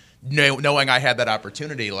 but knowing I had that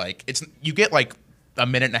opportunity, like you get like a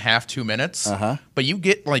minute and a half, 2 minutes, but you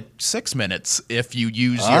get like 6 minutes if you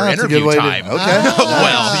use your interview time. So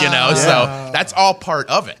that's all part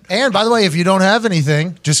of it. And by the way, if you don't have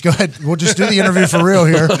anything, just go ahead. We'll just do the interview for real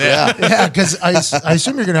here. Yeah, because I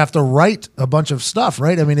assume you're going to have to write a bunch of stuff,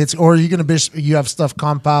 right? I mean, or are you going to you have stuff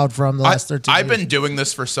compiled from the last 13 I've years? been doing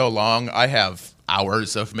this for so long. I have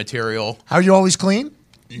hours of material. How are you always clean?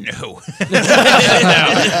 No.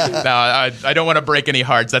 I don't want to break any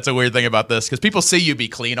hearts. That's a weird thing about this because people see you be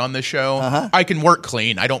clean on this show. I can work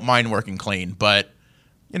clean. I don't mind working clean, but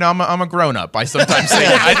I'm a grown up. I sometimes say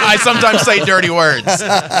I sometimes say dirty words.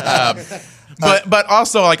 But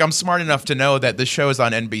also like I'm smart enough to know that this show is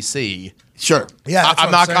on NBC. Sure. Yeah,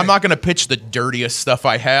 I'm not going to pitch the dirtiest stuff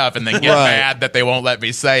I have and then get mad that they won't let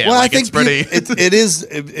me say it. Well, like, I think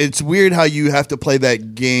it's weird how you have to play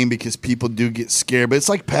that game because people do get scared. But it's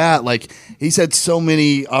like Pat, like he's had so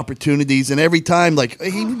many opportunities, and every time, like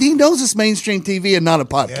he knows it's mainstream TV and not a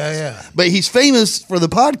podcast. Yeah. But he's famous for the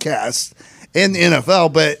podcast and the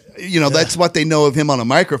NFL. But that's what they know of him on a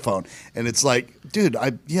microphone, and it's like. Dude,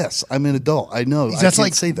 I'm an adult. I know. That's I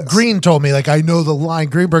like can't say this. Green told me, like, I know the line.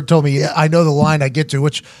 Greenberg told me, I know the line I get to,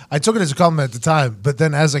 which I took it as a compliment at the time. But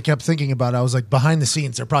then as I kept thinking about it, I was like, behind the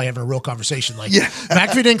scenes, they're probably having a real conversation. Like,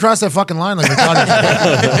 McAfee didn't cross that fucking line like we thought he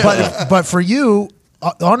did. But for you,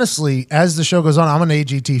 honestly, as the show goes on, I'm an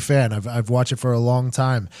AGT fan. I've watched it for a long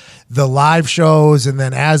time. The live shows and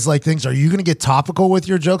then as like things, are you going to get topical with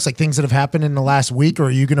your jokes, like things that have happened in the last week, or are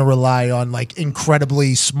you going to rely on like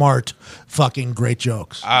incredibly smart, fucking great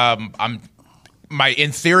jokes?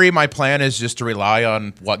 In theory, my plan is just to rely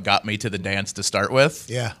on what got me to the dance to start with.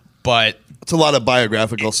 Yeah. But it's a lot of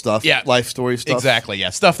biographical stuff, life story stuff. Exactly,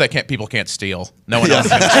 yeah. Stuff that people can't steal. No one else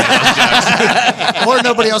can steal those jokes. Or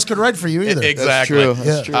nobody else could write for you either. Exactly.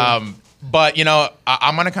 That's true. But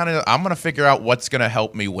I'm gonna figure out what's gonna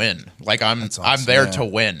help me win. Like I'm there to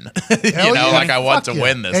win. I want to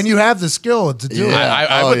win this. And you have the skill to do it.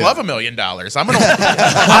 I would love $1 million. I'm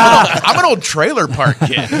an old trailer park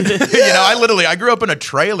kid. I grew up in a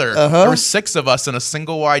trailer. There were 6 of us in a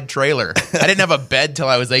single wide trailer. I didn't have a bed till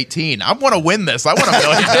I was 18. I want to win this. I want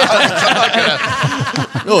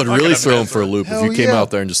 $1 million. No, it'd really throw him for a loop if you came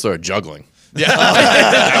out there and just started juggling. Yeah,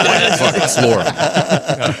 I would fucking floor him.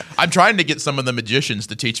 I'm trying to get some of the magicians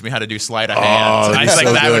to teach me how to do sleight of hand. I think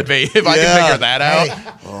so that good. would be if I could figure that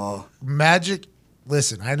out. Magic.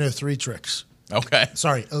 Listen, I know 3 tricks. Okay.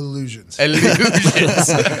 Sorry, illusions. Illusions.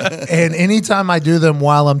 And anytime I do them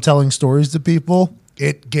while I'm telling stories to people,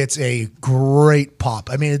 it gets a great pop.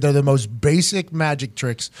 I mean, they're the most basic magic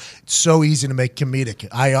tricks. It's so easy to make comedic.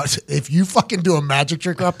 If you fucking do a magic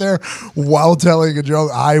trick up there while telling a joke,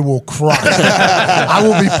 I will cry. I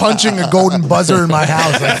will be punching a golden buzzer in my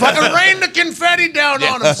house. Like, fucking rain the confetti down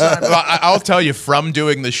on him, Simon. Well, I'll tell you, from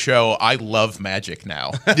doing the show, I love magic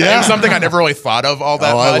now. Yeah. It's something I never really thought of all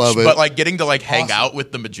that I much. love it. But like getting to like hang out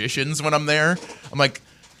with the magicians when I'm there, I'm like,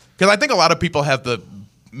 because I think a lot of people have the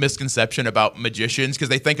misconception about magicians because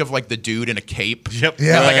they think of like the dude in a cape. Yep.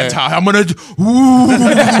 Yeah. And, like I'm gonna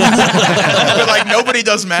but like nobody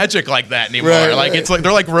does magic like that anymore. Right, like right. it's like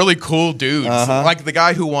they're like really cool dudes. Like the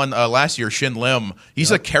guy who won last year, Shin Lim.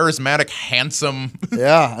 He's a charismatic, handsome,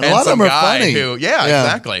 Yeah, and a lot of them are guy funny. Yeah,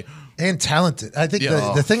 exactly. And talented. I think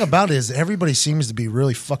Yeah. the thing about it is everybody seems to be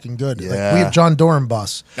really fucking good. Like, Yeah. we have John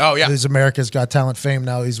Dorenbos. Oh, yeah. Who's America's Got Talent fame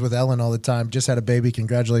now. He's with Ellen all the time. Just had a baby.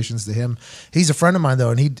 Congratulations to him. He's a friend of mine, though,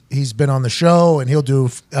 and he's been on the show, and he'll do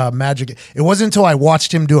magic. It wasn't until I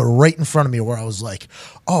watched him do it right in front of me where I was like,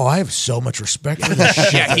 oh, I have so much respect for this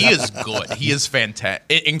shit. Yeah, he is good. He is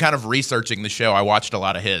fantastic. In kind of researching the show, I watched a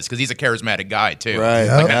lot of his because he's a charismatic guy too. Right.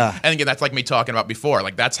 Yep. Yeah. And again, that's like me talking about before.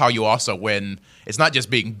 Like that's how you also win. It's not just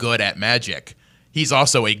being good at magic. He's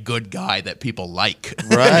also a good guy that people like.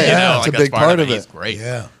 Right. You know, Yeah, like, it's a that's big part of it. He's great.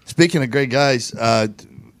 Yeah. Speaking of great guys,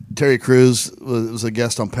 Terry Crews was a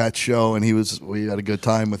guest on Pat's show, and we had a good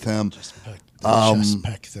time with him. Chest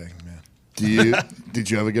peck thing, man. Did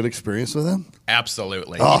you have a good experience with him?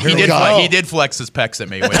 Absolutely. Oh, he here did. we go. He did flex his pecs at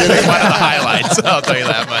me, which is one of the highlights. I'll tell you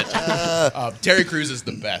that much. Terry Crews is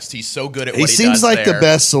the best. He's so good at what he does. He seems like there. the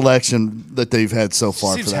best selection that they've had so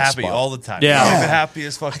far. Seems for that happy spot. all the time. Yeah. He's the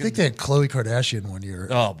happiest I fucking. think they had Khloe Kardashian one year.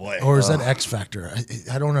 Oh, boy. Or is that X Factor?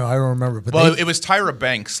 I don't know. I don't remember. But Well, it was Tyra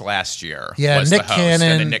Banks last year. Yeah, was Nick the host,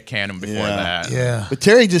 Cannon. and then Nick Cannon before that. yeah. But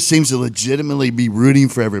Terry just seems to legitimately be rooting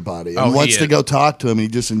for everybody and Oh, he wants to is. go talk to him. He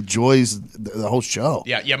just enjoys the whole show.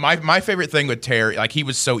 Yeah. My favorite thing with Terry, like he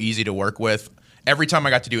was so easy to work with. Every time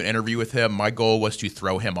I got to do an interview with him, my goal was to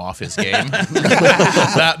throw him off his game.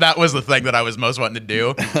 that was the thing that I was most wanting to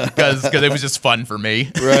do because it was just fun for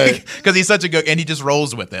me. Right. Because he's such a good, and he just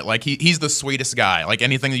rolls with it. Like he's the sweetest guy. Like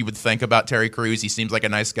anything that you would think about Terry Crews, he seems like a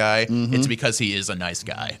nice guy. It's because he is a nice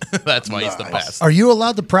guy. That's why he's the best. Are you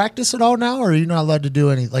allowed to practice at all now, or are you not allowed to do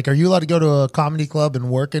any? Like, are you allowed to go to a comedy club and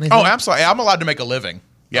work anything? Oh, absolutely. I'm allowed to make a living.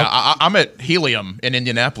 Yeah, I'm at Helium in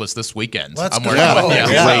Indianapolis this weekend. Let's I'm go. working with-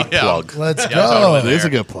 Yeah. Great plug. Let's Yeah, go. totally. It is there. a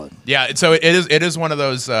good plug. Yeah, so it is one of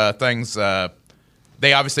those things.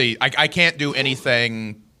 They obviously, I can't do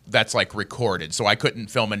anything that's like recorded, so I couldn't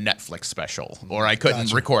film a Netflix special or I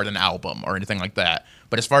couldn't record an album or anything like that.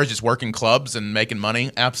 But as far as just working clubs and making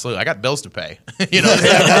money, absolutely, I got bills to pay.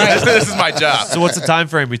 This is my job. So what's the time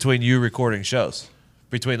frame between you recording shows?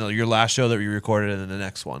 Between your last show that you recorded and then the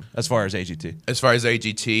next one, as far as AGT? As far as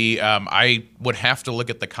AGT, I would have to look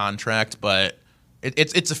at the contract, but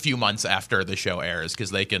it's a few months after the show airs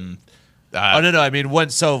because they can. Oh no, I mean when.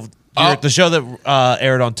 So the show that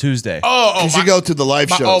aired on Tuesday. Because you go to the live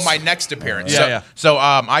shows. my next appearance. Yeah, so, yeah. So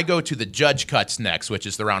I go to the Judge Cuts next, which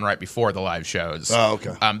is the round right before the live shows. Oh,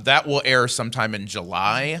 okay. That will air sometime in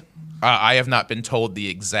July. I have not been told the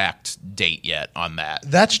exact date yet on that.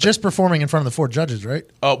 That's just performing in front of the 4 judges, right?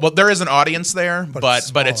 Oh well, there is an audience there, but it's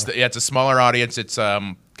smaller. it's a smaller audience. It's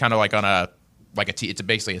kind of like on it's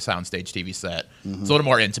basically a soundstage TV set. It's a little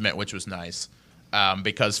more intimate, which was nice.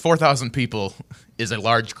 Because 4,000 people is a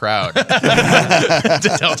large crowd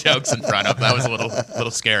to tell jokes in front of. That was a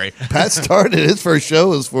little scary. Pat started his first show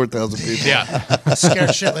was 4,000 people. Yeah. Scared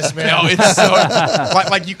shitless, man. No, it's so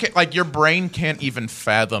like you can your brain can't even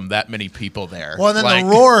fathom that many people there. Well, and then Like,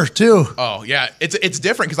 the roar too. Oh yeah, it's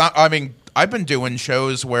different because I mean I've been doing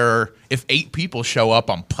shows where if 8 people show up,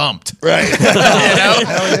 I'm pumped. Right.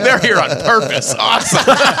 They're here on purpose. Awesome.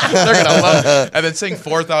 They're gonna love it. And then seeing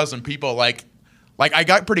 4,000 people, like I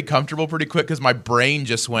got pretty comfortable pretty quick because my brain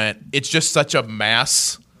just went. It's just such a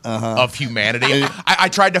mass of humanity. I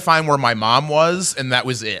tried to find where my mom was, and that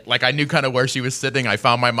was it. Like I knew kind of where she was sitting. I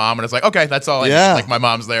found my mom, and it's like, okay, that's all I Yeah. need. Like my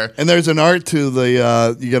mom's there. And there's an art to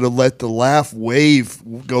the you got to let the laugh wave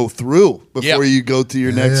go through before you go to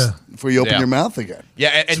your next before you open Yeah. your mouth again. Yeah,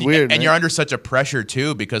 and, It's weird, and right? you're under such a pressure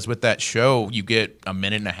too because with that show you get a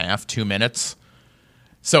minute and a half, 2 minutes.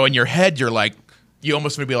 So in your head you're like, you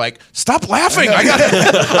almost would be like, stop laughing! I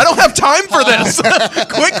don't have time for this.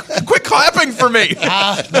 quit clapping for me.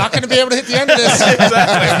 Not going to be able to hit the end of this.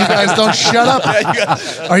 Exactly. You guys don't shut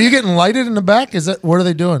up. Are you getting lighted in the back? Is that what are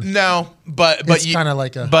they doing? No, but It's you kinda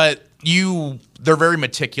like a- but they're very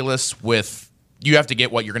meticulous with. You have to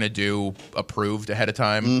get what you're going to do approved ahead of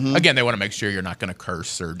time. Again, they want to make sure you're not going to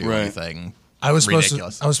curse or do Right. anything I was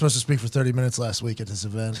ridiculous. supposed to speak for 30 minutes last week at this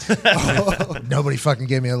event. Nobody fucking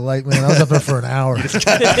gave me a light, man. I was up there for an hour.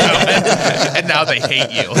 And now they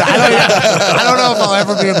hate you. I don't know if I'll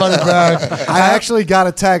ever be invited back. I actually got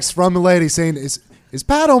a text from the lady saying, "Is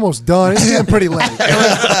Pat almost done? It's getting pretty late."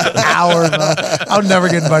 An hour. I'll never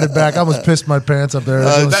get invited back. I almost pissed my pants up there.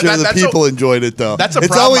 I'm sure the people enjoyed it though. That's a it's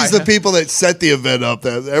problem always the people that set the event up.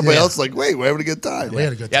 That everybody else is like, wait, we're having a good time. We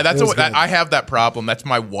had a good time. Yeah, that's I have that problem. That's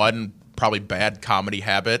my one probably bad comedy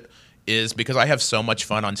habit is because I have so much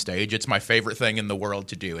fun on stage. It's my favorite thing in the world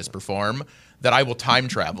to do is perform. That I will time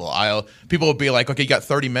travel. People will be like, okay, you got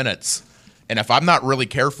 30 minutes. And if I'm not really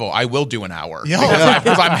careful, I will do an hour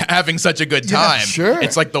because I'm having such a good time. Yeah, sure.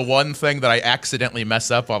 It's like the one thing that I accidentally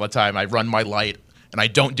mess up all the time. I run my light, and I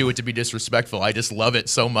don't do it to be disrespectful. I just love it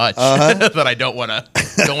so much that I don't want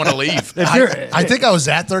to leave. I think I was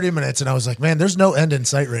at 30 minutes, and I was like, man, there's no end in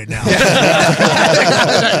sight right now.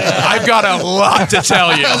 I've got a lot to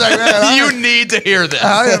tell you. You need to hear this.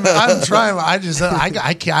 I'm trying. I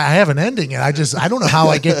have an ending, and I don't know how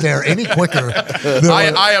I get there any quicker.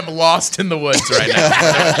 I am lost in the woods right now.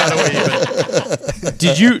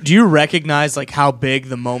 Do you recognize like how big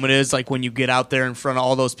the moment is, like when you get out there in front of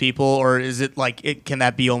all those people, or is it like can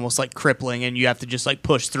that be almost like crippling and you have to just like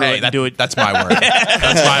push through it and do it? That's my word.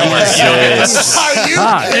 That's my word. You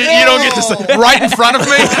don't get to say right in front of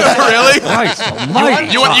me. Really?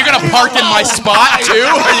 You're gonna park in my spot too? Are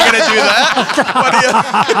you gonna do that?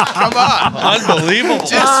 Come on. Unbelievable.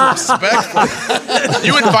 Disrespectful.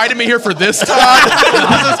 You invited me here for this time?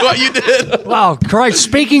 This is what you did? Wow, Christ.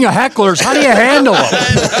 Speaking of hecklers, how do you handle them?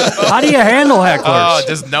 How do you handle hecklers? Oh,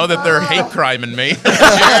 just know that they're hate criming me. But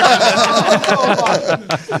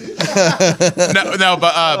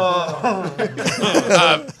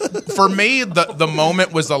for me, the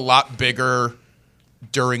moment was a lot bigger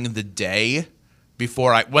during the day.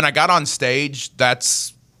 When I got on stage,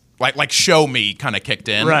 that's like show me kind of kicked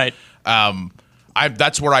in. Right.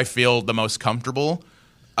 That's where I feel the most comfortable.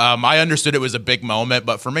 I understood it was a big moment,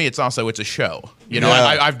 but for me, it's a show.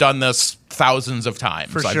 I've done this thousands of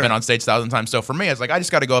times. I've been on stage thousands of times. So for me, it's like I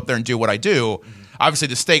just got to go up there and do what I do.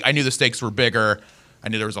 Obviously, I knew the stakes were bigger. I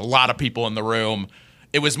knew there was a lot of people in the room.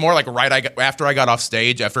 It was more like after I got off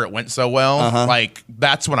stage, after it went so well, like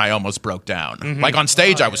that's when I almost broke down. Mm-hmm. Like on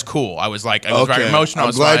stage, I was cool. I was very emotional.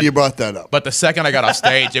 I'm glad you brought that up. But the second I got off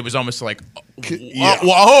stage, it was almost like,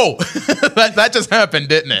 whoa, that just happened,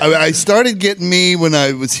 didn't it? I started getting me when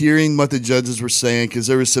I was hearing what the judges were saying because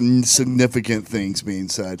there were some significant things being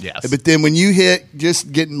said. Yes. But then when you hit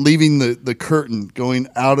leaving the curtain, going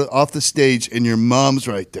off the stage, and your mom's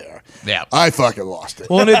right there. Yeah, I fucking lost it.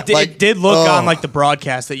 Well, and it did look on like the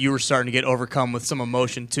broadcast that you were starting to get overcome with some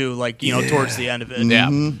emotion too, like towards the end of it. Yeah.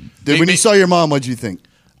 Dude, when you saw your mom, what'd you think?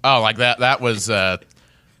 Oh, like that. That was not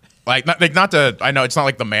to. I know it's not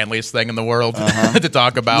like the manliest thing in the world to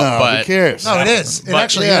talk about, No, but who cares? No, it is. It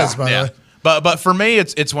actually is, by the way. But for me,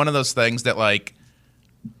 it's one of those things that like,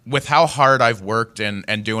 with how hard I've worked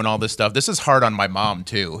and doing all this stuff, this is hard on my mom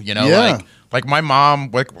too. Like my mom,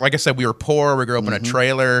 like I said, we were poor. We grew up in a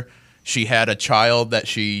trailer. She had a child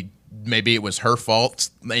that maybe it was her fault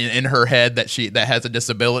in her head that has a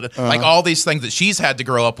disability. Like all these things that she's had to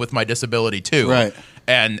grow up with my disability too. Right.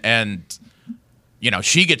 And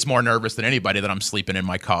she gets more nervous than anybody that I'm sleeping in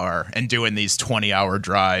my car and doing these 20-hour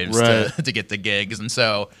drives to get the gigs. And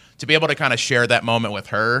so to be able to kind of share that moment with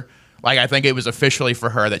her, like I think it was officially for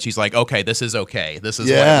her that she's like, okay, this is okay. This is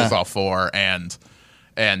what it was all for. And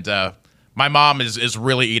my mom is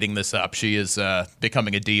really eating this up. She is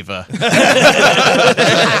becoming a diva. Very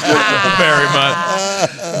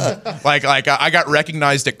much. Like I got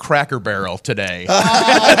recognized at Cracker Barrel today.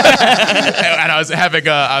 And I was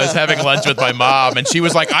having lunch with my mom, and she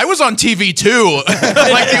was like, I was on TV too.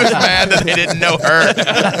 Like she was mad that they didn't know her.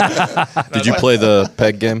 Did you play the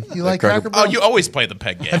peg game? You like Cracker Barrel? Oh, you always play the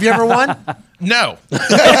peg game. Have you ever won? No.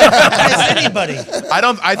 Anybody?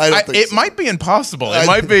 It might be impossible. It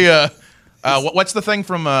might be what's the thing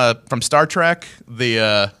from Star Trek?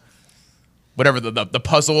 The whatever the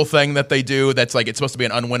puzzle thing that they do. That's like it's supposed to be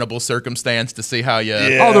an unwinnable circumstance to see how you.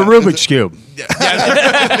 Yeah. Oh, the Rubik's Cube.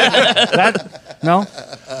 No.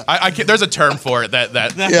 I can't, there's a term for it that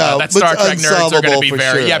Star Trek nerds are going to be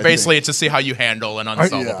very. Basically, it's to see how you handle an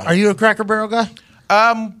unsolvable. Are you a Cracker Barrel guy?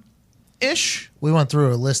 Ish. We went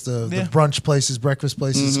through a list of the brunch places, breakfast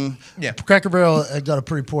places. Yeah. Cracker Barrel got a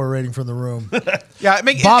pretty poor rating from the room. Yeah, I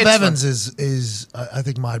mean, Bob it's Evans is I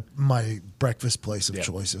think my breakfast place of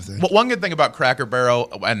choice. I think. Well, one good thing about Cracker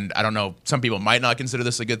Barrel, and I don't know, some people might not consider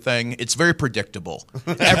this a good thing. It's very predictable.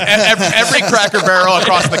 Every Cracker Barrel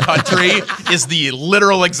across the country is the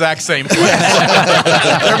literal exact same place.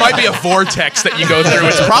 There might be a vortex that you go through.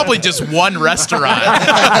 It's probably just one restaurant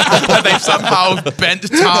that they've somehow bent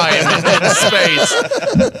time and space.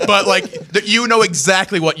 But like, you know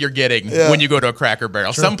exactly what you're getting when you go to a Cracker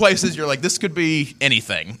Barrel. Some places you're like, this could be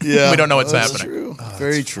anything. Yeah, we don't know what's happening. True.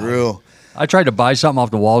 Very true. I tried to buy something off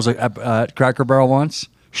the walls at Cracker Barrel once,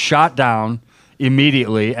 shot down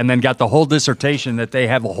immediately, and then got the whole dissertation that they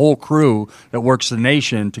have a whole crew that works the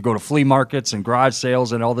nation to go to flea markets and garage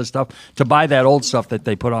sales and all this stuff to buy that old stuff that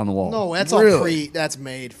they put on the wall. No, that's all that's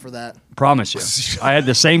made for that. Promise you. I had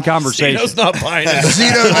the same conversation. Zito's not buying it.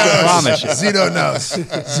 Zito knows. Promise you. Zito knows.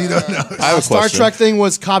 Zito knows. I have a Star question. Trek thing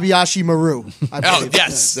was Kabayashi Maru. Oh,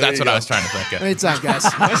 yes. That's what I was trying to think of. Anytime, guys.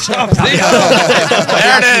 There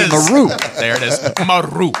it is. Maru. There it is.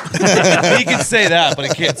 Maru. He can say that, but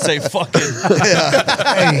he can't say fucking.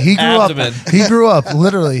 Hey, he grew Abdomen. up. He grew up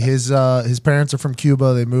literally. His parents are from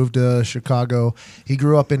Cuba. They moved to Chicago. He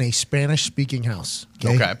grew up in a Spanish-speaking house.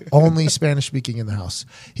 Okay. Only Spanish-speaking in the house.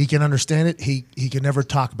 He can understand it. He can never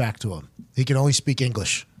talk back to him. He can only speak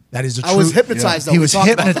English. That is the truth. I was hypnotized. Though. He was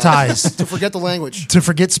hypnotized to forget the language. To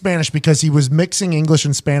forget Spanish because he was mixing English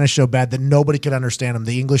and Spanish so bad that nobody could understand him.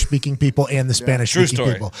 The English-speaking people and the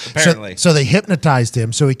Spanish-speaking people. Apparently. So they hypnotized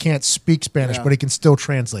him so he can't speak Spanish, but he can still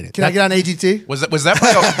translate it. Can I get on AGT? Was that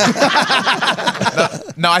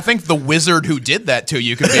no, I think the wizard who did that to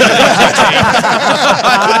you could be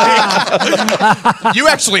you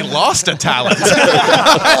actually lost a talent.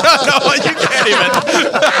 I don't know. You can't even.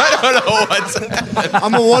 I don't know what's.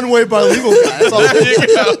 I'm a one-way bilingual guy. That's all. There you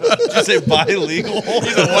go. Did you say bilingual?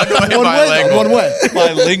 He's a one-way bilingual. One way.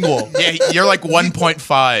 Bilingual. Yeah, you're like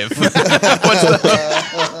 1.5.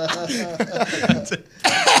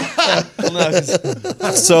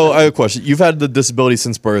 So I have a question. You've had the disability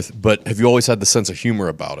since birth, but have you always had the sense of humor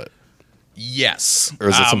about it? Yes. Or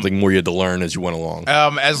is it something more you had to learn as you went along?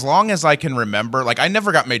 As long as I can remember, like I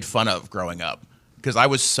never got made fun of growing up because I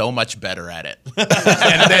was so much better at it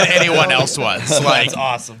than anyone else was. Like, that's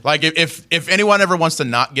awesome. Like if anyone ever wants to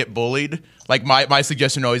not get bullied, like my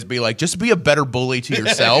suggestion would always be like, just be a better bully to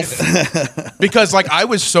yourself. Because like I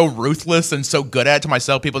was so ruthless and so good at it to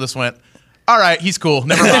myself, people just went, all right, he's cool.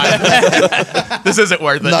 Never mind. This isn't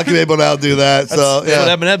worth it. Not gonna be able to outdo that. That's what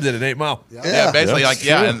Eminem did at 8 Mile. Yeah, basically,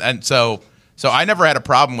 and so I never had a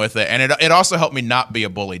problem with it, and it also helped me not be a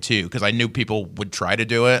bully too, because I knew people would try to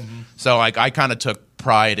do it. Mm-hmm. So like I kind of took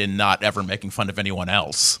pride in not ever making fun of anyone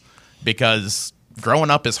else, because growing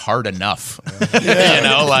up is hard enough. You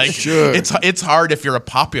know, like it's hard if you're a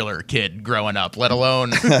popular kid growing up, let alone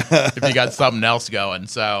if you got something else going.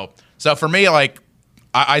 So for me, like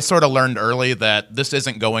I sort of learned early that this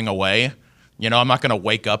isn't going away. You know, I'm not going to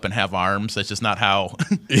wake up and have arms. That's just not how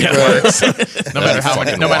it works. No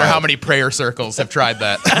matter how many prayer circles have tried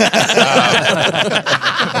that.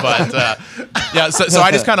 So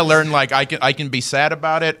I just kind of learned like I can be sad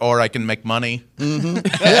about it, or I can make money. Mm-hmm.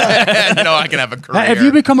 And, I can have a career. Have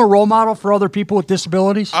you become a role model for other people with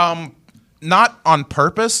disabilities? Not on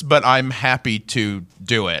purpose, but I'm happy to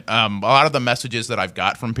do it. A lot of the messages that I've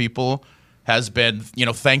got from people has been,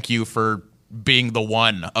 thank you for being the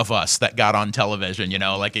one of us that got on television,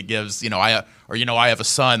 like it gives, I have a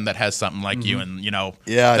son that has something like you, and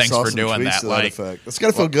thanks for doing that. Like, it's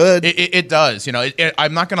gotta feel good. It does.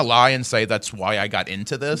 I'm not gonna lie and say that's why I got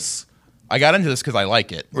into this. I got into this because I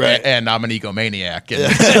like it, right? And I'm an egomaniac,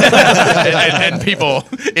 and, and people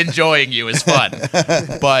enjoying you is fun.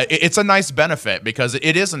 But it's a nice benefit because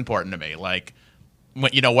it is important to me. Like,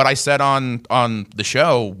 what I said on the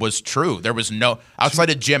show was true. There was no outside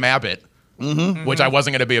of Jim Abbott. Mm-hmm. Which I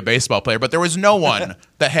wasn't going to be a baseball player, but there was no one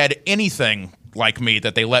that had anything like me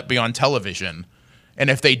that they let be on television. And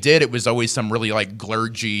if they did, it was always some really like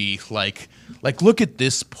glurgy, like look at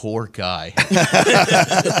this poor guy.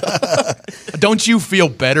 Don't you feel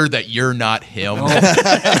better that you're not him? Oh.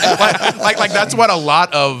 like that's what a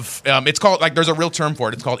lot of it's called. Like there's a real term for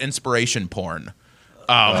it. It's called inspiration porn,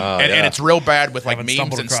 and it's real bad with like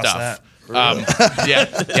memes and stuff. That.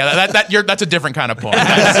 That's a different kind of porn.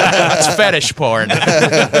 That's fetish porn.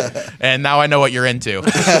 And now I know what you're into.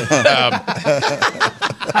 But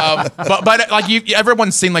like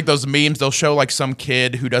everyone's seen like those memes. They'll show like some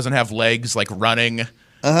kid who doesn't have legs like running,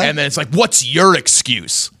 And then it's like, what's your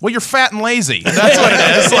excuse? Well, you're fat and lazy. That's what it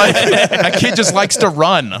is. Like, a kid just likes to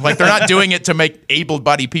run. Like, they're not doing it to make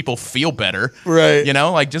able-bodied people feel better. Right. You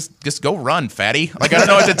know, like, just go run, fatty. Like, I don't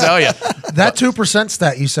know what to tell you. That 2%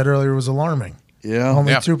 stat you said earlier was alarming. Yeah.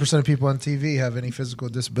 Only Yeah. 2% of people on TV have any physical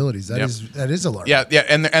disabilities. That is alarming. Yeah, yeah,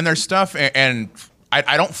 and there's stuff, and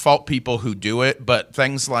I don't fault people who do it, but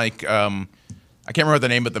things like, I can't remember the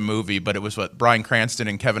name of the movie, but it was what Bryan Cranston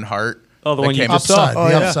and Kevin Hart. Oh, the that one you came just out. saw.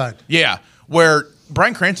 The Upside. Yeah, where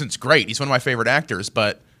Bryan Cranston's great. He's one of my favorite actors,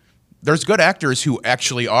 but there's good actors who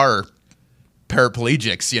actually are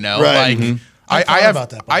paraplegics, you know? Right. Like, I thought about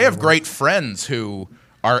that, by I the have way. great friends who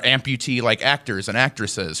are amputee like actors and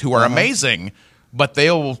actresses who are amazing, but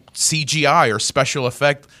they'll CGI or special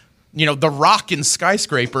effect. You know, The Rock in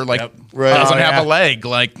Skyscraper, like, Right. doesn't Oh, have a leg.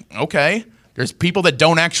 Like, okay. There's people that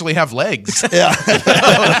don't actually have legs. Yeah.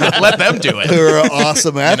 Let them do it. Who are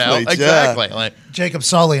awesome You know? athletes. Exactly. Like, Jacob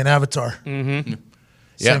Sully in Avatar. yeah.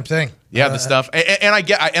 Same thing. Yeah, the stuff, and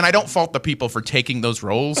I don't fault the people for taking those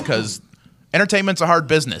roles because entertainment's a hard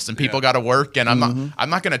business and people got to work, and I'm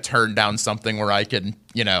not going to turn down something where I can,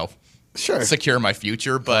 you know, secure my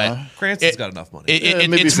future. But Cranston's got enough money.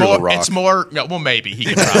 maybe it's for more. The Rock. It's more. Yeah, well, maybe he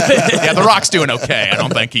can. Probably, yeah, The Rock's doing okay. I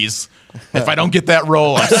don't think he's. If I don't get that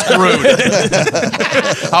role, I'm screwed.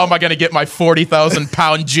 How am I going to get my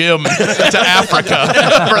 40,000-pound gym to Africa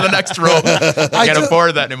for the next role? I can't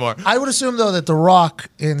afford that anymore. I would assume, though, that The Rock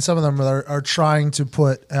and some of them are trying to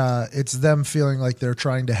put, it's them feeling like they're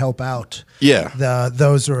trying to help out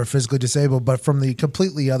those who are physically disabled. But from the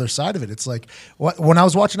completely other side of it, it's like, when I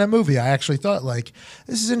was watching that movie, I actually thought, like,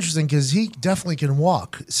 this is interesting because he definitely can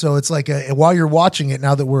walk. So it's like, while you're watching it,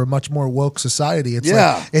 now that we're a much more woke society, it's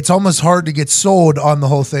like, it's almost hard to get sold on the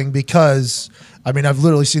whole thing because I mean I've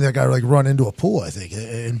literally seen that guy like run into a pool I think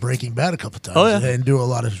in Breaking Bad a couple times and do a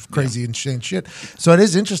lot of crazy insane shit. So it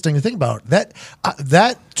is interesting to think about that.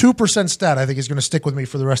 That 2% stat I think is going to stick with me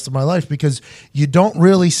for the rest of my life because you don't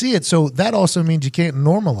really see it. So that also means you can't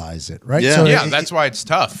normalize it, right? Yeah, So that's why it's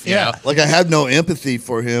tough. Yeah. You know? Like I have no empathy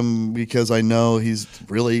for him because I know he's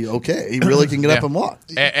really okay. He really can get up and walk.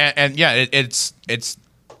 And yeah, it's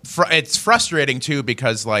frustrating too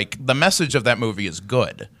because like the message of that movie is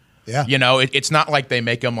good. Yeah, you know, it's not like they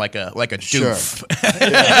make him like a doof.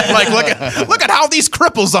 Like look at how these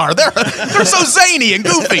cripples are. They're so zany and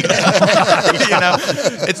goofy. You know,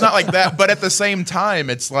 it's not like that. But at the same time,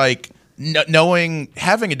 it's like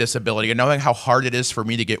having a disability and knowing how hard it is for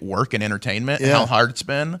me to get work and entertainment and how hard it's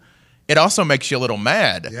been. It also makes you a little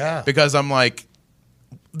mad. Yeah, because I'm like,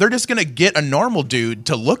 they're just gonna get a normal dude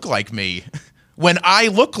to look like me. When I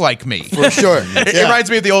look like me. For sure. It reminds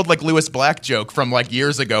me of the old like Lewis Black joke from like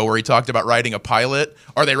years ago where he talked about writing a pilot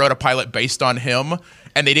or they wrote a pilot based on him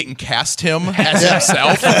and they didn't cast him as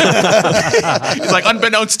himself. He's like,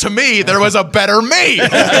 unbeknownst to me, there was a better me.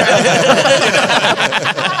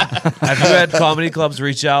 Have you had comedy clubs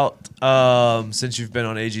reach out since you've been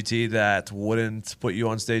on AGT that wouldn't put you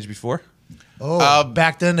on stage before? Oh,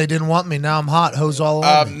 back then they didn't want me. Now I'm hot. Hose all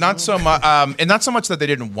over me. Not so much, and not so much that they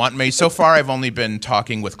didn't want me. So far, I've only been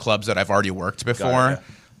talking with clubs that I've already worked before.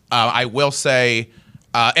 I will say,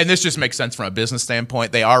 and this just makes sense from a business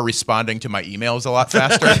standpoint, they are responding to my emails a lot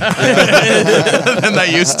faster than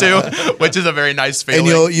they used to, which is a very nice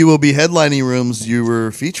feeling. And you will be headlining rooms you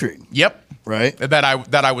were featuring. Yep. Right. That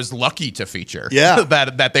I was lucky to feature. Yeah.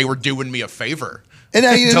 that they were doing me a favor. And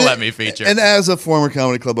to let me feature. And as a former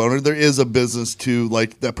comedy club owner, there is a business to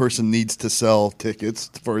like that person needs to sell tickets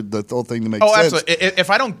for the whole thing to make sense. Oh, absolutely. If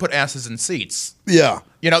I don't put asses in seats, you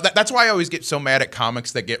know that's why I always get so mad at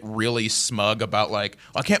comics that get really smug about like,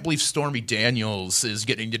 I can't believe Stormy Daniels is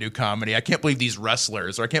getting to do comedy. I can't believe these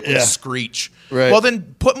wrestlers, or I can't believe Screech. Right. Well,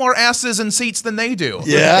 then put more asses in seats than they do.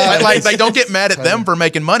 Yeah. like don't get mad at them for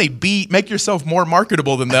making money. Make yourself more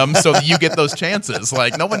marketable than them so that you get those chances.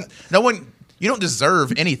 Like no one. You don't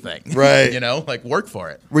deserve anything, right? You know, like work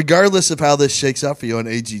for it. Regardless of how this shakes out for you on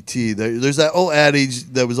AGT, there's that old adage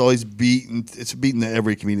that was always beaten. It's beaten to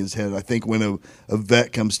every comedian's head. I think when a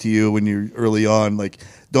vet comes to you when you're early on, like,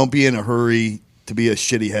 don't be in a hurry to be a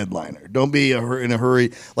shitty headliner. Don't be in a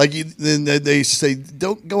hurry. Like then they used to say,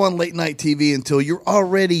 don't go on late night TV until you're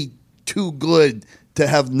already too good to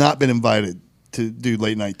have not been invited to do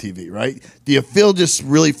late night TV. Right? Do you feel just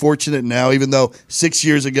really fortunate now, even though 6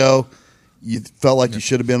 years ago you felt like you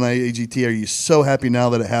should have been on AGT? Are you so happy now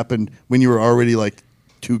that it happened when you were already like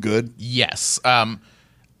too good? Yes.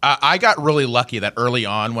 I got really lucky that early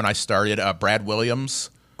on when I started, Brad Williams,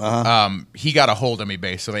 he got a hold of me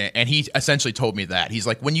basically, and he essentially told me that. He's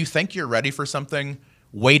like, when you think you're ready for something,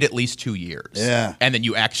 wait at least 2 years. Yeah. And then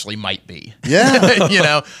you actually might be. Yeah. You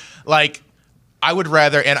know, like I would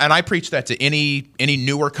rather, and I preach that to any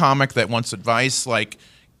newer comic that wants advice, like,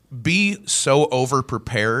 be so over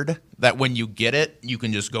prepared that when you get it, you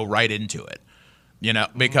can just go right into it. You know,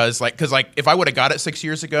 because if I would have got it 6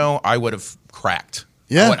 years ago, I would have cracked.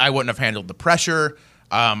 Yeah. I wouldn't have handled the pressure.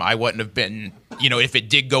 I wouldn't have been, if it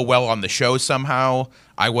did go well on the show somehow,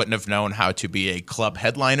 I wouldn't have known how to be a club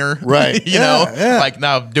headliner. Right. Yeah. Like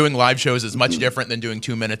now doing live shows is much different than doing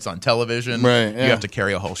 2 minutes on television. Right. Yeah. You have to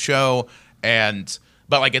carry a whole show. But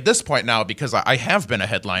like at this point now, because I have been a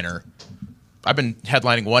headliner, I've been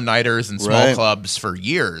headlining one-nighters and small clubs for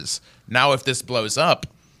years. Now if this blows up,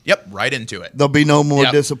 right into it. There'll be no more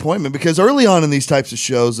disappointment because early on in these types of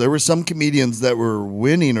shows, there were some comedians that were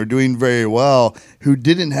winning or doing very well who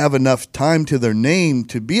didn't have enough time to their name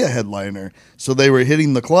to be a headliner. So they were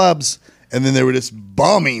hitting the clubs and then they were just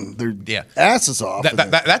bombing their asses off.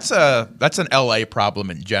 That's an LA problem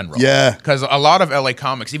in general. Yeah. Because a lot of LA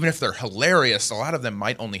comics, even if they're hilarious, a lot of them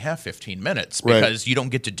might only have 15 minutes because you don't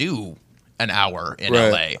get to do an hour in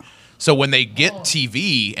LA. So when they get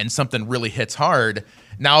TV and something really hits hard,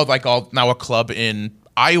 now a club in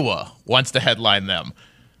Iowa wants to headline them,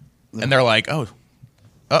 and they're like, oh,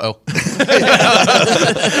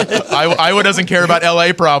 Iowa doesn't care about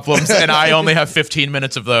LA problems, and I only have 15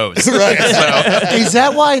 minutes of those. Right. So. Is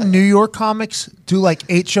that why New York comics do like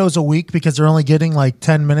 8 shows a week because they're only getting like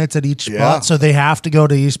 10 minutes at each spot, so they have to go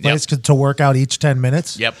to each place to work out each 10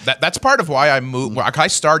 minutes? Yep, that's part of why I moved. I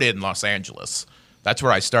started in Los Angeles. That's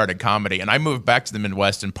where I started comedy, and I moved back to the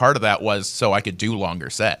Midwest, and part of that was so I could do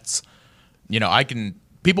longer sets.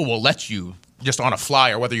 People will let you just on a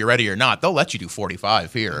flyer, whether you're ready or not, they'll let you do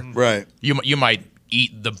 45 here. Right. You might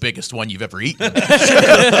eat the biggest one you've ever eaten,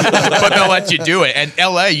 but they'll let you do it. And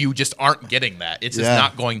LA, you just aren't getting that. It's just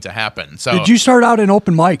not going to happen. So, did you start out in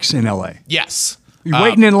open mics in LA? Yes. You're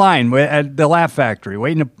waiting in line at the Laugh Factory,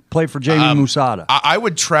 waiting to play for Jamie Musada. I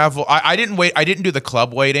would travel. I didn't wait. I didn't do the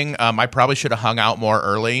club waiting. I probably should have hung out more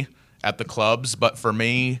early at the clubs, but for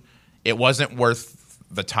me, it wasn't worth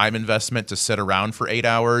the time investment to sit around for 8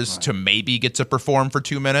 hours to maybe get to perform for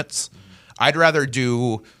 2 minutes. I'd rather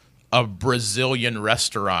do a Brazilian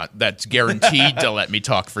restaurant that's guaranteed to let me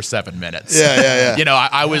talk for 7 minutes. Yeah.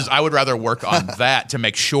 I would rather work on that to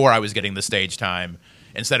make sure I was getting the stage time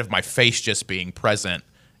instead of my face just being present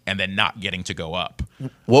and then not getting to go up.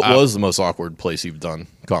 What was the most awkward place you've done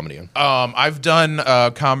comedy in? I've done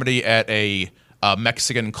comedy at a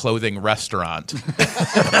Mexican clothing restaurant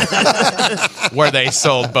where they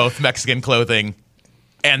sold both Mexican clothing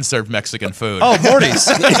and served Mexican food. Oh, Morty's.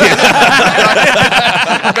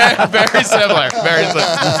 Very similar. Very similar.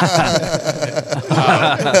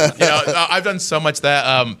 I've done so much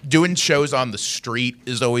that doing shows on the street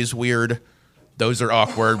is always weird. Those are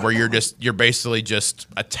awkward where you're basically just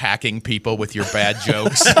attacking people with your bad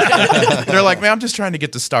jokes. They're like, man, I'm just trying to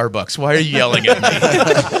get to Starbucks. Why are you yelling at me?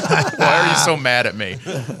 Why are you so mad at me?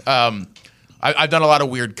 I've done a lot of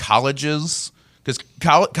weird colleges because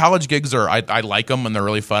college gigs I like them and they're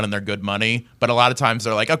really fun and they're good money. But a lot of times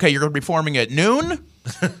they're like, okay, you're going to be performing at noon.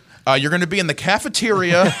 You're going to be in the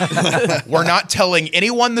cafeteria. We're not telling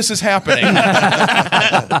anyone this is happening.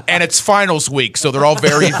 And it's finals week, so they're all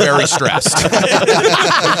very, very stressed.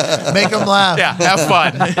 Make them laugh. Yeah, have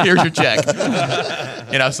fun. Here's your check.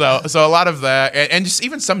 So a lot of that, and just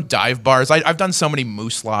even some dive bars. I've done so many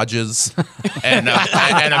Moose Lodges and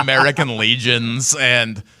American Legions,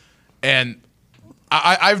 and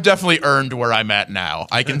I've definitely earned where I'm at now.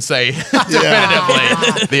 I can say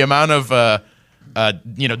definitively the amount of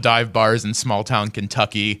dive bars in small town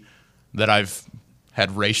Kentucky that I've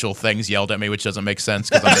had racial things yelled at me, which doesn't make sense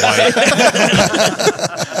because I'm white.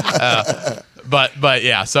 But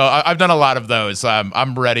yeah, so I've done a lot of those.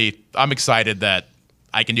 I'm ready. I'm excited that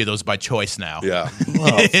I can do those by choice now. Yeah,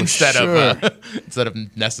 instead of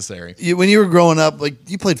necessary. When you were growing up, like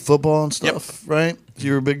you played football and stuff, right?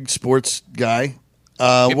 You were a big sports guy.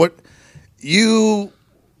 What do you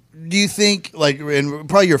think? Like, and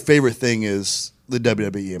probably your favorite thing is the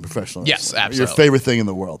WWE and professional wrestling. Yes, absolutely. Your favorite thing in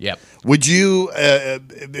the world. Yep. Would you,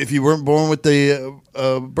 if you weren't born with the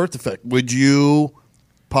birth defect, would you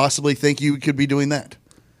possibly think you could be doing that?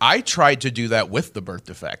 I tried to do that with the birth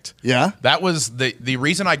defect. Yeah? That was the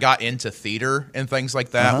reason I got into theater and things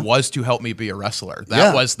like that was to help me be a wrestler.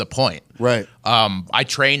 That was the point. Right. I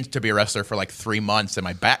trained to be a wrestler for like 3 months and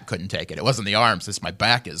my back couldn't take it. It wasn't the arms. It's my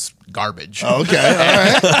back is garbage. Okay. All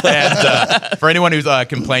right. And for anyone who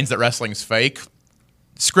complains that wrestling's fake,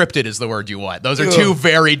 scripted is the word you want. Those are two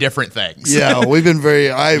very different things. Yeah, we've been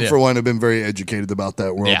for one, have been very educated about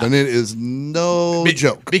that world, and it is no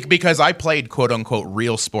joke. Because I played quote unquote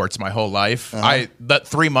real sports my whole life. That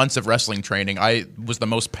 3 months of wrestling training, I was the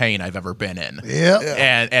most pain I've ever been in.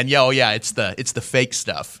 Yeah. And it's the fake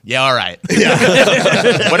stuff. Yeah, all right.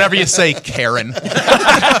 Yeah. Whatever you say, Karen.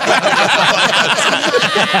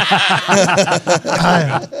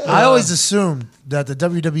 I always assumed that the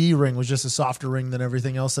WWE ring was just a softer ring than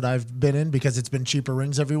everything else that I've been in because it's been cheaper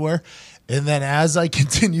rings everywhere. And then as I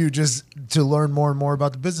continue just to learn more and more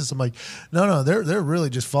about the business, I'm like, no, they're really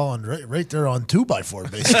just falling right there on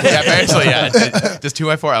 2x4 basically. Yeah, basically, yeah. Just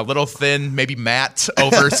 2x4, a little thin, maybe matte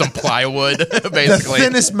over some plywood, basically. The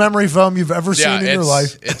thinnest memory foam you've ever seen in your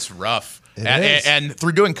life. It's rough. And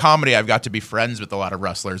through doing comedy, I've got to be friends with a lot of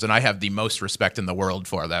wrestlers, and I have the most respect in the world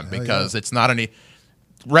for them because it's not any...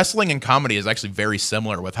 Wrestling and comedy is actually very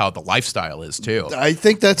similar with how the lifestyle is, too. I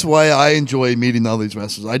think that's why I enjoy meeting all these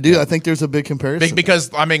wrestlers. I do. I think there's a big comparison.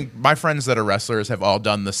 Because, I mean, my friends that are wrestlers have all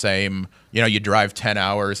done the same. You know, you drive 10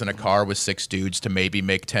 hours in a car with 6 dudes to maybe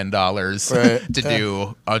make $10 to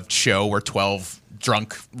do a show where 12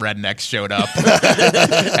 drunk rednecks showed up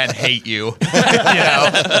and hate you,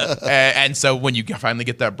 and so when you finally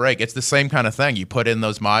get that break, it's the same kind of thing. You put in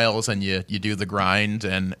those miles and you do the grind,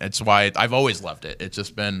 and it's why I've always loved it. It's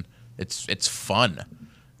just been it's fun.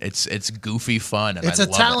 It's goofy fun, and it's I a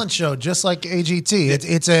love talent show, just like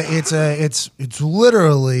AGT. It's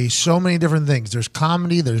literally so many different things. There's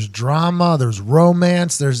comedy, there's drama, there's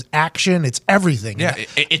romance, there's action. It's everything. Yeah,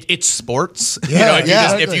 it's sports. Yeah,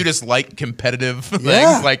 if you just like competitive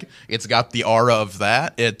things, like it's got the aura of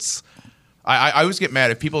that. I always get mad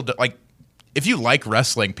if people if you like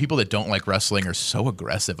wrestling, people that don't like wrestling are so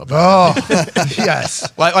aggressive about it.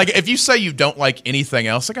 Yes. Like if you say you don't like anything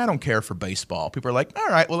else, like I don't care for baseball. People are like, all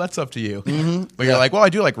right, well that's up to you. Mm-hmm. But you're like, well, I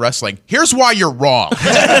do like wrestling. Here's why you're wrong.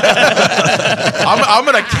 I'm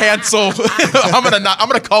gonna cancel. I'm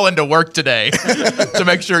gonna call into work today to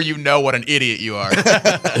make sure you know what an idiot you are.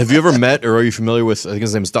 Have you ever met or are you familiar with? I think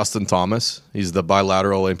his name is Dustin Thomas. He's the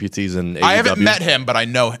bilateral amputees in AEW. I haven't met him, but I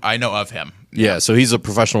know of him. Yeah, so he's a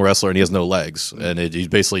professional wrestler and he has no legs, and he's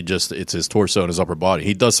basically it's his torso and his upper body.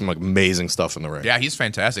 He does some amazing stuff in the ring. Yeah, he's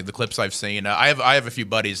fantastic. The clips I've seen, I have a few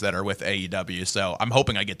buddies that are with AEW, so I'm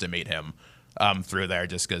hoping I get to meet him through there,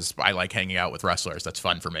 just because I like hanging out with wrestlers. That's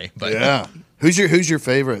fun for me. But yeah, who's your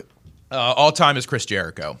favorite? All time is Chris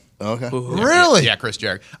Jericho. Okay, really? Yeah, Chris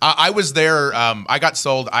Jericho. I was there. I got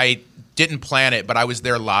sold. I didn't plan it, but I was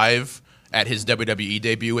there live at his WWE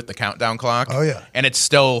debut with the countdown clock. Oh yeah, and it's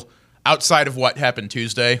still. Outside of what happened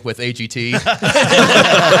Tuesday with AGT,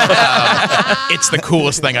 it's the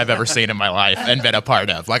coolest thing I've ever seen in my life and been a part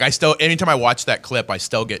of. Like anytime I watch that clip, I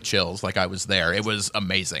still get chills. Like I was there. It was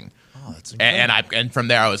amazing. Oh, that's incredible. And from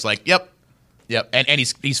there I was like, yep. And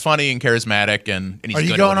he's funny and charismatic and he's. Are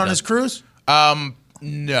you going on his cruise? No,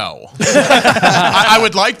 I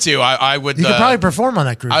would like to. I would. You could probably perform on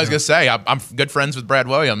that cruise. I was gonna say I'm good friends with Brad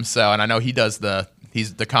Williams, and I know he does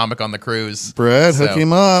He's the comic on the cruise. Brad, hook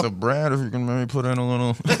him up. So, Brad, if you can maybe put in a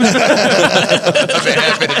little... I'd be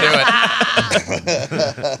happy to do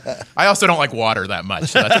it. I also don't like water that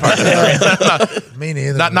much. So that's part of the Me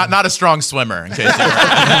neither. Not a strong swimmer, in case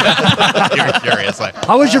you're curious.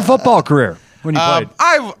 How was your football career when you played?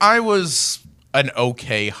 I was an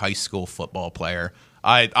okay high school football player.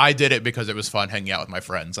 I did it because it was fun hanging out with my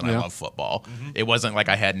friends, and I love football. Mm-hmm. It wasn't like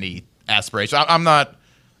I had any aspirations.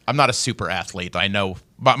 I'm not a super athlete. I know,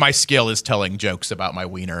 but my skill is telling jokes about my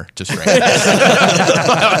wiener to strangers.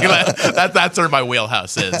 That's where my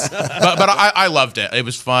wheelhouse is. But I loved it. It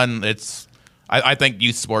was fun. I think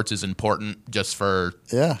youth sports is important just for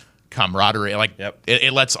camaraderie. Like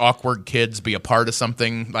it lets awkward kids be a part of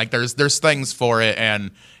something. Like there's things for it,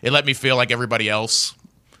 and it let me feel like everybody else,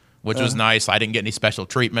 which was nice. I didn't get any special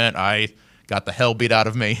treatment. I got the hell beat out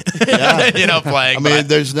of me, playing. I mean,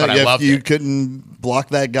 if you it. couldn't block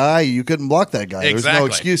that guy, you couldn't block that guy. Exactly. There's no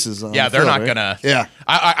excuses. They're not gonna. Yeah,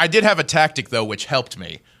 I did have a tactic though, which helped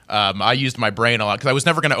me. I used my brain a lot because I was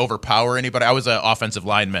never going to overpower anybody. I was an offensive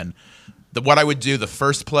lineman. What I would do the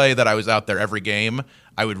first play that I was out there every game,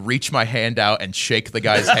 I would reach my hand out and shake the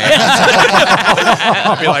guy's hand.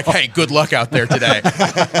 I'd be like, hey, good luck out there today.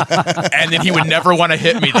 And then he would never want to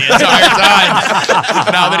hit me the entire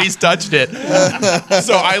time now that he's touched it.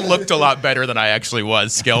 So I looked a lot better than I actually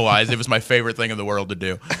was skill-wise. It was my favorite thing in the world to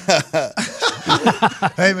do.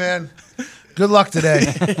 Hey, man, good luck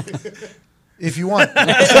today. If you want.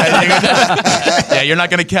 Yeah, you're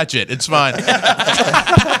not going to catch it. It's fine.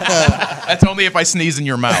 That's only if I sneeze in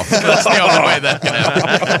your mouth. That's the only way that can happen.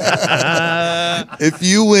 If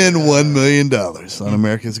you win $1 million on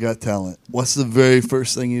America's Got Talent, what's the very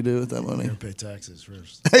first thing you do with that money? Pay taxes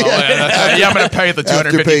first. Oh, yeah, I'm going to pay the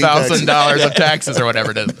 $250,000 of taxes or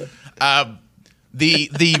whatever it is.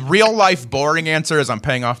 The real life boring answer is I'm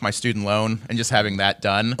paying off my student loan and just having that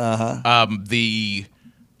done.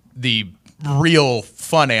 The real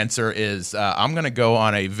fun answer is I'm going to go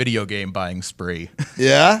on a video game buying spree.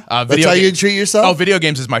 Yeah? That's how you treat yourself? Oh, video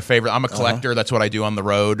games is my favorite. I'm a collector. That's what I do on the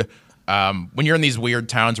road. When you're in these weird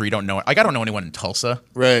towns where you don't know, like I don't know anyone in Tulsa.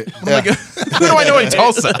 Right. Who do I know in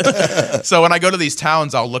Tulsa? So when I go to these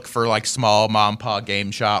towns, I'll look for like small mom and pop game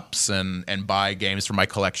shops and buy games for my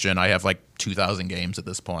collection. I have like 2,000 games at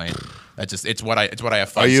this point. It's what I have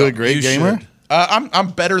fun. Are you a great gamer?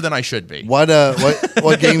 I'm better than I should be. What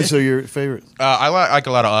games are your favorite? I like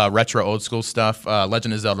a lot of retro old school stuff.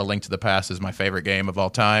 Legend of Zelda: Link to the Past is my favorite game of all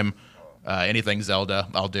time. Anything Zelda,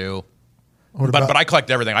 I'll do. But I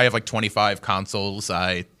collect everything. I have like 25 consoles.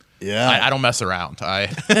 I don't mess around.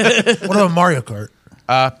 What about Mario Kart?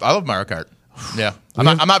 I love Mario Kart. Yeah,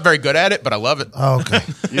 I'm not very good at it, but I love it. Oh, okay.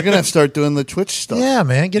 You're gonna have to start doing the Twitch stuff. Yeah,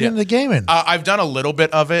 man, get into gaming. I've done a little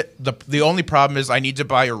bit of it. The only problem is I need to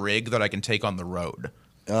buy a rig that I can take on the road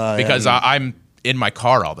because I'm in my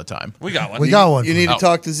car all the time. We got one. We got one. You need to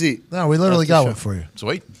talk to Zeke. No, we literally got one for you.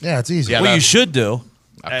 Sweet. Yeah, it's easy. Yeah, what you should do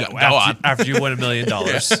after you win $1 million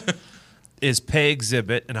is pay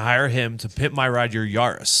Exhibit and hire him to pimp my ride your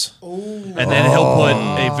Yaris. And then he'll put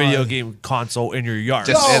a video game console in your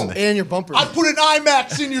Yaris. And your bumper. I put an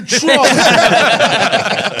IMAX in your trunk.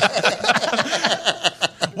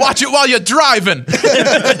 Watch it while you're driving.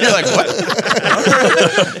 You're like, what?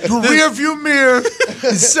 The rear view mirror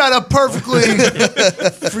is set up perfectly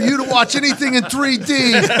for you to watch anything in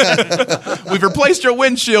 3D. We've replaced your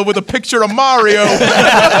windshield with a picture of Mario.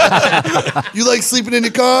 You like sleeping in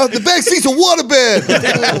your car? The back seat's a waterbed.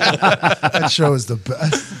 That show is the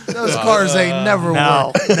best. Those cars ain't never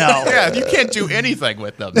work. No. Yeah, you can't do anything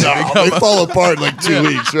with them. They fall apart in like 2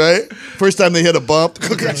 weeks, right? First time they hit a bump,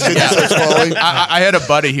 shit starts falling. I had a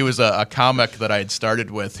buddy. He was a comic that I had started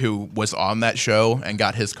with who was on that show and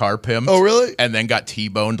got his car pimped. Oh, really? And then got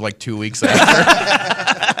T-boned like 2 weeks after.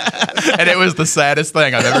 And it was the saddest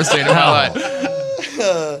thing I've ever seen in my life.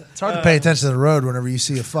 It's hard to pay attention to the road whenever you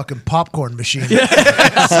see a fucking popcorn machine. There's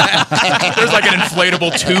like an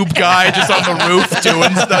inflatable tube guy just on the roof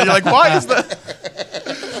doing stuff. You're like, why is that?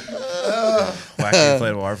 Wacky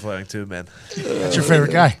inflatable art floating too, man. That's your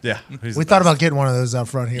favorite guy. Yeah. We thought about getting one of those out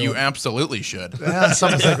front here. You absolutely should. Yeah,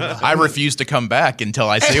 something to think about. I refuse to come back until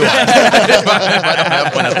I see one. if I don't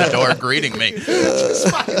have one at the door greeting me. Just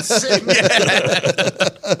fucking sing.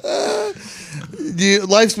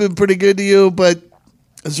 Life's been pretty good to you, but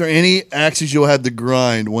is there any axes you'll have to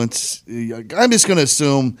grind once? I'm just going to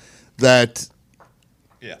assume that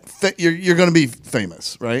you're going to be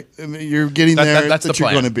famous, right? I mean, you're getting there. That's the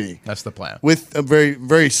plan. You're going to be. That's the plan. With very,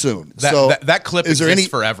 very soon. That clip is there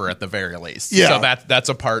exists forever at the very least. Yeah. So that's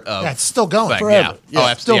a part of. Yeah, it's still going thing. forever. Yeah.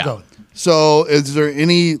 Yeah, still going. So, is there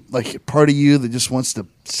any like part of you that just wants to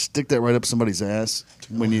stick that right up somebody's ass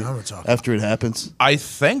after it happens? I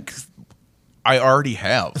think I already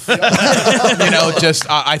have.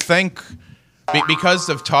 I think because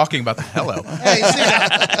of talking about the hello. Hey,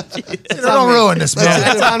 see, don't ruin this, man.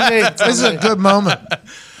 It's on me. This is a good moment.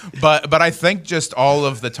 But I think just all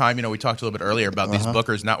of the time, we talked a little bit earlier about these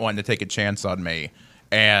bookers not wanting to take a chance on me,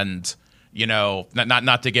 and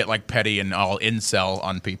not to get like petty and all incel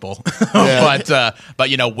on people,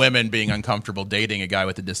 but women being uncomfortable dating a guy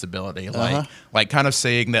with a disability, like kind of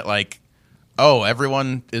saying that like, oh,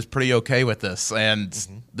 everyone is pretty okay with this, and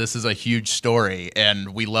this is a huge story,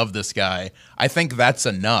 and we love this guy. I think that's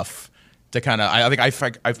enough to kind of. I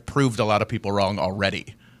think I've proved a lot of people wrong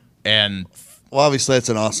already, and. Well, obviously, that's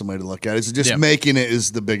an awesome way to look at it. So just making it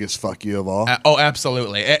is the biggest fuck you of all. Oh,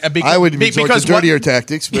 absolutely. I would resort to dirtier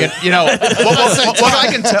tactics. But. What I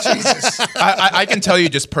can tell, I can tell you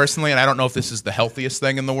just personally, and I don't know if this is the healthiest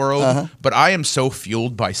thing in the world, but I am so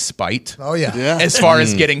fueled by spite. Oh yeah. As far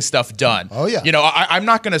as getting stuff done. Oh yeah. I'm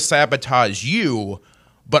not going to sabotage you,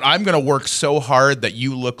 but I'm going to work so hard that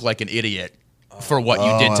you look like an idiot. For what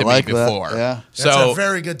you did to me before. Yeah. That's a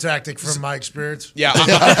very good tactic from my experience. Yeah.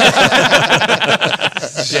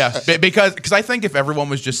 Because I think if everyone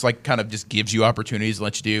was just like kind of just gives you opportunities to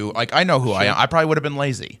let you do, like I know who I am. I probably would have been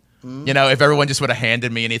lazy. If everyone just would have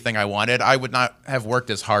handed me anything I wanted, I would not have worked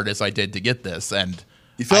as hard as I did to get this. And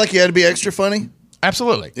you feel like you had to be extra funny?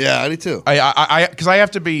 Absolutely. Yeah, I do too. Because I have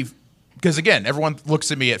to be because again, everyone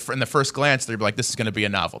looks at me in the first glance. They're like, "This is going to be a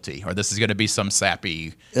novelty, or this is going to be some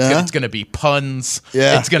sappy. It's going to be puns.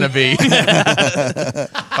 Yeah. It's going to be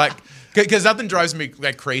like." Because nothing drives me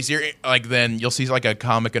like crazier like than you'll see like a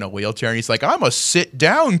comic in a wheelchair and he's like, I'm a sit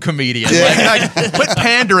down comedian. Like, quit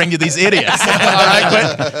pandering to these idiots. All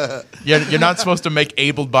right? You're not supposed to make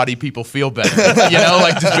able-bodied people feel better.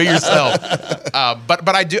 Like just be yourself. But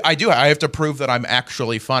I have to prove that I'm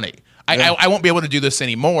actually funny. I won't be able to do this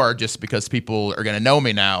anymore just because people are going to know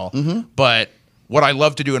me now. Mm-hmm. But what I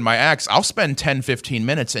love to do in my acts, I'll spend 10, 15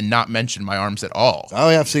 minutes and not mention my arms at all. Oh,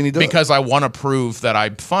 yeah, I've seen you do it. Because I want to prove that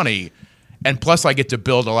I'm funny. And plus, I get to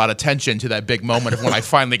build a lot of tension to that big moment of when I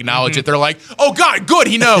finally acknowledge it. They're like, oh, God, good,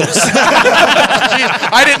 he knows.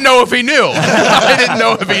 I didn't know if he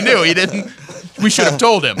knew. He didn't. We should have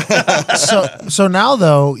told him. So now,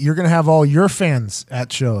 though, you're going to have all your fans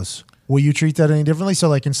at shows. Will you treat that any differently? So,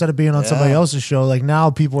 like, instead of being on somebody else's show, like, now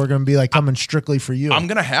people are going to be, like, coming strictly for you. I'm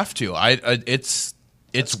going to have to.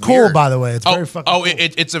 It's cool, weird. by the way. It's very fucking cool.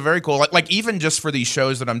 It's a very cool. Like even just for these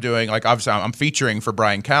shows that I'm doing, like obviously I'm featuring for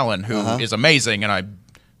Brian Callen, who is amazing, and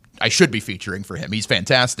I should be featuring for him. He's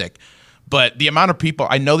fantastic. But the amount of people,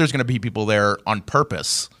 I know there's going to be people there on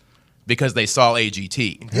purpose because they saw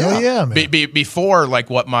AGT. Hell yeah, man. Before, like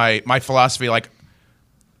what my philosophy, like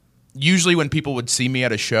usually when people would see me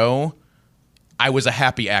at a show, I was a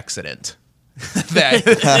happy accident. That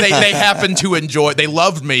they happened to enjoy. They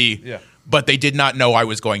loved me. Yeah. But they did not know I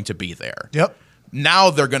was going to be there. Yep.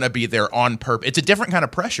 Now they're going to be there on purpose. It's a different kind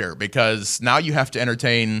of pressure because now you have to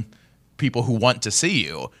entertain people who want to see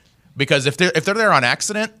you. Because if they're there on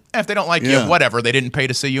accident, if they don't like you, whatever. They didn't pay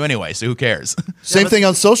to see you anyway, so who cares? Same thing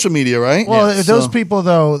on social media, right? Well, those people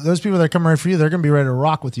that come right for you, they're going to be ready to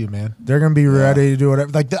rock with you, man. They're going to be ready to do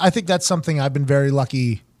whatever. Like I think that's something I've been very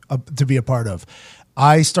lucky to be a part of.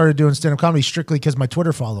 I started doing stand-up comedy strictly because my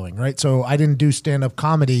Twitter following, right? So I didn't do stand-up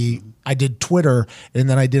comedy. I did Twitter, and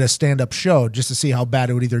then I did a stand-up show just to see how bad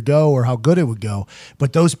it would either go or how good it would go.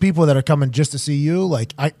 But those people that are coming just to see you,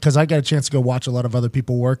 like, because I got a chance to go watch a lot of other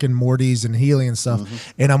people work in Morty's and Healy and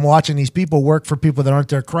stuff, and I'm watching these people work for people that aren't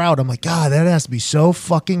their crowd. I'm like, God, that has to be so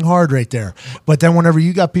fucking hard right there. But then whenever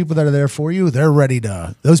you got people that are there for you,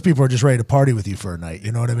 those people are just ready to party with you for a night.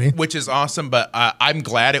 You know what I mean? Which is awesome, but I'm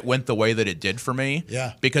glad it went the way that it did for me.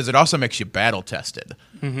 Yeah. Because it also makes you battle tested.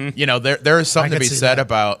 There is something to be said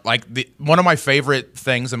about like one of my favorite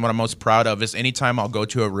things and what I'm most proud of is anytime I'll go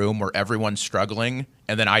to a room where everyone's struggling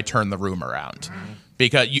and then I turn the room around.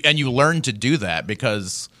 Because you learn to do that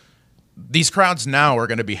because these crowds now are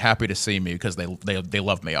going to be happy to see me because they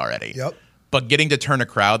love me already. Yep. But getting to turn a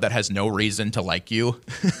crowd that has no reason to like you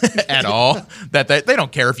at all, that they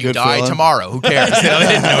don't care if you die tomorrow. Who cares? They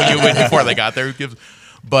didn't know you before they got there. Who gives?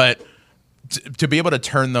 But to be able to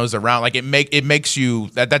turn those around, like it makes you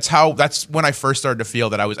that's when I first started to feel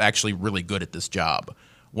that I was actually really good at this job.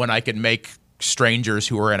 When I could make strangers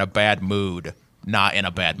who are in a bad mood not in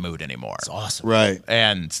a bad mood anymore. It's awesome. Right.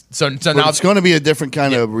 And so now it's going to be a different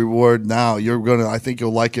kind of reward now. I think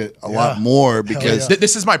you'll like it a lot more because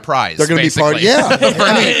this is my prize. They're going to be part,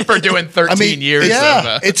 for doing 13 years.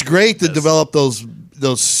 Yeah. It's great to develop those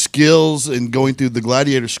skills and going through the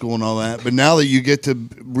gladiator school and all that. But now that you get to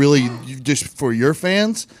really just for your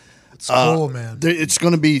fans, it's cool, man. It's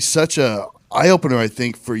going to be such a eye opener, I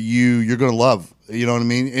think, for you. You're going to love. You know what I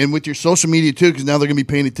mean? And with your social media, too, because now they're going to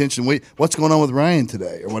be paying attention. Wait, what's going on with Ryan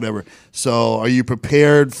today or whatever? So are you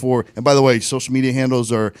prepared for – and by the way, social media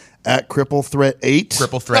handles are at CrippleThreat8.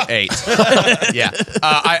 CrippleThreat8. Yeah.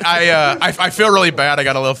 I feel really bad. I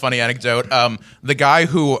got a little funny anecdote. The guy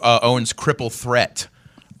who owns Cripple Threat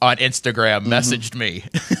on Instagram messaged me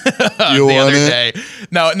the other day.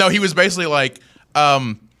 No, he was basically like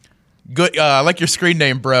good. I like your screen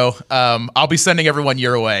name, bro. I'll be sending everyone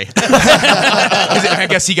your way. I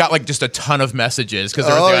guess he got like just a ton of messages because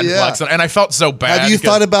there was the influx, and I felt so bad. Have you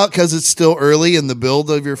thought about, because it's still early in the build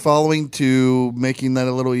of your following, to making that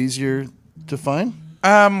a little easier to find?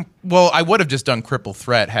 Well, I would have just done Cripple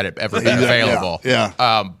Threat had it ever been available.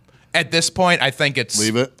 Yeah. At this point, I think it's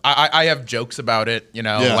leave it. I have jokes about it,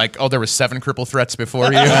 like, oh, there was 7 cripple threats before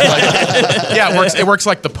you. Like, it works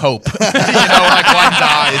like the Pope. Like one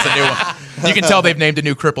dies, a new one. You can tell they've named a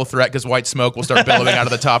new cripple threat because white smoke will start billowing out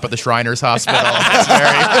of the top of the Shriners Hospital.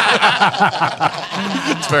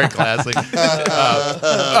 It's very classic.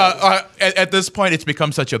 At this point, it's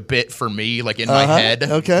become such a bit for me, like in my head,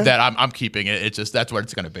 that I'm keeping it. It's just that's what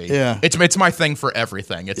it's going to be. Yeah. It's my thing for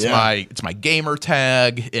everything. It's my gamer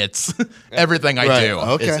tag. It's everything I do.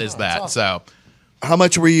 Is that awesome. So? How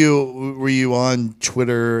much were you on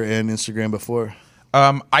Twitter and Instagram before?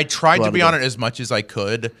 I tried to be on it as much as I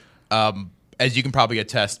could. as you can probably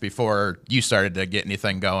attest, before you started to get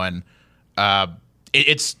anything going,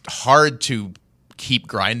 it's hard to keep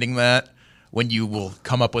grinding that when you will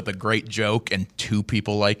come up with a great joke and 2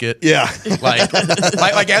 people like it. Yeah.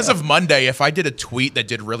 like as of Monday, if I did a tweet that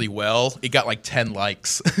did really well, it got like 10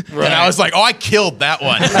 likes. Right. And I was like, oh, I killed that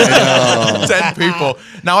one. 10 people.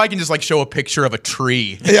 Now I can just like show a picture of a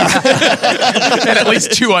tree. Yeah. And at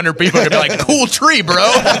least 200 people can be like, cool tree,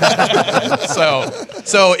 bro.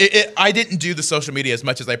 So I didn't do the social media as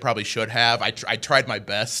much as I probably should have. I tried my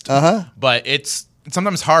best. But it's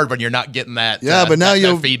sometimes hard when you're not getting that. But now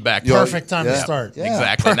that feedback. Perfect time to start. Yeah.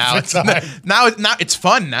 Exactly. Now it's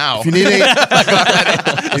fun now.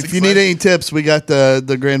 If you need any tips, we got the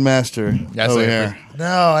Grandmaster over here. No,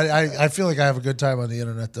 I feel like I have a good time on the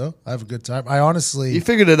internet, though. I have a good time. I honestly... You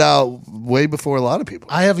figured it out way before a lot of people.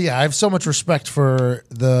 I have so much respect for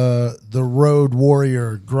the road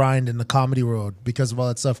warrior grind in the comedy world because of all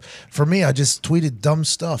that stuff. For me, I just tweeted dumb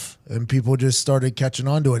stuff, and people just started catching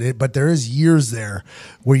on to it. But there is years there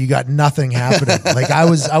where you got nothing happening. Like, I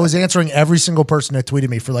was answering every single person that tweeted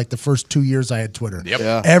me for, like, the first 2 years I had Twitter. Yep.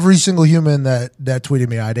 Yeah. Every single human that tweeted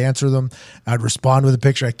me, I'd answer them. I'd respond with a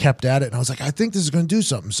picture. I kept at it, and I was like, I think this is going to do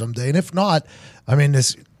something someday, and if not, I mean,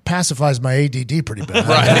 this pacifies my ADD pretty bad.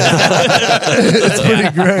 Right. It's pretty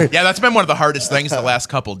great. Yeah, that's been one of the hardest things the last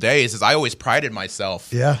couple of days. Is I always prided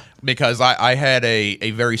myself. Yeah. Because I had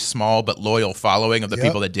a very small but loyal following of the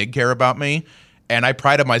people that did care about me. And I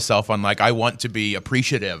prided myself on, like, I want to be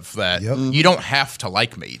appreciative that you don't have to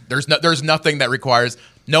like me. There's nothing that requires.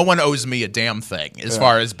 No one owes me a damn thing as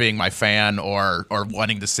far as being my fan or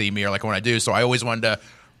wanting to see me or like when I do. So I always wanted to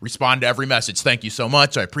respond to every message. Thank you so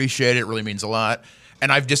much. I appreciate it. It really means a lot.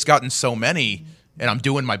 And I've just gotten so many, and I'm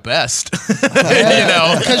doing my best.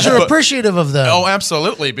 Because you're appreciative of them. Oh,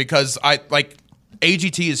 absolutely. Because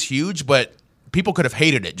AGT is huge, but people could have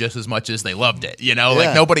hated it just as much as they loved it.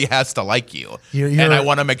 Like nobody has to like you. And I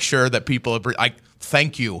want to make sure that people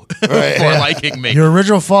thank you for liking me. Your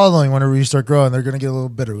original following, whenever you start growing, they're going to get a little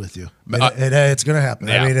bitter with you. It's going to happen.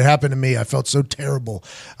 Yeah. I mean, it happened to me. I felt so terrible.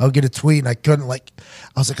 I would get a tweet and I couldn't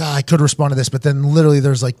I was like, I could respond to this, but then literally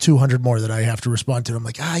there's like 200 more that I have to respond to. I'm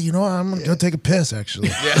like, I'm going to go take a piss, actually.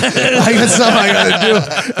 I got something I got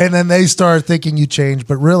to do. And then they start thinking you change,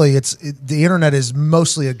 but really the internet is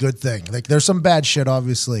mostly a good thing. Like, there's some bad shit,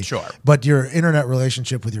 obviously. Sure. But your internet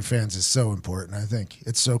relationship with your fans is so important, I think.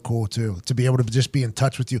 It's so cool, too, to be able to just be in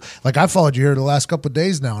touch with you. Like, I followed you here the last couple of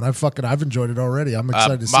days now, and I've enjoyed it already. I'm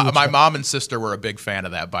excited to see my mom and sister were a big fan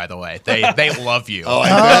of that, by the way. They love you. Oh,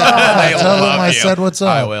 I tell them I said what's up.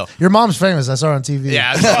 I will. Your mom's famous. I saw her on TV.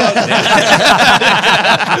 Yeah.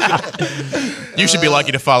 You should be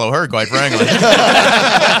lucky to follow her, quite frankly.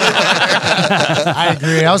 I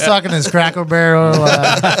agree. I was talking to this Cracker Barrel.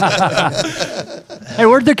 Hey,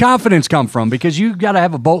 where'd the confidence come from? Because you got to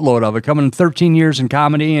have a boatload of it, coming 13 years in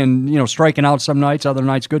comedy and, striking out some nights, other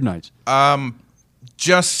nights, good nights.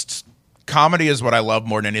 Just comedy is what I love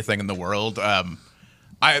more than anything in the world. I'm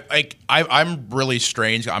really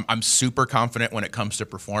strange. I'm super confident when it comes to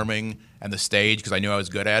performing and the stage because I knew I was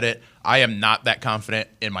good at it. I am not that confident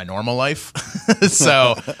in my normal life.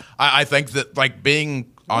 So I think that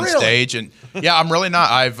being on stage and I'm really not.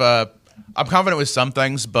 I'm confident with some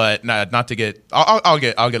things, but not to get. I'll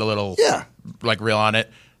get a little real on it.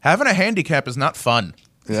 Having a handicap is not fun.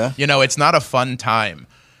 Yeah, it's not a fun time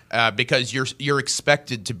because you're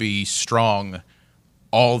expected to be strong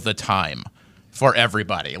all the time. For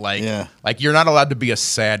everybody, you're not allowed to be a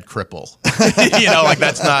sad cripple,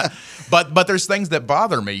 that's not. But there's things that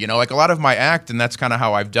bother me, a lot of my act, and that's kind of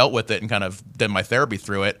how I've dealt with it and kind of done my therapy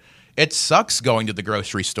through it. It sucks going to the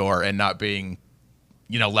grocery store and not being,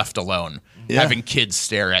 left alone, having kids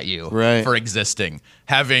stare at you for existing,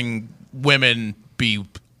 having women be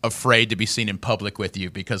afraid to be seen in public with you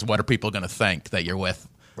because what are people going to think that you're with?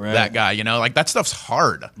 That guy, that stuff's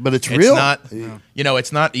hard, but it's real. Not,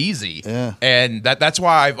 it's not easy. Yeah. And that's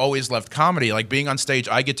why I've always loved comedy. Like being on stage,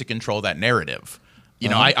 I get to control that narrative.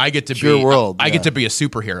 I get to be your world. I get to be a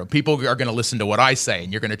superhero. People are going to listen to what I say,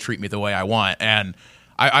 and you're going to treat me the way I want. And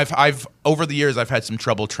I've over the years, I've had some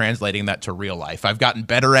trouble translating that to real life. I've gotten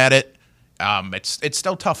better at it. It's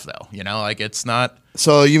still tough though. It's not.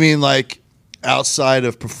 So you mean outside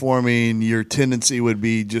of performing, your tendency would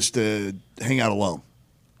be just to hang out alone?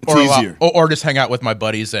 It's easier. Or just hang out with my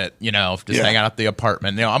buddies at, hang out at the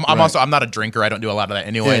apartment. I'm not a drinker. I don't do a lot of that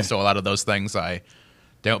anyway. So a lot of those things I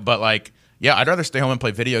don't. But I'd rather stay home and play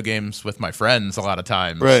video games with my friends a lot of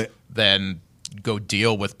times than go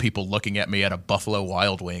deal with people looking at me at a Buffalo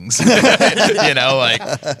Wild Wings. You know, like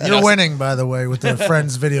you're winning, by the way, with the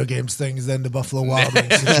Friends video games things than the Buffalo Wild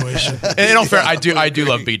Wings situation. And in all fair, I do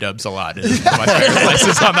love B-dubs a lot. It's my favorite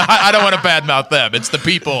places I don't want to badmouth them. It's the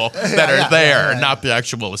people that are there, not the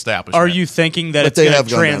actual establishment. Are you thinking that it's going to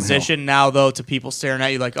transition now, though, to people staring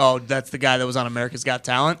at you like, oh, that's the guy that was on America's Got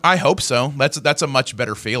Talent? I hope so. That's a much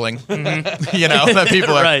better feeling. Mm-hmm. You know, that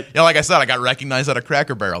people are, right. You know, like I said, I got recognized at a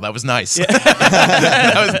Cracker Barrel. That was nice. Yeah.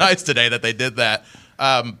 That was nice today that they did that.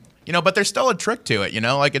 You know, but there's still a trick to it, you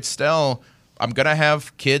know? Like, it's still, I'm going to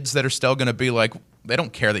have kids that are still going to be like, they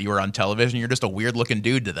don't care that you were on television. You're just a weird-looking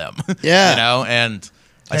dude to them. Yeah. You know, and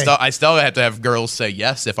I still have to have girls say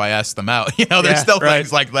yes if I ask them out. You know, there's still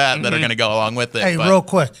things like that that are going to go along with it. Hey, real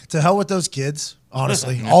quick, to hell with those kids.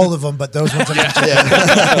 Honestly, all of them, but those ones.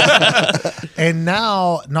 And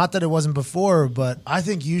now, not that it wasn't before, but I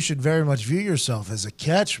think you should very much view yourself as a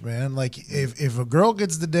catch, man. Like, if a girl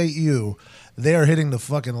gets to date you, they are hitting the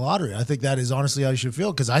fucking lottery. I think that is honestly how you should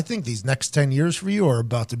feel, because I think these next 10 years for you are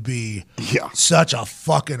about to be such a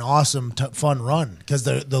fucking awesome, fun run, because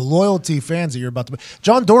the loyalty fans that you're about to be.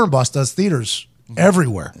 John Dornbos does theaters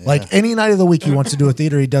everywhere. Yeah. Like any night of the week he wants to do a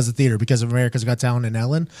theater, he does a theater because of America's Got Talent and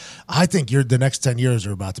Ellen. I think the next 10 years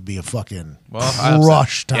are about to be a fucking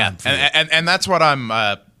rush time. Yeah. And that's what I'm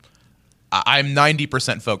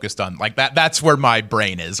 90% focused on. Like that's where my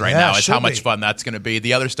brain is right now, is how much fun that's going to be.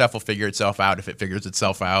 The other stuff will figure itself out if it figures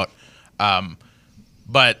itself out.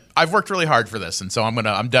 But I've worked really hard for this, and so I'm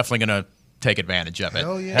definitely going to take advantage of it.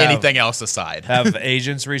 Yeah. Anything else aside. Have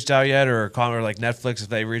agents reached out yet, or like Netflix, if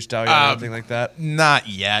they reached out yet, or anything like that? Not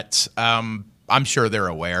yet. I'm sure they're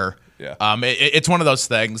aware. Yeah. It's one of those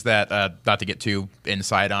things that not to get too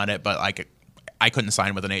inside on it, but like I couldn't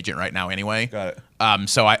sign with an agent right now anyway. Got it.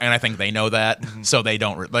 I think they know that, so they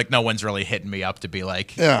don't like. No one's really hitting me up to be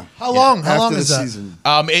like, How long is that? Season.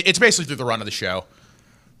 It's basically through the run of the show.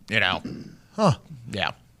 You know. Huh.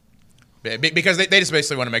 Yeah. Because they just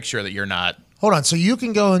basically want to make sure that you're not. Hold on. So you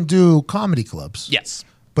can go and do comedy clubs. Yes.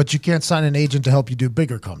 But you can't sign an agent to help you do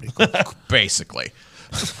bigger comedy clubs. Basically.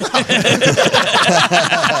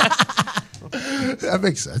 That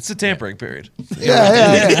makes sense. It's a tampering period.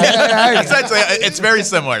 Yeah. Essentially, it's very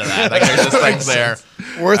similar to that. Like there's just things there.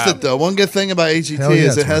 Worth it though. One good thing about AGT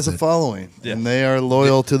is it has a following, and they are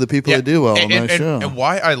loyal to the people that do well on that show. And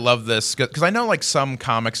why I love this, because I know like some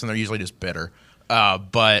comics and they're usually just bitter,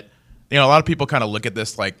 but. You know, a lot of people kind of look at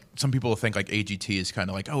this like, some people think like AGT is kind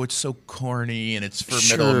of like, oh, it's so corny and it's for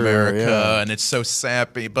middle America and it's so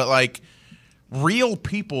sappy. But like real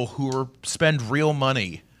people who spend real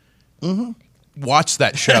money watch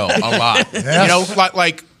that show a lot. Yes. You know,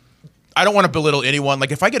 like I don't want to belittle anyone.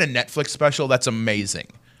 Like if I get a Netflix special, that's amazing.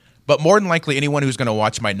 But more than likely, anyone who's going to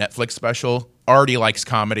watch my Netflix special already likes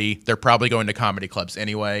comedy. They're probably going to comedy clubs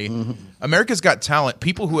anyway. America's Got Talent,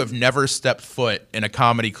 people who have never stepped foot in a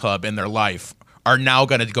comedy club in their life are now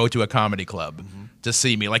going to go to a comedy club to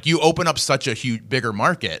see me. Like, you open up such a bigger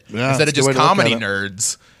market instead of just comedy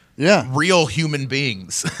nerds. Yeah, real human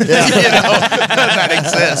beings that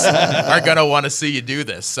exist are going to want to see you do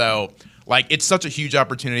this. So, like, it's such a huge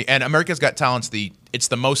opportunity. And America's Got Talent's it's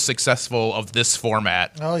the most successful of this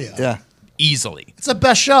format. Oh, yeah. Yeah. Easily. It's the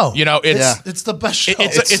best show. You know, it's the best show.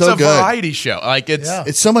 It's so a variety show. Like,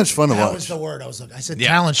 it's so much fun to watch. That was the word I was looking. I said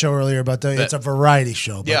talent show earlier, but it's a variety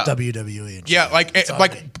show about WWE. And yeah, like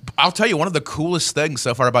I'll tell you, one of the coolest things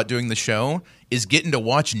so far about doing the show is getting to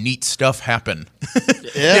watch neat stuff happen.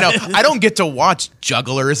 You know, I don't get to watch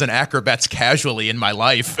jugglers and acrobats casually in my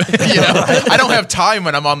life. You know, I don't have time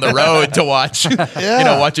when I'm on the road to watch,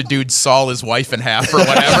 watch a dude saw his wife in half or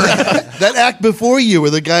whatever. That act before you where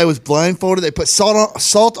the guy was blindfolded, they put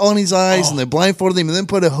salt on his eyes and they blindfolded him and then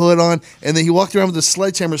put a hood on, and then he walked around with a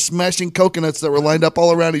sledgehammer smashing coconuts that were lined up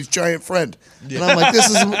all around his giant friend. And I'm like, this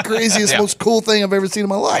is the craziest, most cool thing I've ever seen in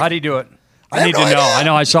my life. How do you do it? I need to know. I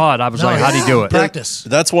know I saw it. I was like, how do you do it? Practice.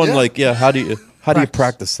 That's one how do you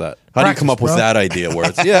practice that? How do you come up with that idea where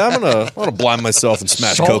it's I'm gonna blind myself and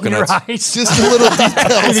smash coconuts? Just a little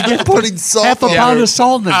detail. Putting salt. Half a pound of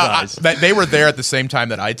salt in his eyes. They were there at the same time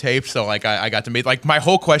that I taped, so like I got to meet. Like, my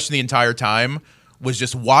whole question the entire time was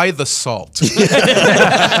just, why the salt?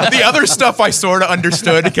 The other stuff I sort of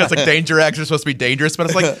understood because like danger acts are supposed to be dangerous, but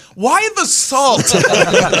it's like, why the salt?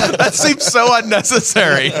 That seems so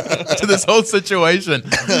unnecessary to this whole situation.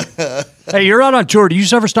 Hey, you're out on tour. Do you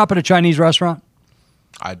ever stop at a Chinese restaurant?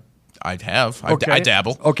 I have. Okay. I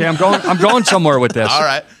dabble. Okay, I'm going somewhere with this. All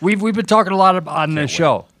right. We've been talking a lot on this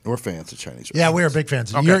show. We're fans of Chinese restaurants. Yeah, we are big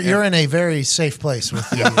fans. Okay, You're in a very safe place with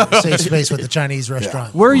the safe space with the Chinese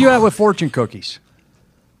restaurant. Where are you at with fortune cookies?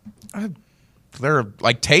 their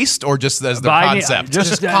like taste or just as their But I mean, concept?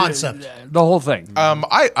 just concept. The whole thing.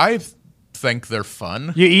 I think they're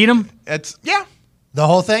fun. You eat them? It's The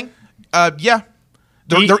whole thing? yeah.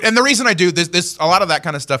 And the reason I do this, a lot of that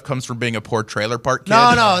kind of stuff comes from being a poor trailer park kid.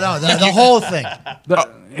 No. The whole thing.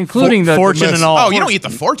 Including the fortune and all. Oh, you don't eat the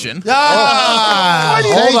fortune.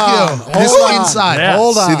 Hold on. This is inside. Yeah.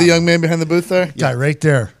 Hold on. See the young man behind the booth there? Guy right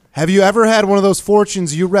there. Have you ever had one of those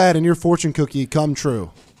fortunes you read in your fortune cookie come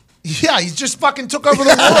true? Yeah, he just fucking took over the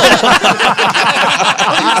world. What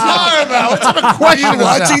are you talking about? What type of question is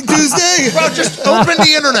Watching that? Tuesday? Bro, just open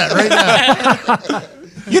the internet right now.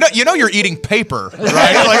 You know you're eating paper,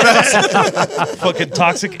 right? Like that's Fucking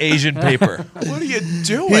toxic Asian paper. what are you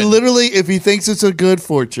doing? He literally, if he thinks it's a good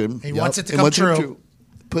fortune, He wants it to and come wants true.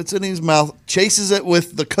 puts it in his mouth, chases it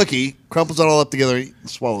with the cookie, crumples it all up together, and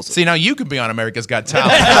swallows it. See, now you could be on America's Got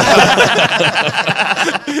Talent.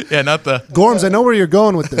 Yeah, not the. Gorms, I know where you're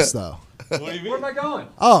going with this, though. Where am I going?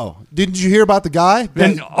 Oh, didn't you hear about the guy?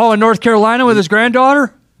 In North Carolina with his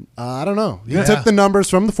granddaughter? I don't know. He took the numbers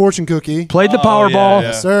from the fortune cookie. Played the Powerball.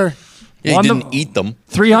 Yes, sir. Yeah, Won he the- didn't eat them.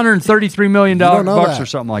 $333 million don't know bucks that. or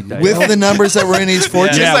something like that. With the numbers that were in his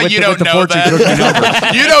fortune? Just like with you the- don't with the know fortune cookie numbers.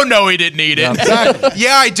 that. You don't know he didn't eat it.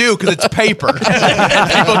 Yeah, I do because it's paper.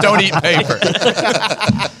 People don't eat paper.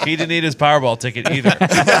 He didn't eat his Powerball ticket either.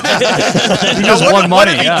 He just won What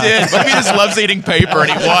money. if he Yeah. did? What if he just loves eating paper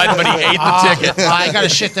and he won, but he ate the ticket? I gotta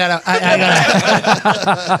shit that out. I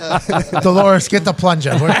gotta. Dolores, get the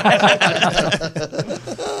plunger.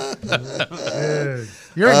 Dude,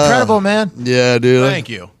 you're incredible, man. Yeah, dude. Thank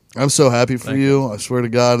you. I'm so happy for you. I swear to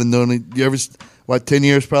God. And you ever, 10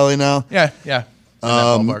 years probably now? Yeah. In that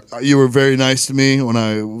ballpark. You were very nice to me when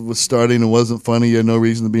I was starting. It wasn't funny. You had no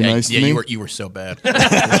reason to be nice to me. You were so bad. You were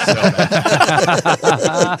so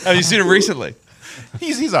bad. Have you seen him recently?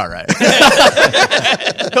 He's all right.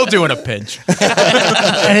 He'll do in a pinch.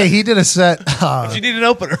 Hey, he did a set. You need an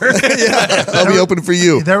opener. I'll be open for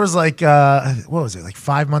you. There was like, what was it? Like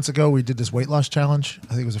 5 months ago, we did this weight loss challenge. I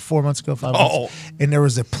think it was 4 months ago, 5 months. And there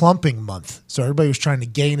was a plumping month. So everybody was trying to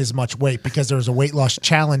gain as much weight because there was a weight loss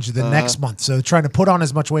challenge the next month. So trying to put on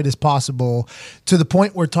as much weight as possible to the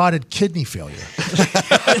point where Todd had kidney failure.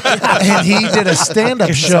 And he did a stand-up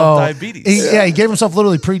Gave show. himself diabetes. He gave himself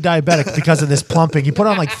literally pre-diabetic because of this plumping. He put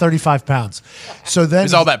on like 35 pounds. So then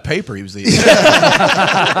It's all that paper he was eating. he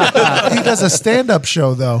does a stand-up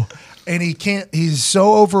show though, and he can't. He's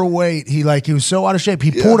so overweight. He was so out of shape.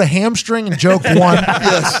 He pulled a hamstring in joke one,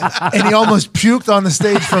 and he almost puked on the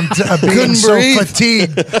stage from being Couldn't so breathe.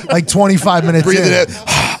 fatigued. Like 25 minutes Breathing in. it.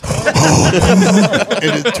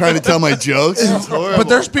 And trying to tell my jokes. It's horrible. But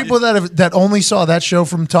there's people that only saw that show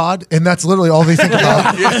from Todd, and that's literally all they think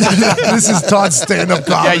about. This is Todd's stand-up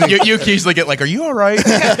comedy. Yeah, you usually get like, "Are you all right?"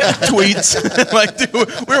 Tweets like,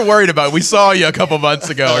 "Dude, we're worried about it. We saw you a couple months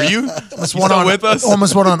ago. Are you still with us?"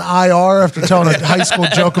 Almost went on IR after telling a high school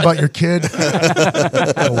joke about your kid.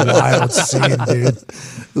 A wild scene, dude.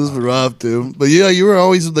 This was rough, dude. But yeah, you were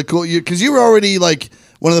always the cool, because you were already like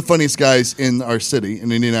one of the funniest guys in our city,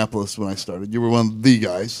 in Indianapolis, when I started. You were one of the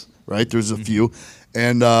guys, right? There's a few.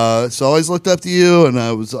 And so I always looked up to you, and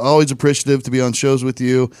I was always appreciative to be on shows with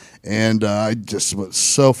you. And I just was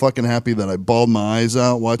so fucking happy that I bawled my eyes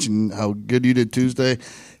out watching how good you did Tuesday.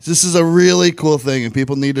 This is a really cool thing, and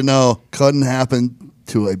people need to know couldn't happen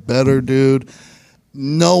to a better dude.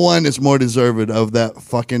 No one is more deserving of that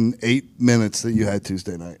fucking 8 minutes that you had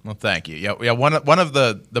Tuesday night. Well, thank you. Yeah. One of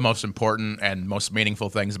the most important and most meaningful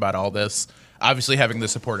things about all this, obviously, having the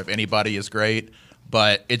support of anybody is great,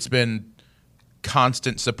 but it's been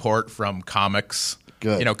constant support from comics.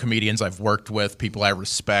 Good. Comedians I've worked with, people I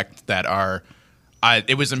respect that are.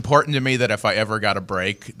 It was important to me that if I ever got a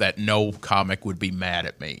break, that no comic would be mad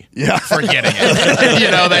at me for getting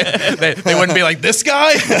it. They wouldn't be like, this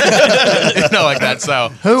guy? Like that. So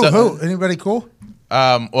Who? Anybody cool?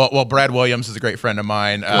 Well, Brad Williams is a great friend of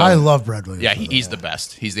mine. I love Brad Williams. Yeah, he's the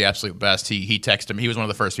best. He's the absolute best. He texted me. He was one of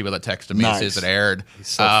the first people that texted me Nice. as it aired. He's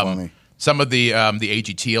so funny. Some of the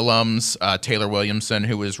AGT alums, Taylor Williamson,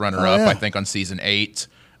 who was runner-up, I think, on season 8.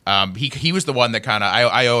 He was the one that kind of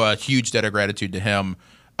I owe a huge debt of gratitude to him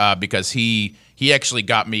because he actually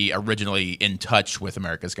got me originally in touch with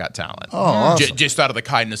America's Got Talent. Oh, awesome. Just out of the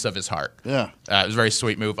kindness of his heart. Yeah. It was a very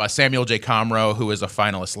sweet move. Samuel J. Comroe, who was a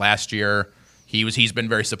finalist last year, he's been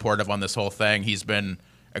very supportive on this whole thing. He's been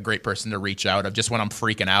a great person to reach out of just when I'm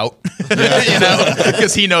freaking out,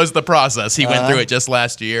 because he knows the process. He went through it just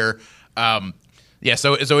last year.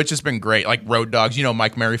 So it's just been great. Like Road Dogs,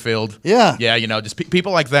 Mike Merrifield. Yeah. Just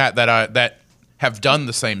people like that have done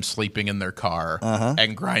the same sleeping in their car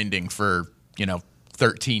and grinding for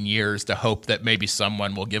 13 years to hope that maybe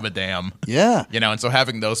someone will give a damn. Yeah. And so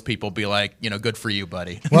having those people be like, good for you,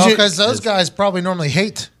 buddy. Well, because those guys probably normally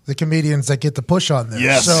hate the comedians that get the push on them.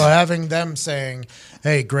 Yes. So having them saying,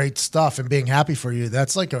 "Hey, great stuff," and being happy for you,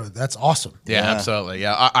 that's awesome. Yeah, absolutely.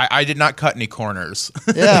 Yeah, I did not cut any corners.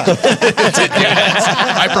 Yeah.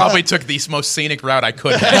 I probably took the most scenic route I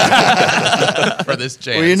could have for this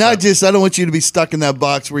chance. Well, you're not just, I don't want you to be stuck in that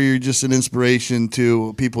box where you're just an inspiration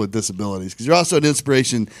to people with disabilities, because you're also an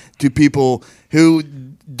inspiration to people who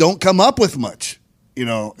don't come up with much. In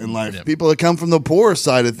life, Yep. people that come from the poor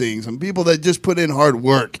side of things, and people that just put in hard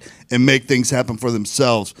work and make things happen for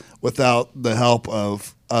themselves without the help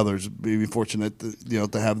of others. Be fortunate,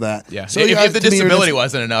 to have that. Yeah. So if the disability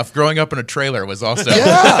wasn't enough, growing up in a trailer was also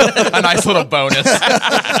a nice little bonus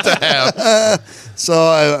to have. So,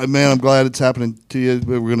 I'm glad it's happening to you.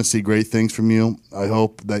 We're going to see great things from you. I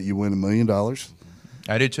hope that you win $1 million.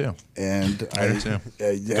 I do too. And I do too.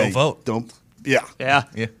 Go vote. Yeah. Yeah.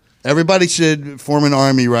 Everybody should form an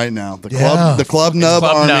army right now. The Club Nub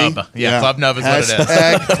Club Army. Nub. Yeah, Club Nub is what it is.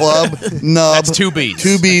 Hashtag Club Nub. That's 2 B's.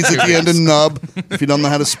 2 B's at the end of Nub. If you don't know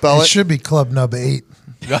how to spell It it. should be Club Nub 8.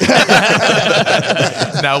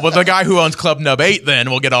 Now, well, the guy who owns Club Nub 8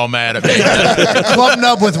 then will get all mad at me. Club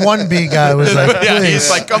Nub with 1 B guy was like, Yeah, please.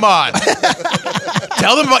 he's like, come on.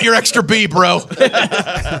 Tell them about your extra B, bro.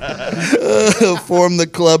 Form the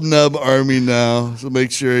Club Nub Army now. So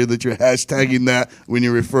make sure that you're hashtagging that when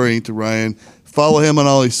you're referring to Ryan. Follow him on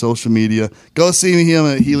all his social media. Go see him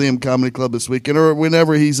at Helium Comedy Club this weekend or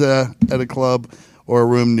whenever he's at a club or a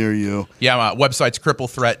room near you. Yeah, my website's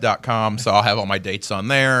cripplethreat.com, so I'll have all my dates on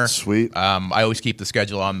there. Sweet. I always keep the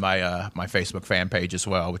schedule on my my Facebook fan page as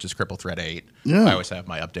well, which is Cripple Threat 8. Yeah. I always have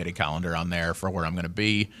my updated calendar on there for where I'm going to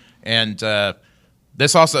be. And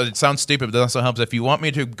this also, it sounds stupid, but this also helps. If you want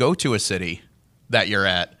me to go to a city that you're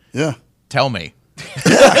at, tell me.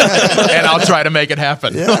 And I'll try to make it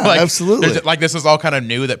happen. Yeah, absolutely. This is all kind of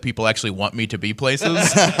new that people actually want me to be places.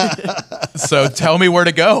 So tell me where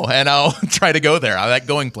to go, and I'll try to go there. I like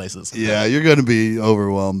going places. Yeah, you're going to be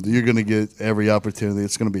overwhelmed. You're going to get every opportunity.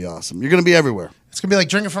 It's going to be awesome. You're going to be everywhere. It's going to be like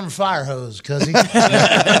drinking from a fire hose, cuz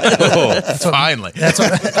Finally. That's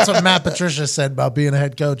what Matt Patricia said about being a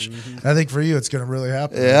head coach. I think for you, it's going to really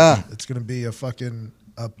happen. Yeah. It's going to be a fucking...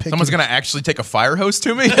 Someone's going to actually take a fire hose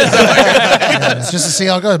to me? It's just to see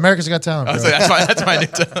how it goes. America's Got Talent. Oh, so that's my new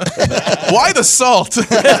Why the salt? And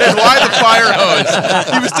why the fire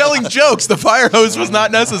hose? He was telling jokes. The fire hose was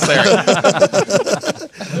not necessary.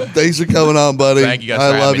 Thanks for coming on, buddy. Thank you guys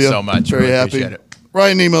I for love having me you so much. Very Really happy. appreciate it.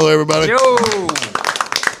 Ryan Niemiller, everybody. Yo.